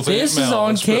obsessed with This Aunt is Mel.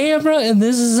 on It's- camera and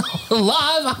this is on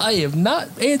live. I have not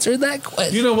answered that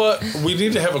question. You know what? We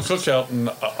need to have a cookout, and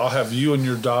I'll have you and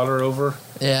your daughter over,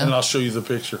 Yeah. and I'll show you the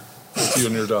picture with you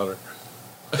and your daughter.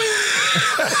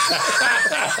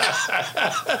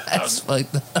 That's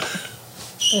fucked up.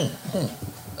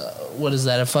 What is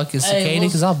that, a fucking Hey, cicada? well-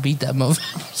 Because I'll beat that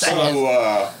motherfucker. So,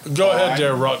 Go ahead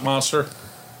there, Rock Monster.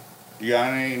 you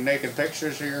got any naked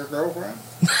pictures of your girlfriend?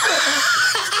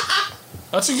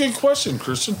 That's a good question,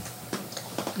 Christian.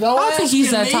 Y'all I don't think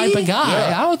he's that asking type me? of guy.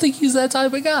 Yeah. I don't think he's that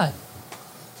type of guy.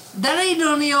 That ain't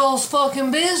none of y'all's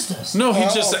fucking business. No, he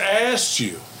Oh. just asked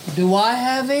you. Do I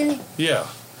have any? Yeah.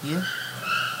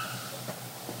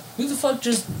 Who the fuck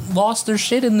just lost their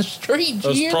shit in the street?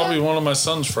 That's You hear probably that? one of my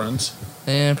son's friends.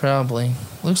 Yeah, probably.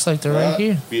 Looks like they're right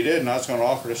here. If you didn't, I was going to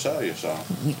offer to sell you some.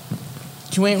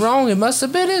 You ain't wrong. It must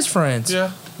have been his friends.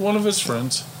 Yeah, one of his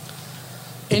friends.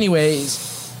 Anyways,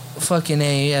 fucking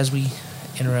A, as we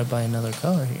interrupt by another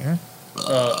color here.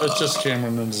 It's just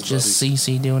Cameron and his Just buddy.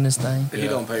 CC doing his thing. He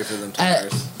don't pay for them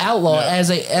tires. Outlaw, Yeah. as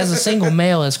a single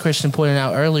male, as Christian pointed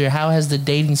out earlier, how has the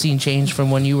dating scene changed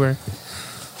from when you were,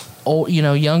 old,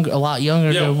 younger, a lot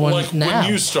younger Yeah, to when like now?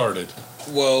 when you started.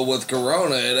 Well, with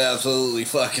Corona, it absolutely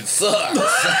fucking sucks.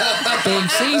 Big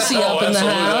CC up in the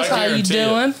absolutely, house. I How you guarantee it.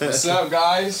 doing? What's up,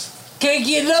 guys? Can't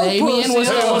get no Damien, pussy. what's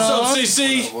Hey, going what's up, on?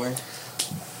 CC?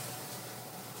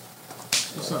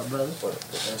 What's up, brother?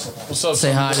 What's up?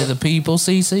 Say hi to the people,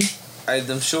 CC. Hey,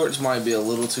 them shorts might be a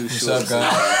little too short.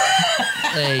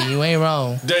 Hey, you ain't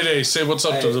wrong. Day, say what's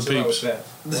up to the peeps.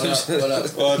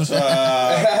 What's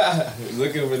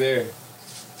Look over there.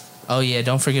 Oh yeah,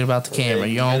 don't forget about the camera.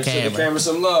 You're on Show the camera. camera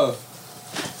some love.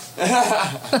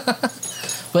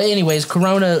 But anyways,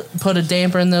 Corona put a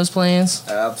damper in those plans.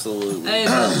 Absolutely. Hey,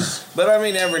 But I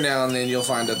mean, every now and then you'll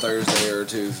find a Thursday or a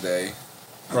Tuesday.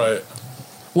 Right.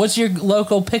 What's your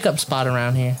local pickup spot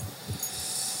around here?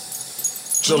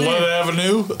 Gillette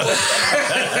Avenue.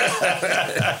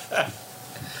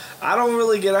 I don't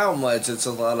really get out much. It's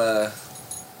a lot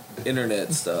of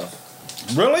internet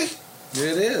stuff. Really?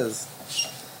 It is.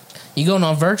 You going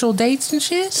on virtual dates and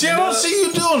shit? See, I don't see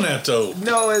you doing that though.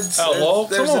 No, it's Outlaw,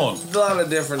 there's come on. a lot of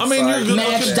different. I mean, you're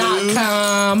sites. good looking, dude.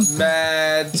 Match.com.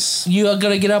 Match. You are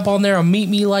gonna get up on there and meet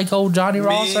me like old Johnny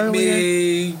Ross Meet earlier?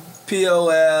 me.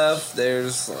 POF.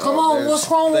 There's. come on, what's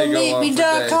wrong with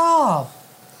meetme.com?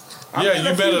 Yeah,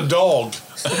 you bet a dog.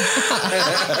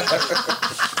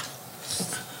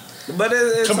 But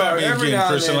it's Come at hard. me Every again, now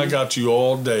and Christian. then, I got you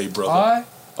all day, brother. Alright.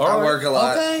 All I right. work a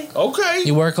lot. Okay. Okay.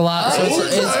 You work a lot, so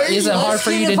is it hard Let's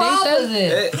for you get to it date poppin' then?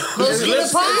 then. Let's get it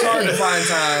It's hard poppin'. to find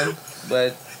time,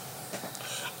 but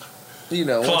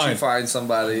once Klein. you find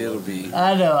somebody, it'll be.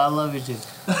 I know, I love you too.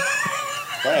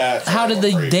 How did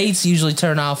the dates usually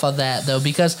turn off of that though?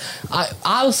 Because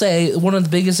I'll say one of the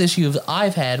biggest issues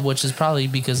I've had, which is probably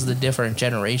because of the different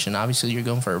generation. Obviously, you're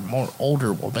going for a more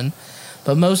older woman,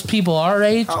 but most people our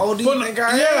age, How old do you think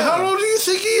I am? Yeah, how old do you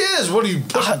think he is? What are you?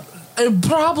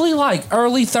 probably like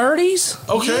early 30s.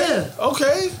 Okay. Yeah.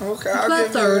 Okay. Okay, I'll About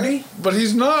give 30. But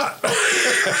he's not.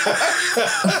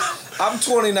 I'm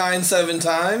 29 7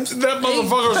 times. That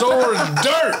motherfucker's over in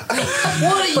dirt.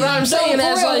 What are you? But I'm saying for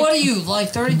as, real, like- what are you, like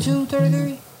 32,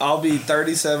 33? I'll be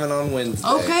 37 on Wednesday.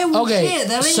 Okay, well Okay, shit,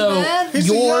 that ain't so bad. He's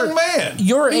a young man.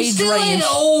 Your He age still ain't range, an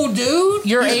old dude.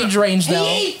 your age range He though.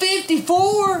 ain't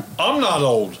 54. I'm not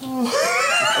old.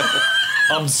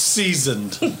 I'm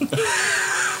seasoned.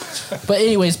 But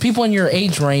anyways, people in your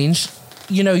age range,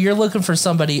 you're looking for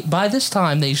somebody. By this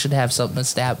time, they should have something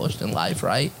established in life,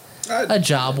 right? A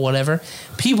job, whatever.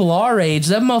 People our age,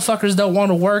 them motherfuckers don't want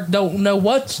to work, don't know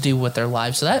what to do with their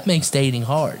life. So that makes dating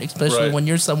hard, especially Right. when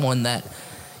you're someone that,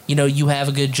 you have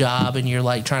a good job and you're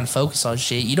like trying to focus on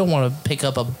shit. You don't want to pick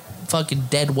up a fucking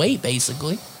dead weight,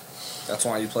 basically. That's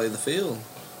why you play the field.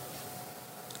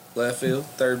 Left field,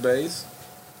 third base.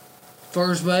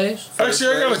 First base.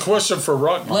 Actually, I got a question for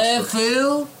Rock Left Monster.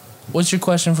 field. What's your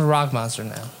question for Rock Monster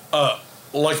now?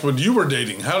 Like when you were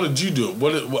dating, how did you do it?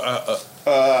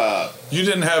 You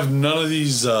didn't have none of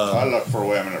these. I look for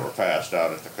women that were passed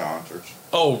out at the concerts.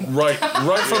 Oh, right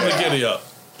from the giddy up.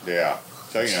 Yeah.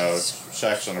 So,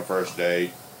 sex on the first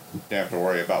date. Didn't have to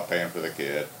worry about paying for the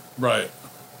kid. Right.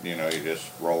 You just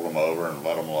roll them over and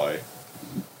let them lay.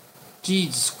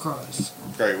 Jesus Christ.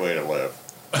 Great way to live.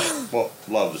 Well,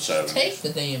 love the 70s. Take the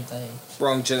damn thing.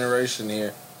 Wrong generation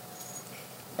here.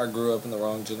 I grew up in the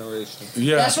wrong generation.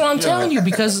 Yeah. That's what I'm telling you,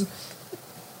 because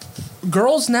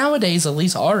girls nowadays, at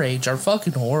least our age, are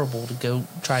fucking horrible to go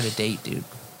try to date, dude.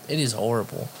 It is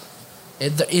horrible.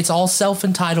 It's all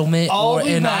self-entitlement,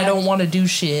 and I don't want to do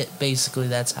shit. Basically,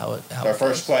 that's how it Our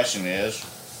first question is,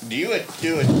 do you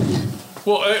do it?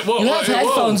 Well, You have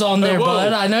headphones on there, whoa.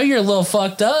 bud. I know you're a little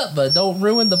fucked up, but don't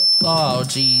ruin the... Oh,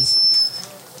 jeez.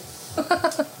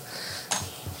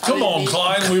 Come on,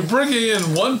 Klein. We bring you in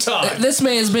one time. This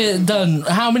man's been done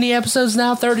how many episodes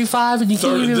now? 35, and you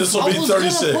can't 30, even... this will be I was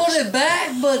 36. gonna put it back,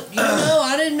 but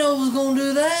I didn't know it was gonna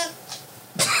do that.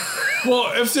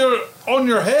 Well, if they're on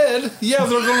your head, yeah,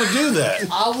 they're going to do that.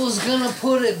 I was gonna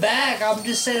put it back. I'm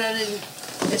just saying I didn't.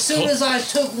 As soon as I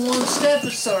took one step,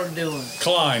 it started doing it.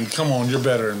 Klein, come on. You're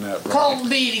better than that, bro. Come on,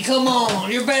 Beatty, come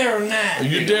on. You're better than that.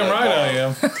 You're damn right I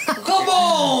am. Come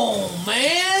on,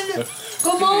 man.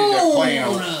 Come You on.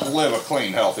 need to live a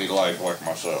clean, healthy life like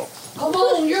myself. Come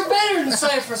on, you're better than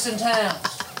Cypress in town.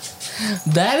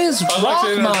 That is I'd like Rock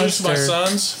to introduce Monster. my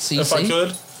sons, if I CC?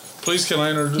 could. Please, can I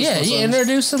introduce Yeah, my you sons?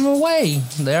 introduce them away.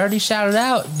 They already shouted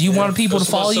out. Do you want people to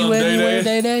That's my follow you son, anywhere,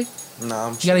 Day-Day. Day-Day? Nah,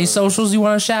 I'm You got any socials you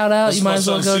want to shout out? This You is might my as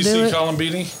well son, go do CC it.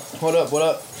 Columbini. What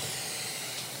up?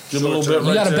 Give him a little bit You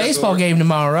right got a there. baseball game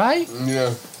tomorrow, right?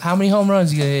 Yeah. How many home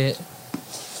runs you gonna hit?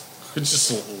 It's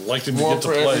just like him to One get to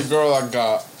for play. every girl I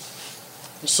got.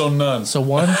 So none. So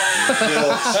one,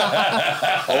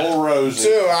 Old Rosie.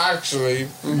 Two, actually.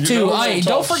 two. know, Hey, talk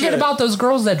don't forget shit. about those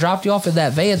girls that dropped you off in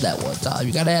that van that one time.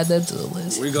 You gotta add them to the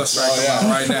list. We gonna strike them out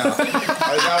right now.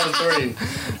 I got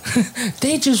 3.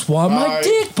 They just want my Alright.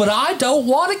 dick, but I don't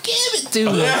want to give it to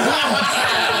them.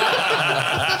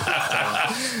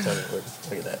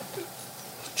 Look at that.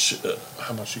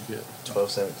 How much you get?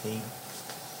 12-17.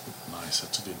 Nice.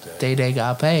 That's a good day. Day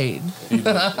got paid. They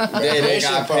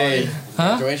got paid.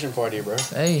 Huh? Graduation party, bro.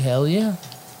 Hey, hell yeah.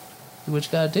 Do what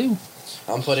you gotta do.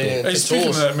 I'm putting in Hey, the speaking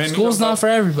tools. of that, man, School's you got not for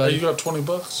Hey, everybody. you got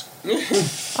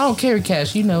 $20? I don't carry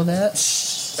cash. You know that.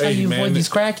 That's how Hey, you man, avoid these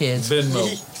crackheads. Venmo.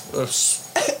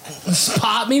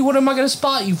 Spot me? What am I gonna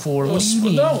spot you for? What do you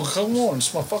mean? No, come on.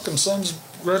 It's my fucking son's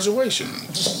graduation.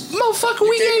 Motherfucker,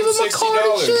 we gave him a $60. card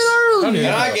and shit earlier.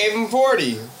 And I gave him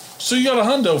 40. So you got a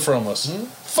hundo from us?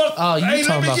 Fuck. Oh, you hey,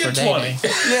 talking let me about get for 20.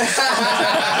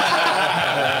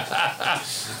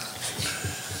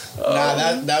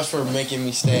 Nah, that's for making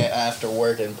me stay after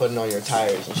work and putting on your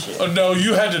tires and shit. Oh, no,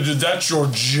 you had to do. That's your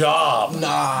job.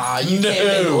 Nah, you No.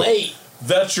 came in late.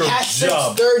 That's your At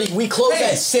job. 6:30, we close Hey.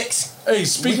 at 6. Hey,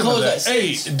 speaking of close that, at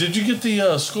hey, 6. did you get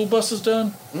the school buses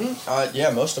done?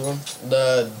 Yeah, most of them.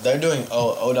 They're doing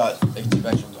ODOT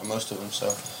inspections on most of them,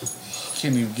 so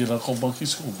Can't even get Uncle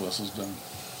Bunky's school buses done.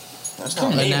 that's And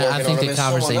not me now I working think on the them, it's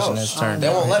someone conversation else. has turned. They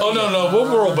won't let Oh me. no, we'll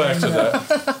roll back to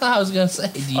that. I was gonna say,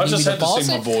 do you I need just me had to to pause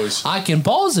see my it? boys. I can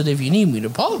pause it if you need me to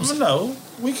pause it. No,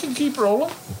 we can keep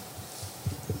rolling.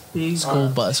 Big, School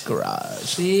bus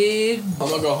garage. big. I'm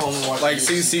gonna go home and watch Like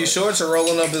YouTube, CC bro. Shorts are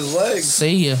rolling up his legs.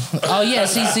 See ya. Oh yeah,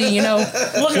 CC. You know, when,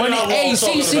 how hey long I'm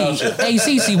talking CC, about you. hey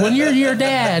CC. When you're your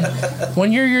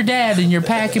dad and you're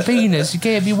packing penis, you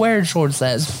can't be wearing shorts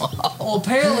that small. Well,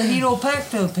 apparently he don't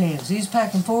pack no pants. He's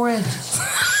packing 4 inches.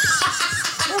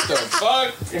 What the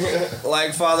fuck?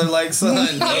 Like father, like son.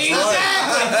 That's right.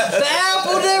 Exactly. The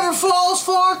apple never falls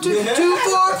too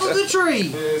far from the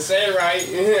tree. Say it right.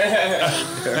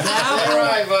 The apple,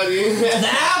 right, buddy. the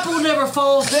apple never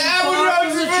falls too far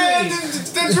from the tree.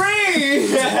 The tree.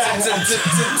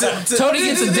 Tony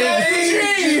gets a dick.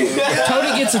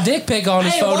 Tony gets a dick pic on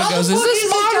his phone and goes, "Is this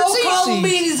smart or CC?"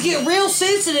 Columbinis get real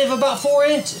sensitive about 4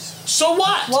 inches. So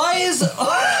what? Why is?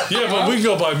 Yeah, but we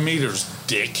go by meters,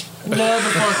 dick. No, the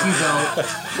fuck you don't.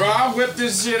 Bro, I'll whip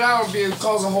this shit out and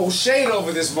cause a whole shade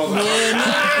over this motherfucker.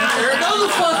 No, the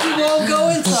fuck you won't go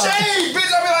inside. Shade,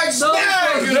 bitch, I'll be like, No,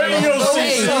 snag. There you go,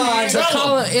 Hey, CC.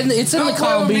 the it's in the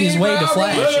Columbine's way to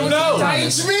flash. Let him know.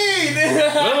 It's me.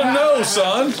 Let him know,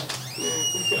 son.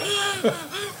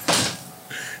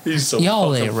 He's so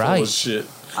Y'all fucking ain't full right. of shit.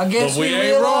 I guess But we we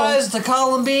ain't wrong. realized the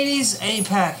Columbinis ain't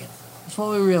packing. That's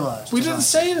what we realized. We didn't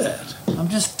say that. I'm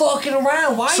just fucking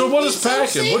around. Why? So you what get is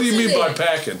packing? What do you mean by sensitive?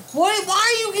 packing?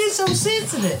 Why you get so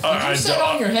sensitive? I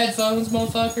don't. your headphones,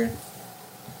 motherfucker.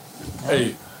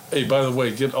 Hey, by the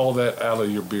way, get all that out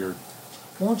of your beard.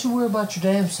 Why don't you worry about your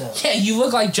damn self? Yeah, you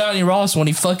look like Johnny Ross when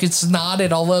he fucking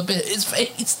snotted all up in his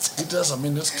face. It does. I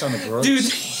mean, that's kind of gross.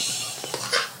 Dude,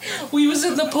 we was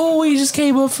in the pool. He just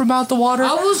came up from out the water.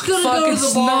 I was gonna go fucking to the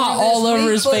snot bar all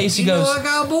over his face. He goes, I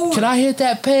got bored. "Can I hit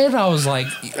that pen?" I was like,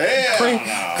 Hell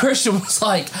no. Christian was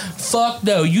like, "Fuck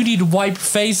no, you need to wipe your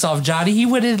face off, Johnny." He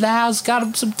went in the house, got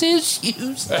him some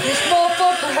tissues. This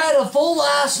motherfucker had a full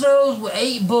ass nose with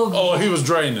 8 boogers. Oh, he was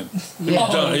draining. Yeah.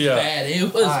 Oh, it was Yeah. bad.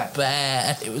 It was Alright.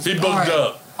 bad. It was He bad. booked Alright.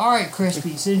 up. All right,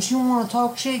 Crispy. Since you want to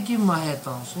talk shit, give me my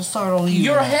headphones. We'll start on you.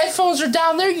 Your now. headphones are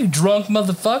down there, you drunk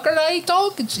motherfucker. I ain't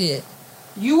talking shit.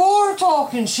 You are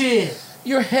talking shit.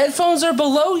 Your headphones are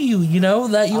below you, you know,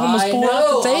 that you almost I pulled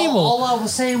know. off the table. All I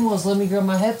was saying was, let me grab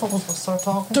my headphones and start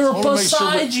talking. They're wanna make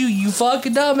sure beside you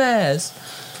fucking dumbass.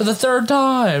 For the 3rd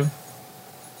time.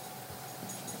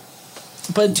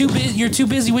 But you're too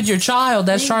busy with your child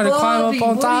that's trying to climb up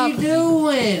on top. What are you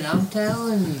doing? I'm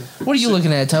telling you. What are you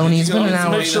looking at, Tony? It's been an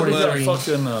hour Make sure we got 43.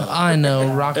 fucking I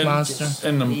know, Rock in, Monster.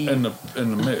 in the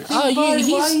mix. Oh, yeah,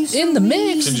 Buddy, why you he's so in the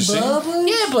mix. Can you see? Bubba?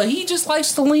 Yeah, but he just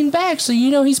likes to lean back, so you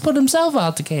know he's put himself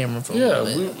out the camera for a Yeah,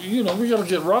 little bit. we got to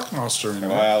get Rock Monster in there.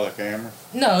 Wow, the camera.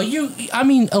 No, I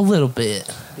mean a little bit.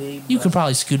 Big You could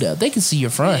probably scoot up. They can see your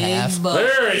front half. Big butt.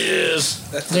 There he is.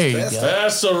 There you go.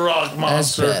 That's the Rock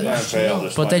Monster. better. That's hell,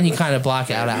 this but then might you be- kind of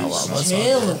block out Outlaw. That's all.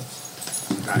 Chilling.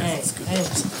 Hey, hey.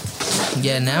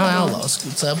 Yeah, now Outlaw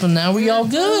scoots up, and now we all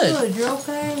good. You're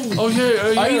okay. Oh,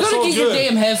 yeah. Are you it's gonna all get your good.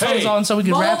 damn headphones Hey, on so we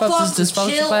can wrap up this Motherfucker,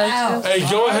 dysfunctional chill out. package?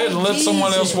 Hey, go ahead and let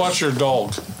someone else Jesus. watch your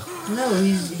dog. No,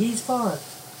 he's fine.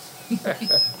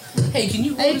 Hey, can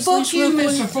you? Hey, fuck you,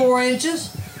 Mr. 4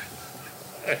 Inches.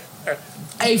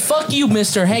 Hey, fuck you,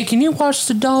 Mister. Hey, can you watch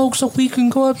the dog so we can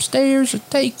go upstairs and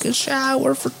take a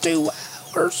shower for 2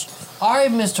 hours? All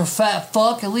right, Mr. Fat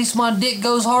Fuck. At least my dick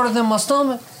goes harder than my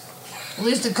stomach. At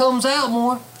least it comes out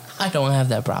more. I don't have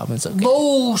that problem. It's okay.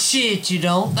 Bullshit, you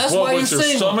don't. That's What, why you're with your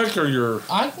single. stomach or your...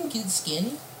 I can get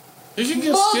skinny. You can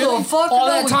get skinny. Motherfucker, All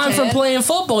no, that we time from can't. playing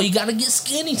football, you gotta get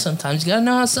skinny sometimes. You gotta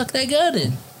know how to suck that gut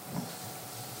in.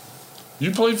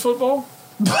 You played football?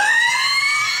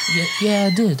 Yeah,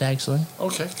 I did actually.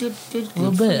 Okay, good. A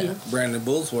little bit. Brandon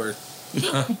Bullsworth.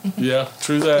 Yeah,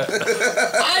 true that.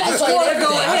 I just played want to everything.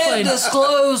 go I ahead and played-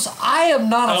 disclose I am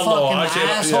not a Outlaw, I fucking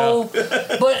can't- asshole,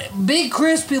 but Big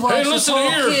Crispy likes to listen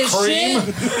talk here, his cream.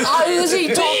 shit. Is he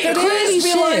talking Big any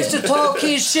Crispy likes to shit? talk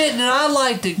his shit, and I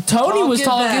like to. Tony talk was it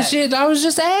talking back. shit, and I was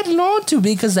just adding on to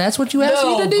because that's what you asked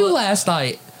No, me to do but- last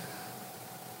night.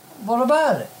 What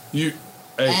about it? You,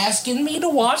 hey, Asking me to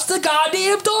watch the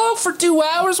goddamn dog for 2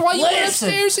 hours while you went Listen.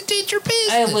 upstairs and did your business.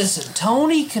 Hey, listen,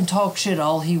 Tony can talk shit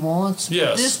all he wants. but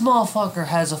Yes. This motherfucker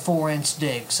has a 4-inch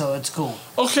dick, so it's cool.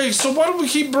 okay, so why do we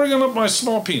keep bringing up my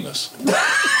small penis?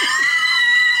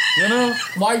 You know?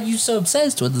 Why are you so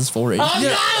obsessed with this 4-inch? I'm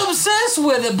not obsessed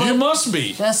with it, but You must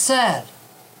be. that's sad.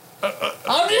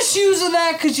 I'm just using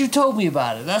that because you told me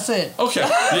about it. That's it. Okay,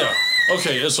 yeah.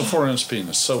 Okay, it's a 4-inch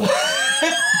penis, so what?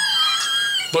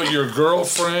 But your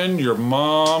girlfriend, your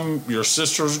mom, your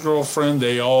sister's girlfriend,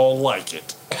 they all like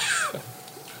it.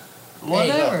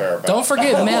 Whatever. Don't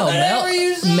forget Mel. Whatever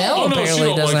you say. Mel Oh, no, she apparently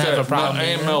don't doesn't like have that. a problem. No,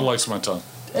 Aunt Mel likes my tongue.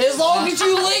 As long as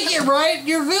you lick it right,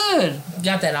 you're good.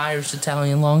 Got that Irish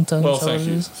Italian long tongue. Well, is that thank what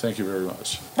it you. is? Thank you very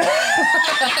much.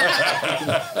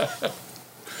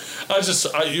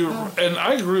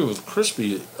 I agree with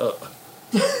Crispy.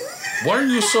 Why are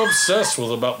you so obsessed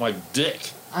with about my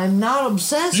dick? I'm not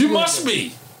obsessed You with must it.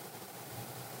 be.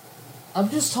 I'm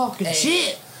just talking Hey.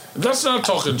 shit. That's not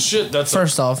talking shit. That's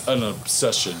First off, an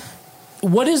obsession.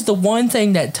 what is the one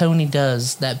thing that Tony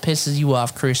does that pisses you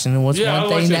off, Christian? And what's Yeah, I'd one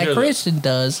like thing to that hear that. Christian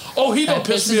does Oh, he that don't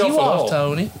piss pisses me off you at off, all.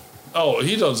 Tony? Oh,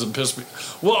 he doesn't piss me.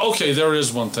 Well, okay, there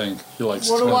is one thing he likes.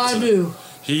 What do I Clemson. do?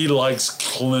 He likes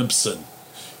Clemson.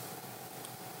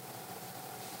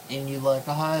 And you like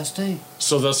Ohio State.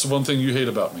 So that's the one thing you hate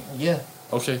about me. Yeah.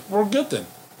 Okay, we're good then.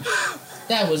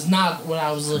 That was not what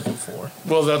I was looking for.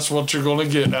 Well, that's what you're going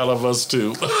to get out of us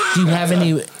too. Do you have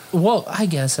any? Well, I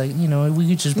guess we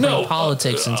could just bring No,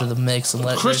 politics into the mix and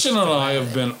let Christian Rich and go I at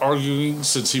have it. been arguing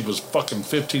since he was fucking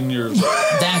 15 years old.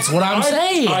 That's what I'm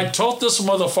saying. I taught this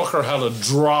motherfucker how to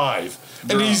drive,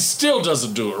 and he still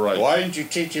doesn't do it right. Why didn't you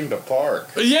teach him to park?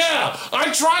 Yeah,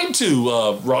 I tried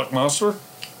to, Rock Monster.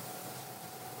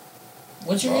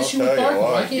 What's your I'll issue tell with you parking?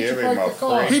 what, Why can't give you him park a your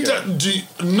car? free-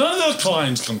 He none of the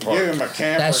clients can park. Give him a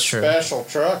camper That's true. special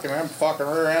truck and them fucking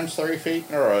rear ends 3 feet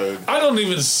in the road. I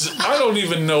don't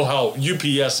even know how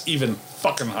UPS even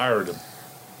fucking hired him.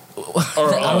 Or,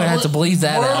 I'm gonna have to bleep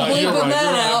that We're out. bleeping you're right. that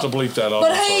You're gonna have out. to bleep that out.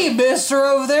 But I'm hey, sorry. mister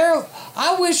over there,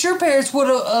 I wish your parents would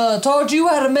have taught you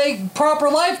how to make proper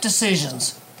life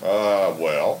decisions.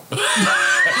 Well.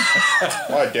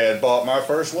 My dad bought my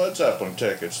first Led Zeppelin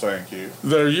tickets, thank you.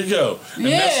 There you go. And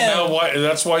Yeah.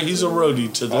 that's why he's a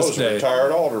roadie to I this was a day.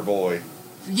 retired altar boy.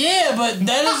 Yeah, but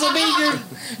that doesn't mean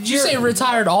Did you say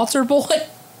retired altar boy?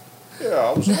 Yeah,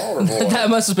 I was an altar boy. That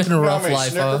must have been a You know how rough many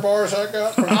life, Snicker huh? bars I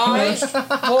got from All right. Christ?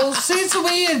 Well, since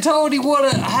me and Tony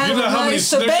want to have You know a how many nice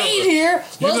Snicker- debate here,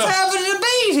 You let's know- have a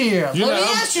debate here. You Let know me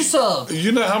how- ask you something.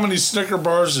 You know how many Snicker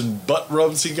bars and butt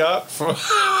rubs he got from?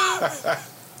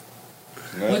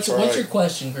 What's your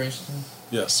question, Christian?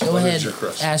 Yes. Go what ahead. is your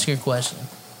question? Ask your question.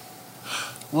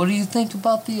 What do you think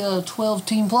about the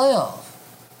 12-team playoff?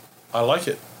 I like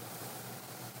it.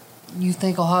 You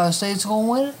think Ohio State's going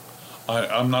to win it?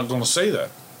 I'm not going to say that.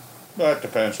 That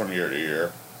depends from year to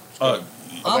year. Uh,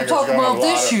 I'm it's talking got a about lot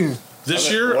this of- year.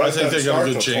 this year, I think they got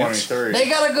a good chance. They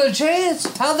got a good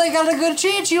chance. How they got a good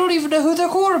chance? You don't even know who their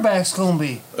quarterback's going to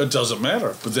be. It doesn't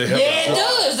matter, but they have. Yeah, it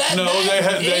does.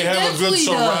 They have a good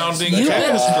surrounding You've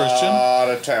cast, been- Christian. A lot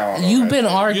of talent. You've been You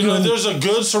arguing. know, there's a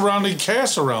good surrounding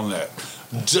cast around that.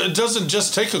 It doesn't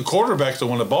just take a quarterback to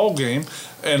win a ball game,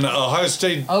 and Ohio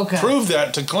State proved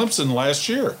that to Clemson last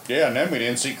year. Yeah, and then we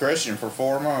didn't see Christian for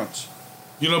 4 months.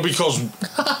 You know, because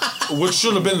which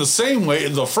should have been the same way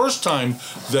the first time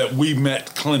that we met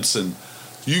Clemson.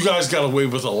 You guys got away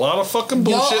with a lot of fucking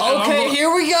bullshit. Yo, okay,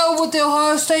 here we go with the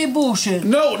Ohio State bullshit.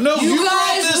 No, you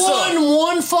guys won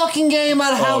one fucking game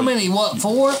out of how many? What,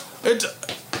 4?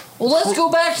 Well, let's go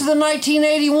back to the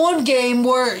 1981 game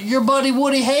where your buddy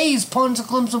Woody Hayes punched a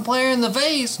Clemson player in the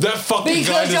face. That fucking guy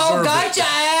because y'all deserved got it. your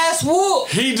ass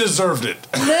whooped. He deserved it.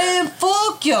 Man,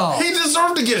 fuck y'all. He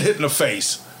deserved to get hit in the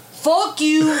face. Fuck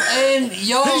you and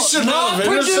y'all He should not not have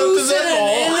intercepted producing that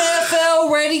an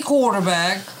NFL-ready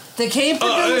quarterback that can't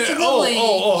produce in the league.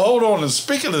 Hold on. And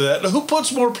speaking of that, who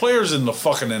puts more players in the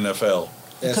fucking NFL?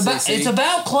 It's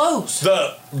about close.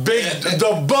 The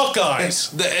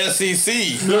Buckeyes. The SEC.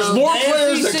 There's more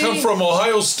players that SEC. come from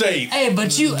Ohio State. Hey,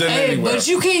 but you anywhere.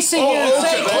 can't sit here and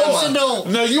say Clemson don't.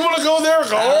 No, you want to go there?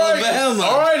 Alabama.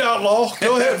 All right, Outlaw.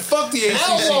 Go ahead. Fuck the ACC too,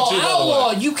 by the way.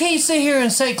 Outlaw. You can't sit here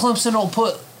and say Clemson don't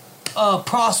put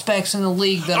prospects in the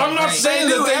league that I'm are not great. saying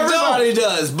that they Everybody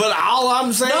does, but all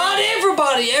I'm saying Not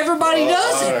everybody. Everybody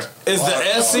does it. is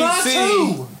the not SEC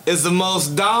true. is the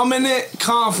most dominant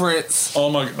conference. Oh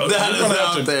my God! That is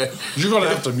out there. You're gonna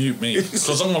have to mute me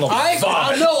because I'm gonna vomit.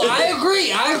 I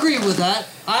agree. I agree with that.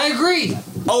 I agree.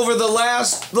 Over the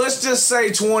last, let's just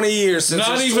say 20 years since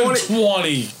Not it's even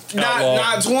 20.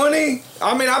 Not 20.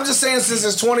 I mean, I'm just saying since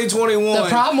it's 2021. The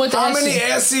problem with how the many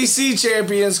SEC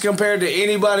champions compared to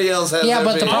anybody else has there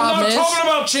but been? the problem I'm not is- talking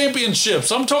about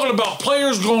championships. I'm talking about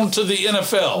players going to the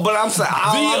NFL. But I'm saying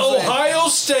the Ohio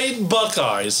State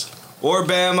Buckeyes or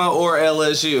Bama or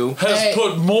LSU has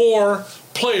put more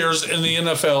players in the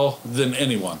NFL than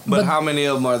anyone. But how many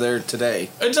of them are there today?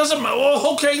 It doesn't matter.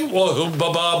 Well, okay. Well,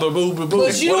 ba-ba-ba-boo-ba-boo.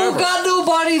 But you whatever. don't got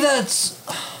nobody that's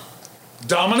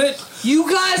Dominant? You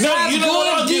guys No, have you know what?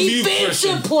 I'll good give you, defensive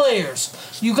Christian.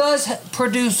 players. You guys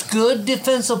produce good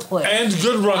defensive players. And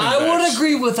good running I would backs.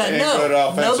 agree with that. And No, good no,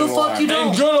 offensive the fuck you linemen. don't.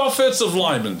 And good offensive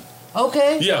linemen.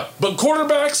 Okay. Yeah, but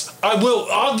quarterbacks,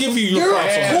 I'll give you your Your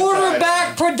props on that.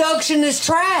 quarterback production is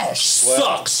trash.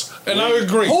 Sucks. And I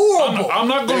agree. Horrible. I'm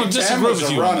not going to Big Ten disagree was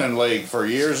with a you. on running league for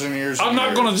years and years. that. I'm and not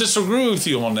years. going to disagree with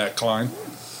you on that, Klein.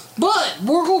 But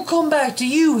we're gonna come back to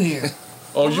you here.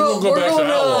 Oh, you're going to go back to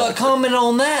gonna Outlaw. comment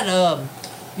on that.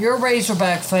 You're a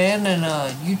Razorback fan,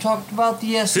 and you talked about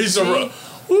the SEC. He's a... Well,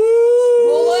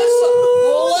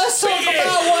 let's talk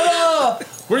about what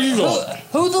Where you going?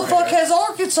 who the fuck has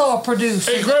Arkansas produced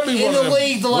Hey, grab me in one the of them.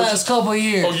 league the last couple of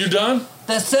years? Oh, you done?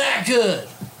 That's that good.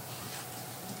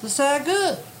 That's that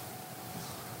good.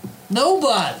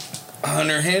 Nobody.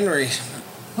 Hunter Henry.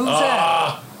 Who's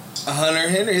that? Hunter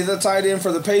Henry, he's a tight end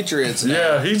for the Patriots.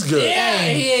 Yeah, he's good. Yeah,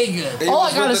 he ain't good. He All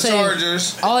was I gotta with the say,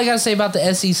 Chargers. all I gotta say about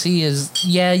the SEC is,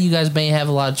 yeah, you guys may have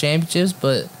a lot of championships,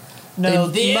 but No,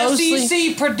 they the mostly-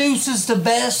 SEC produces the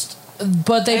best.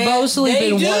 But they've And mostly they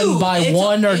been do. won by It's-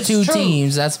 one or it's two true.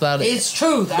 teams. That's about it. It's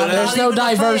true. But there's no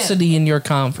diversity in your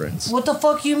conference. What the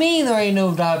fuck you mean there ain't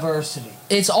no diversity?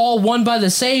 It's all won by the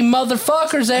same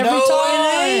motherfuckers every No, it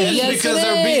time. ain't. Yes, because it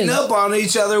they're beating is. up on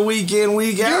each other week in,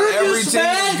 week out. You're Every just team's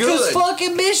mad because good.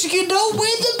 fucking Michigan don't win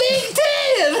the Big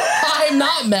Ten. I'm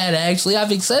not mad, actually.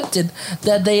 I've accepted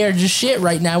that they are just shit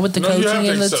right now with the No, you have coaching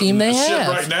to and the accept team they shit have.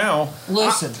 right now.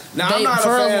 Listen, Now, They- I'm not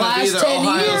for a the fan of last either 10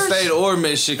 Ohio years- State or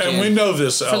Michigan. And we know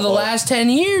this, For the Outlaw. last 10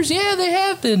 years, yeah, they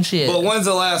have been shit. But when's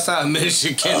the last time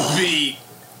Michigan beat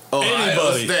Ohio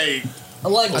Anybody. State?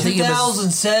 like I think it was-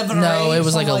 2007 or no, 8, it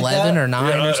was like something 11 that. or 9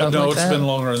 Yeah, or something no, like it's that. been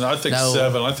longer than that. I think No.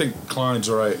 7. I think Klein's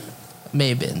right. May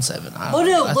have been 7. I, Oh, don't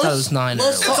no, know. I thought it let's- was 9 or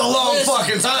let's 11. It's a long Listen,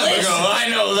 fucking time listen. ago. I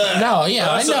know that. No,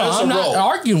 yeah, I That's know. a I'm not roll.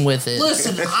 arguing with it.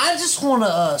 Listen, I just want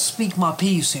to speak my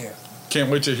piece here.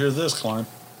 Can't wait to hear this, Klein.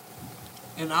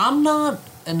 And I'm not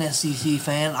an SEC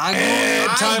fan. I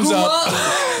time's grew up.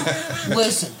 up.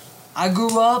 Listen, I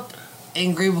grew up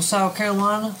in Greenville, South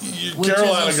Carolina. which is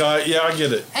Carolina a- guy, yeah, I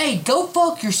get it. Hey, go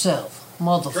fuck yourself,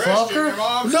 motherfucker.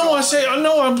 No, I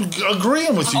know, I'm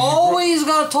agreeing with you. Always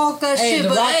gotta talk that Hey, shit, the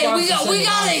but Rock hey, Johnson said we he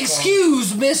gotta wants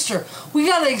excuse Mister. We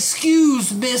gotta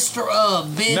excuse Mister.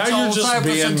 Bitch Now you're on just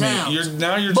Cypress being and mean. Town.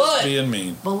 You're But- just being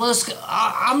mean. But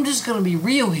I'm just gonna be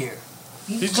real here,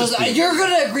 because just being- you're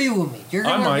gonna agree with me. You're I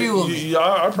gonna might. agree with me. Yeah,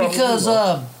 I probably Because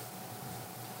will.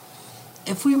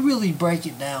 if we really break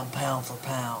it down pound for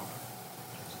pound,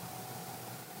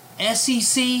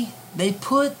 SEC, they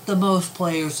put the most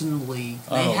players in the league.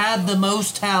 They Oh. had the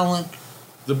most talent.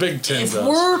 The Big Ten If does.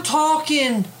 we're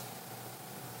talking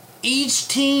each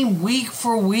team week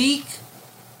for week,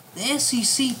 the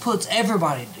SEC puts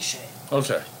everybody to shame.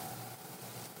 Okay.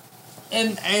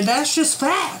 And that's just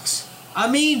facts. I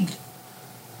mean,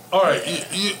 All right.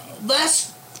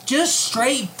 that's just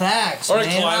straight facts, All right,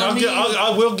 man. Klein, I mean, I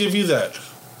will give you that.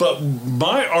 But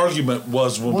my argument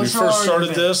was when we What's your first started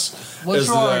argument? this what's is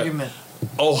your that argument?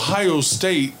 Ohio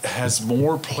State has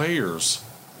more players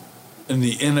in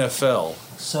the NFL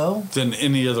So than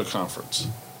any other conference.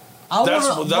 I That's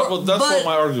wanna, that's but, what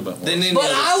my argument was. Then any But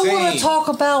other I want team. to talk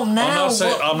about now.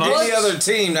 Any other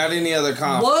team, not any other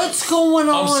conference. What's going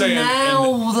I'm on saying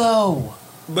now, though?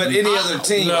 But any other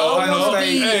team. No, Ohio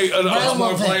State has more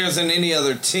relevant. players than any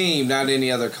other team, not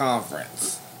any other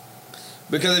conference.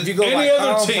 Because if you go Any by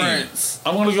other conference, team.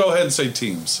 I'm going to go ahead and say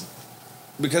teams.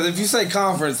 because if you say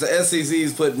conference, the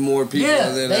SEC's putting more people Yeah,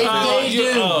 than they everybody. do.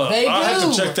 They I have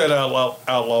do. to check that out,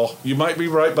 Outlaw. You might be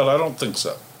right, but I don't think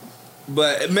so.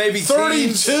 But maybe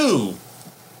 32.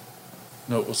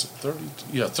 No, it was 30.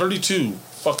 Yeah, 32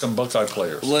 fucking Buckeye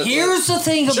players. Here's the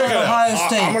thing Check about it out. Ohio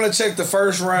State. I'm going to check the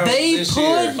first round They this put-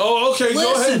 year. Oh, okay. Go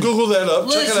ahead Listen. and Google that up.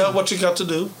 Check it Listen. out. What you got to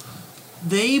do.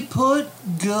 They put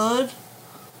good.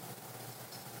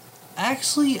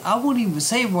 Actually, I wouldn't even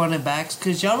say running backs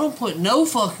because y'all don't put no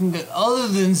fucking good other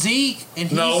than Zeke.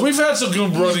 And No, he's- we've had some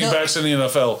good he's running not- backs in the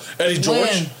NFL. Eddie George,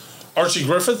 When? Archie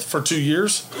Griffith for 2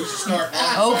 years.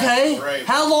 Okay.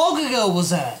 How long ago was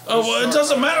that? Oh, well, it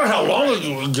doesn't matter how long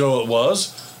ago it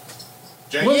was.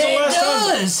 When's the Yeah, last it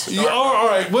time? does. Yeah, all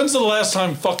right. When's the last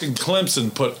time fucking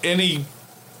Clemson put any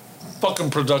fucking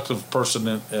productive person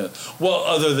in? Well,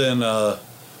 other than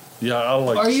yeah, I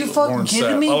like. Are you fucking Warren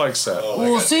kidding Sapp. me? I like Sapp.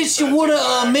 Well, since you would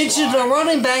have mentioned a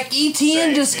running back,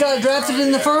 ETN just got drafted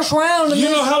in the first round. And You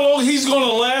then- know how long he's going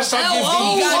to last? I give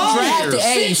Oh, him got 5 drafted. years.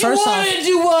 Hey, Since you first off- wanted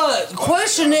to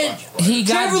question it, He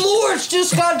got- Trevor Lawrence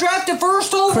just got drafted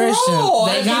first overall. Christian,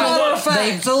 they as a got- matter of fact.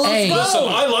 they- So let's hey. go. Listen,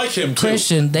 I like him too.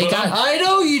 Christian, they but got- I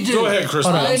know you do. Go ahead,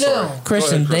 Christian. Hold on. I I'm sorry. know. Go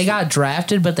Christian, ahead, they got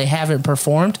drafted, but they haven't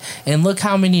performed. And look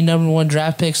how many number one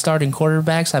draft picks starting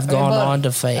quarterbacks have gone buddy. on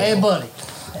to fail. Hey, buddy.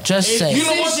 Just say. You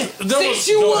know what? Since There was-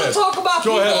 you go want to ahead. talk about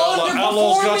Go people ahead, Outlaw.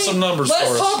 Outlaw's got underperforming, some numbers let's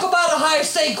for us. talk about Ohio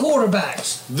State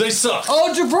quarterbacks. They suck.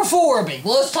 Underperforming.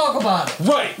 Let's talk about it.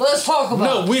 Right. Let's talk about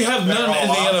No, it. we have none in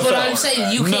the NFL. But I'm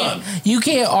saying None. you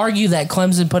can't argue that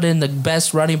Clemson put in the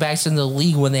best running backs in the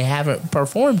league when they haven't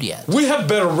performed yet. We have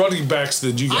better running backs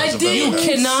than you guys I have. didn't ever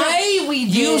had. cannot- say we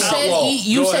did. You said Outlaw,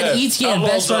 you go said ahead. ETN Outlaw's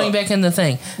best running up. back in the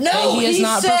thing. No, And he has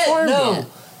not said performed no. yet.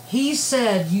 He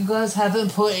said you guys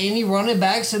haven't put any running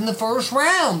backs in the first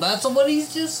round. That's what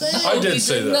he's just saying. I did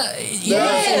say that.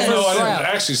 Yes. No, I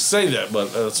didn't actually say that,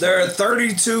 but that's There are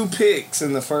 32 picks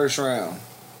in the first round.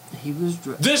 He was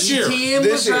This year. ETN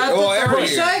This was year. drafted Oh, every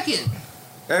year. 32nd.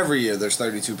 Every year there's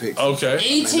 32 picks. okay.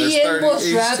 ETN was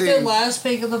each drafted team. last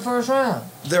pick of the first round.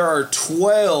 There are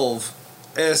 12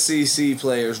 SEC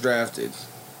players drafted.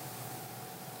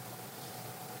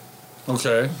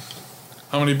 Okay.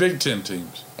 How many Big Ten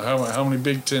teams? How many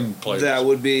Big Ten players? That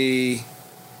would be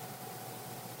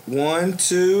 1,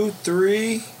 2,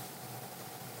 3,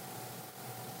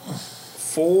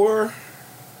 4,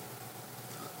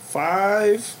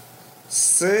 5,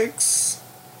 6,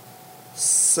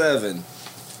 7.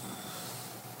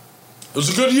 It was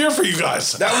a good year for you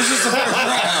guys. That was just the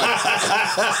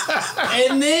first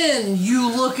round. And then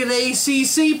you look at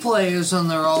ACC players,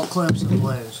 and they're all Clemson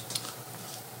players.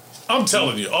 I'm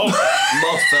telling you. Oh,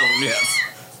 Most of them, yes.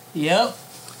 Yep.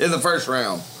 In the first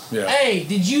round. yeah. Hey,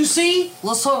 did you see?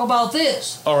 Let's talk about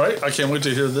this. All right. I can't wait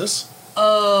to hear this.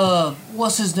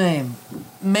 What's his name?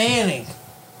 Manning.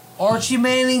 Archie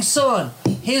Manning's son.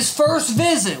 His first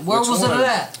visit. Where Which was one? it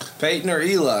at? Peyton or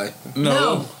Eli?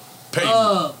 No.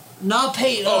 Peyton. Not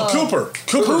Peyton. Cooper.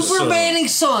 Cooper's Cooper son.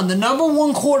 Manning's son, the number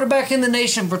one quarterback in the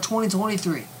nation for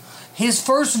 2023. His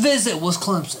first visit was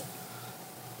Clemson.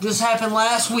 Just happened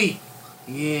last week.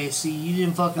 Yeah, see, you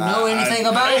didn't fucking know anything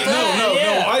about Hey, that. no,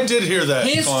 Yeah. I did hear that.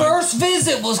 His Klein. first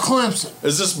visit was Clemson.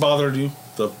 Is this bothering you?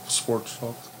 The sports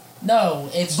talk?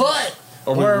 No, it's But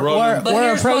Are we we're running? But we're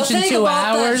here's my approaching thing 2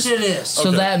 about that hours. shit is- So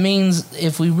Okay. that means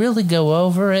if we really go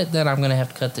over it, then I'm gonna have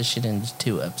to cut this shit into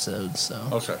 2 episodes. So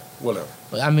Okay, whatever.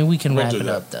 I mean, we can We'll wrap do it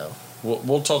that. up though.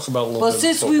 We'll talk about a little But bit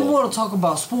since of we football, want to talk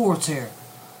about sports here,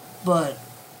 but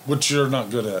which you're not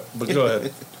good at, but go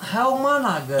ahead. how am I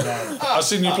not good at it? I've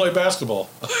seen you play basketball.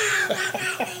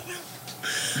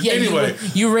 Yeah, Anyway.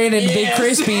 you ran into Big Yes.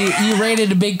 Crispy. You ran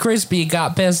into Big Crispy and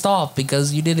got pissed off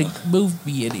because you didn't move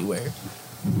me anywhere.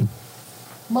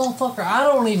 Motherfucker, I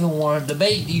don't even want to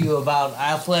debate you about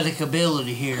athletic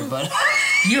ability here, but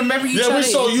You remember you Yeah, tried we to-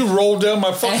 saw you roll down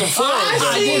my fucking floor. I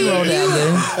that see day. roll down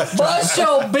there. bust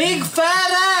your big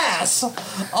fat ass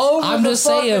over I'm the just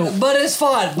fucking- saying, but it's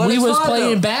fine. But we it's was fine,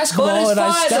 playing though. basketball But it's and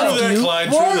I fine, stuffed though. True that, you. Klein.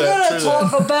 True We're that. gonna True that.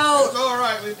 talk about. All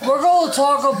right. We're gonna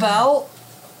talk about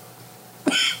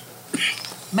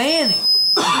Manning.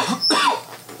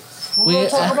 We're gonna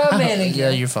talk about Manning.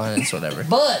 Yeah, you're fine. It's whatever.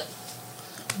 But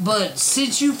But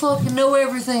since you fucking know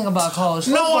everything about college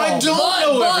football, No, I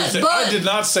don't know everything. I did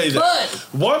not say that. But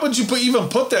why would you even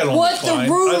put that on what the Klein?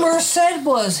 the rumor said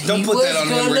was he Don't put was that on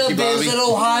him, going to Ricky Bobby. visit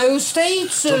Ohio State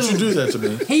soon. Don't you do that to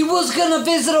me. He was going to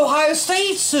visit Ohio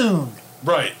State soon.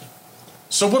 Right.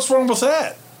 So what's wrong with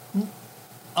that?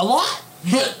 A lot.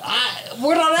 But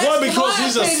we're not asking. Why? Because my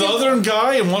he's a opinion. Southern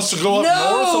guy and wants to go up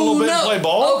north a little bit and play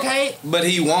ball? Okay. But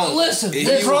he won't. Listen, he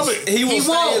this- will he stay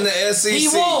won't. in the SEC. He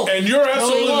won't. And you're No, he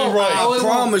absolutely won't. right. No, I he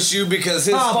promise you, because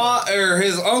his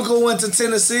his uncle went to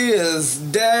Tennessee, his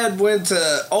dad went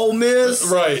to Ole Miss.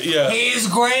 Right, yeah. His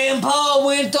grandpa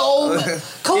went to Ole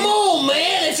Miss. Come on,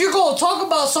 man. If you're going to talk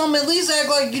about something, at least act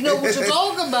like you know what you're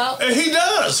talking about. And he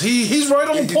does. He's right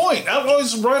on point.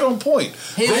 Always right on point.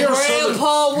 His They are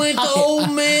grandpa went to Ole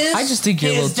Miss. I just think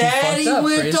you're a His little too daddy fucked up,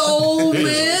 went Chris. to Ole He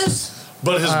is. Miss.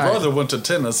 But his All right. brother went to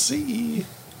Tennessee.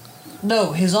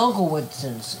 No, his uncle went to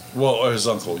Tennessee. Well, his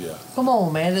uncle, yeah. Come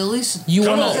on, man. At least You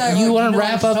Come want on. to know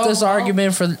wrap what up you're this talking about?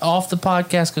 argument for off the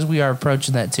podcast because we are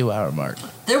approaching that 2-hour mark.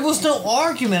 There was no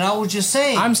argument. I was just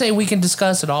saying. I'm saying we can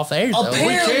discuss it off air. Though.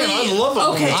 Apparently, I love it when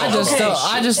okay, we talk about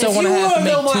I just don't If want to you have to wanna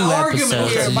make know my 2 argument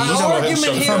episodes. here, my You know,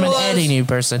 argument here from an was- Eddie new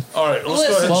person. All right, let's go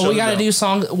Listen. ahead and Well, shut we it got to down. do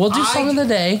song. We'll do song of the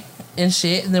day and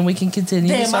shit, and then we can continue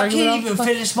this Damn, I argument. can't even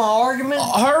finish my argument.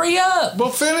 Hurry up! Well,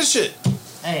 finish it.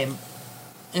 Hey,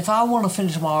 if I want to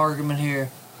finish my argument here,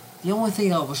 the only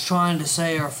thing I was trying to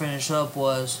say or finish up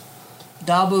was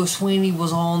Dabo Sweeney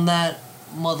was on that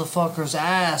motherfucker's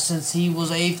ass since he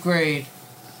was 8th grade.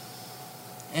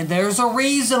 And there's a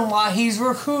reason why he's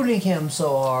recruiting him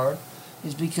so hard.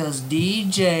 Is because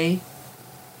DJ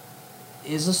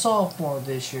is a sophomore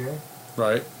this year.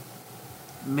 Right.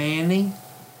 Manning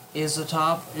is a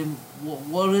top in,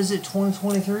 what is it,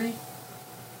 2023?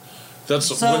 That's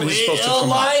So when he's supposed to it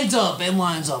come out.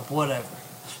 lines up, whatever.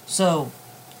 So,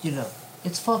 you know,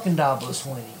 it's fucking Dabo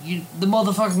Sweeney. The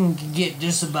motherfucker can get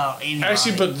just about anybody.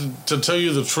 Actually, but to tell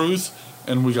you the truth,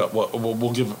 and we got what?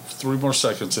 We'll give it 3 more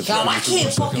seconds. If God, you I give me 3 more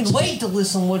can't fucking seconds. wait to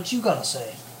listen to what you gotta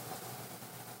say.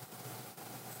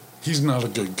 He's not a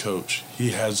good coach.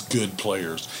 He has good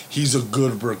players. He's a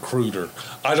good recruiter.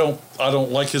 I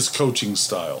don't like his coaching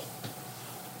style.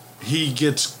 He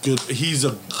gets good. He's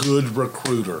a good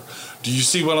recruiter. Do you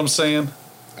see what I'm saying?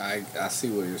 I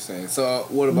see what you're saying. So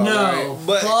what about No, Ryan?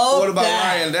 But fuck what about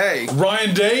that. Ryan Day?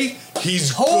 Ryan Day, he's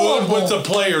Horrible. good with the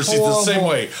players. He's the same Horrible.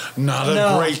 way. Not a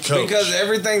No. great coach. Because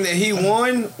everything that he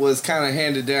won was kind of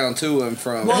handed down to him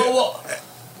from. Well,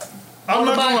 I'm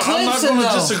not about going Clemson, to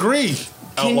though? disagree,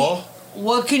 Can Outlaw.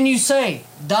 what can you say?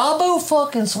 Dabo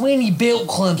fucking Sweeney built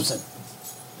Clemson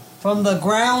from the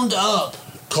ground up.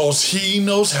 Because he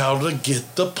knows how to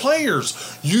get the players.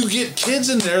 You get kids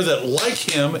in there that like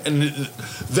him, and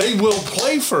they will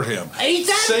play for him. Ain't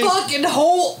that Same- fucking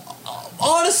whole,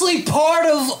 honestly, part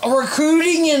of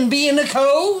recruiting and being a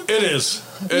coach? It is.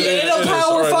 Yeah, in a Power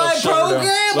All right, 5 let's shut her down.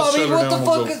 program? Let's I mean, shut her what the down.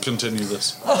 We'll fuck go is- continue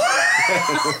this.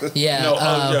 Yeah, No,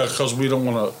 yeah, because we don't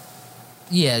want to.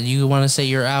 yeah. You want to say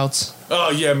your outs?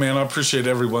 Oh, yeah, man. I appreciate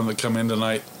everyone that come in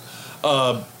tonight.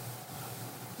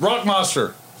 Rock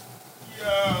Monster,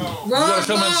 you got to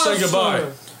come in and say goodbye.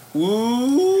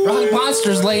 Woo! Rock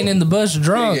Monster's laying in the bush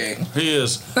drunk. Okay. He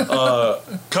is.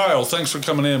 Kyle, thanks for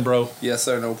coming in, bro. Yes,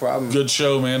 sir. No problem. Good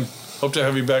show, man. Hope to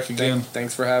have you back again.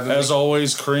 Thanks for having As me.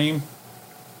 always, Cream,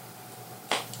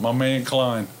 my man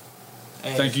Klein.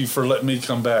 Thank you for letting me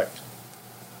come back.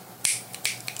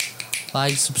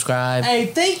 Like, subscribe. Hey,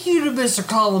 thank you to Mr.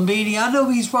 Colin Beatty. I know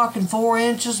he's rocking 4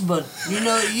 inches, but, you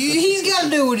know, he's got to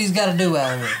do what he's got to do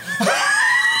out here.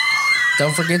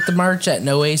 Don't forget the merch at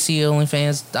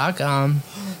noaconlyfans.com.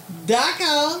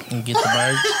 And get the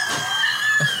merch.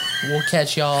 We'll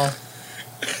catch y'all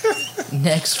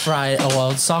next Friday. Oh,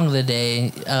 well, song of the day.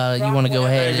 You want to go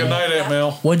ahead? Hey, good night, Aunt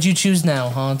Mel. What'd you choose now,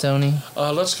 huh, Tony?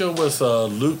 Let's go with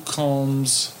Luke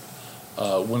Combs,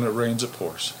 When It Rains, It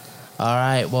Pours. All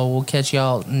right. Well, we'll catch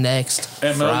y'all next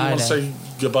Aunt Mel, you want to Friday. say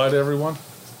goodbye to everyone?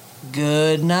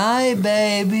 Good night,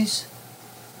 babies.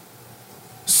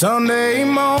 Sunday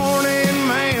morning,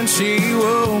 man, she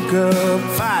woke up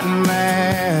fighting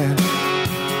mad,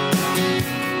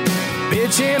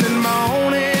 bitching and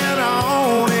moaning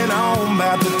on and on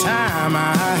about the time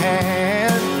I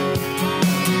had.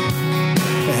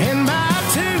 And by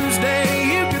Tuesday,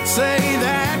 you could say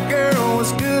that girl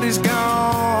was good as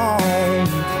gone.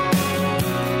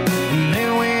 And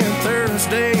then when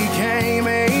Thursday came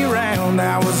around,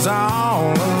 I was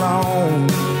all alone.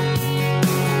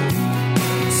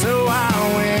 So I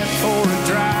went for a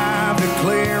drive to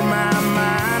clear my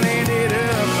mind. Ended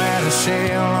up at a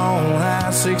Shell on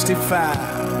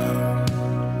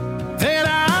I-65. Then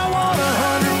I won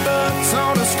 $100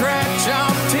 on a scratch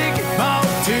off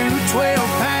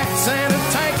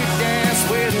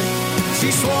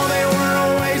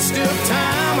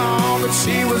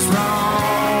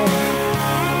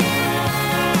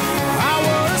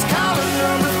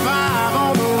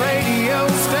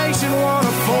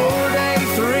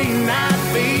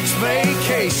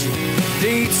vacation.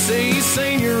 Deep sea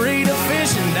senorita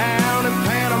fishing down in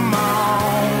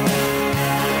Panama.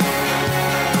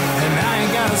 And I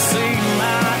ain't gotta see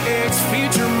my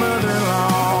ex-future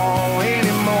mother-in-law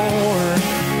anymore.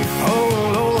 Oh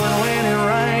Lord, when it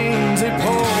rains, it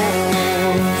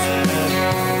pours.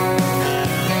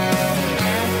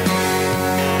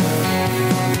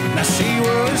 Now she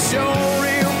was sure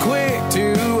real quick to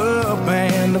up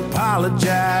and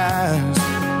apologize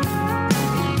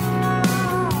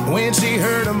when she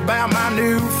heard about my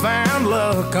newfound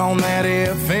luck on that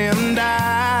FM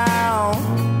dial.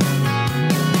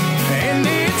 And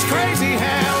it's crazy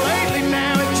how lately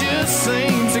now it just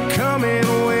seems to come in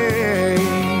waves.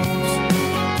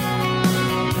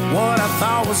 What I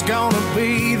thought was gonna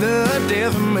be the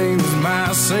death of me was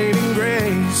my saving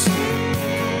grace.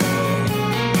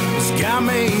 It's got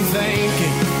me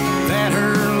thinking that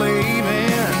her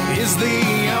leaving is the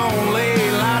only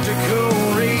logical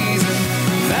reason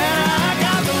that I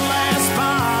got the last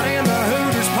spot in the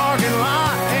Hooters parking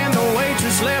lot, and the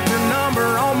waitress left her number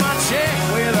on my check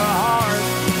with a heart.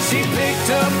 She picked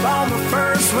up on the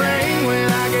first ring when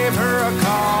I gave her a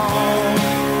call,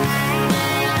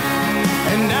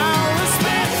 and I only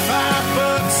spent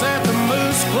 $5 at the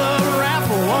Moose Club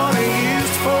raffle, won a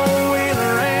used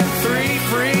four-wheeler and 3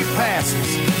 free passes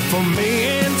for me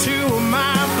and 2 of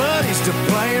my buddies to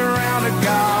play around a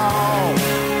golf.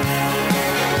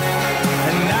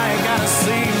 And I ain't gotta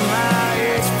see my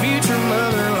ex-future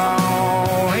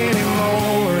mother-in-law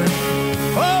anymore.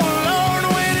 Oh Lord,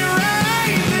 when it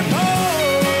rains, it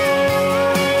pours.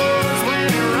 When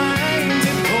it rains,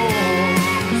 it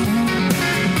pours.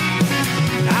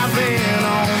 I've been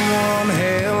on one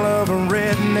hell of a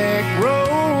redneck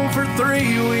road for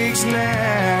 3 weeks now.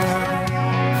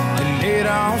 And it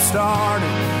all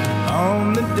started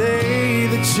on the day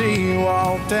that she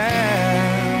walked out.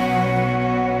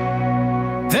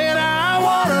 Then I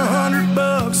won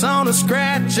 $100 on a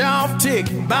scratch-off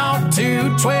ticket, bought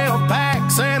 2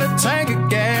 12-packs and a tank of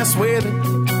gas with it.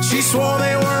 She swore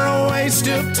they were a waste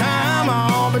of time,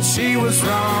 all but she was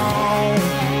wrong.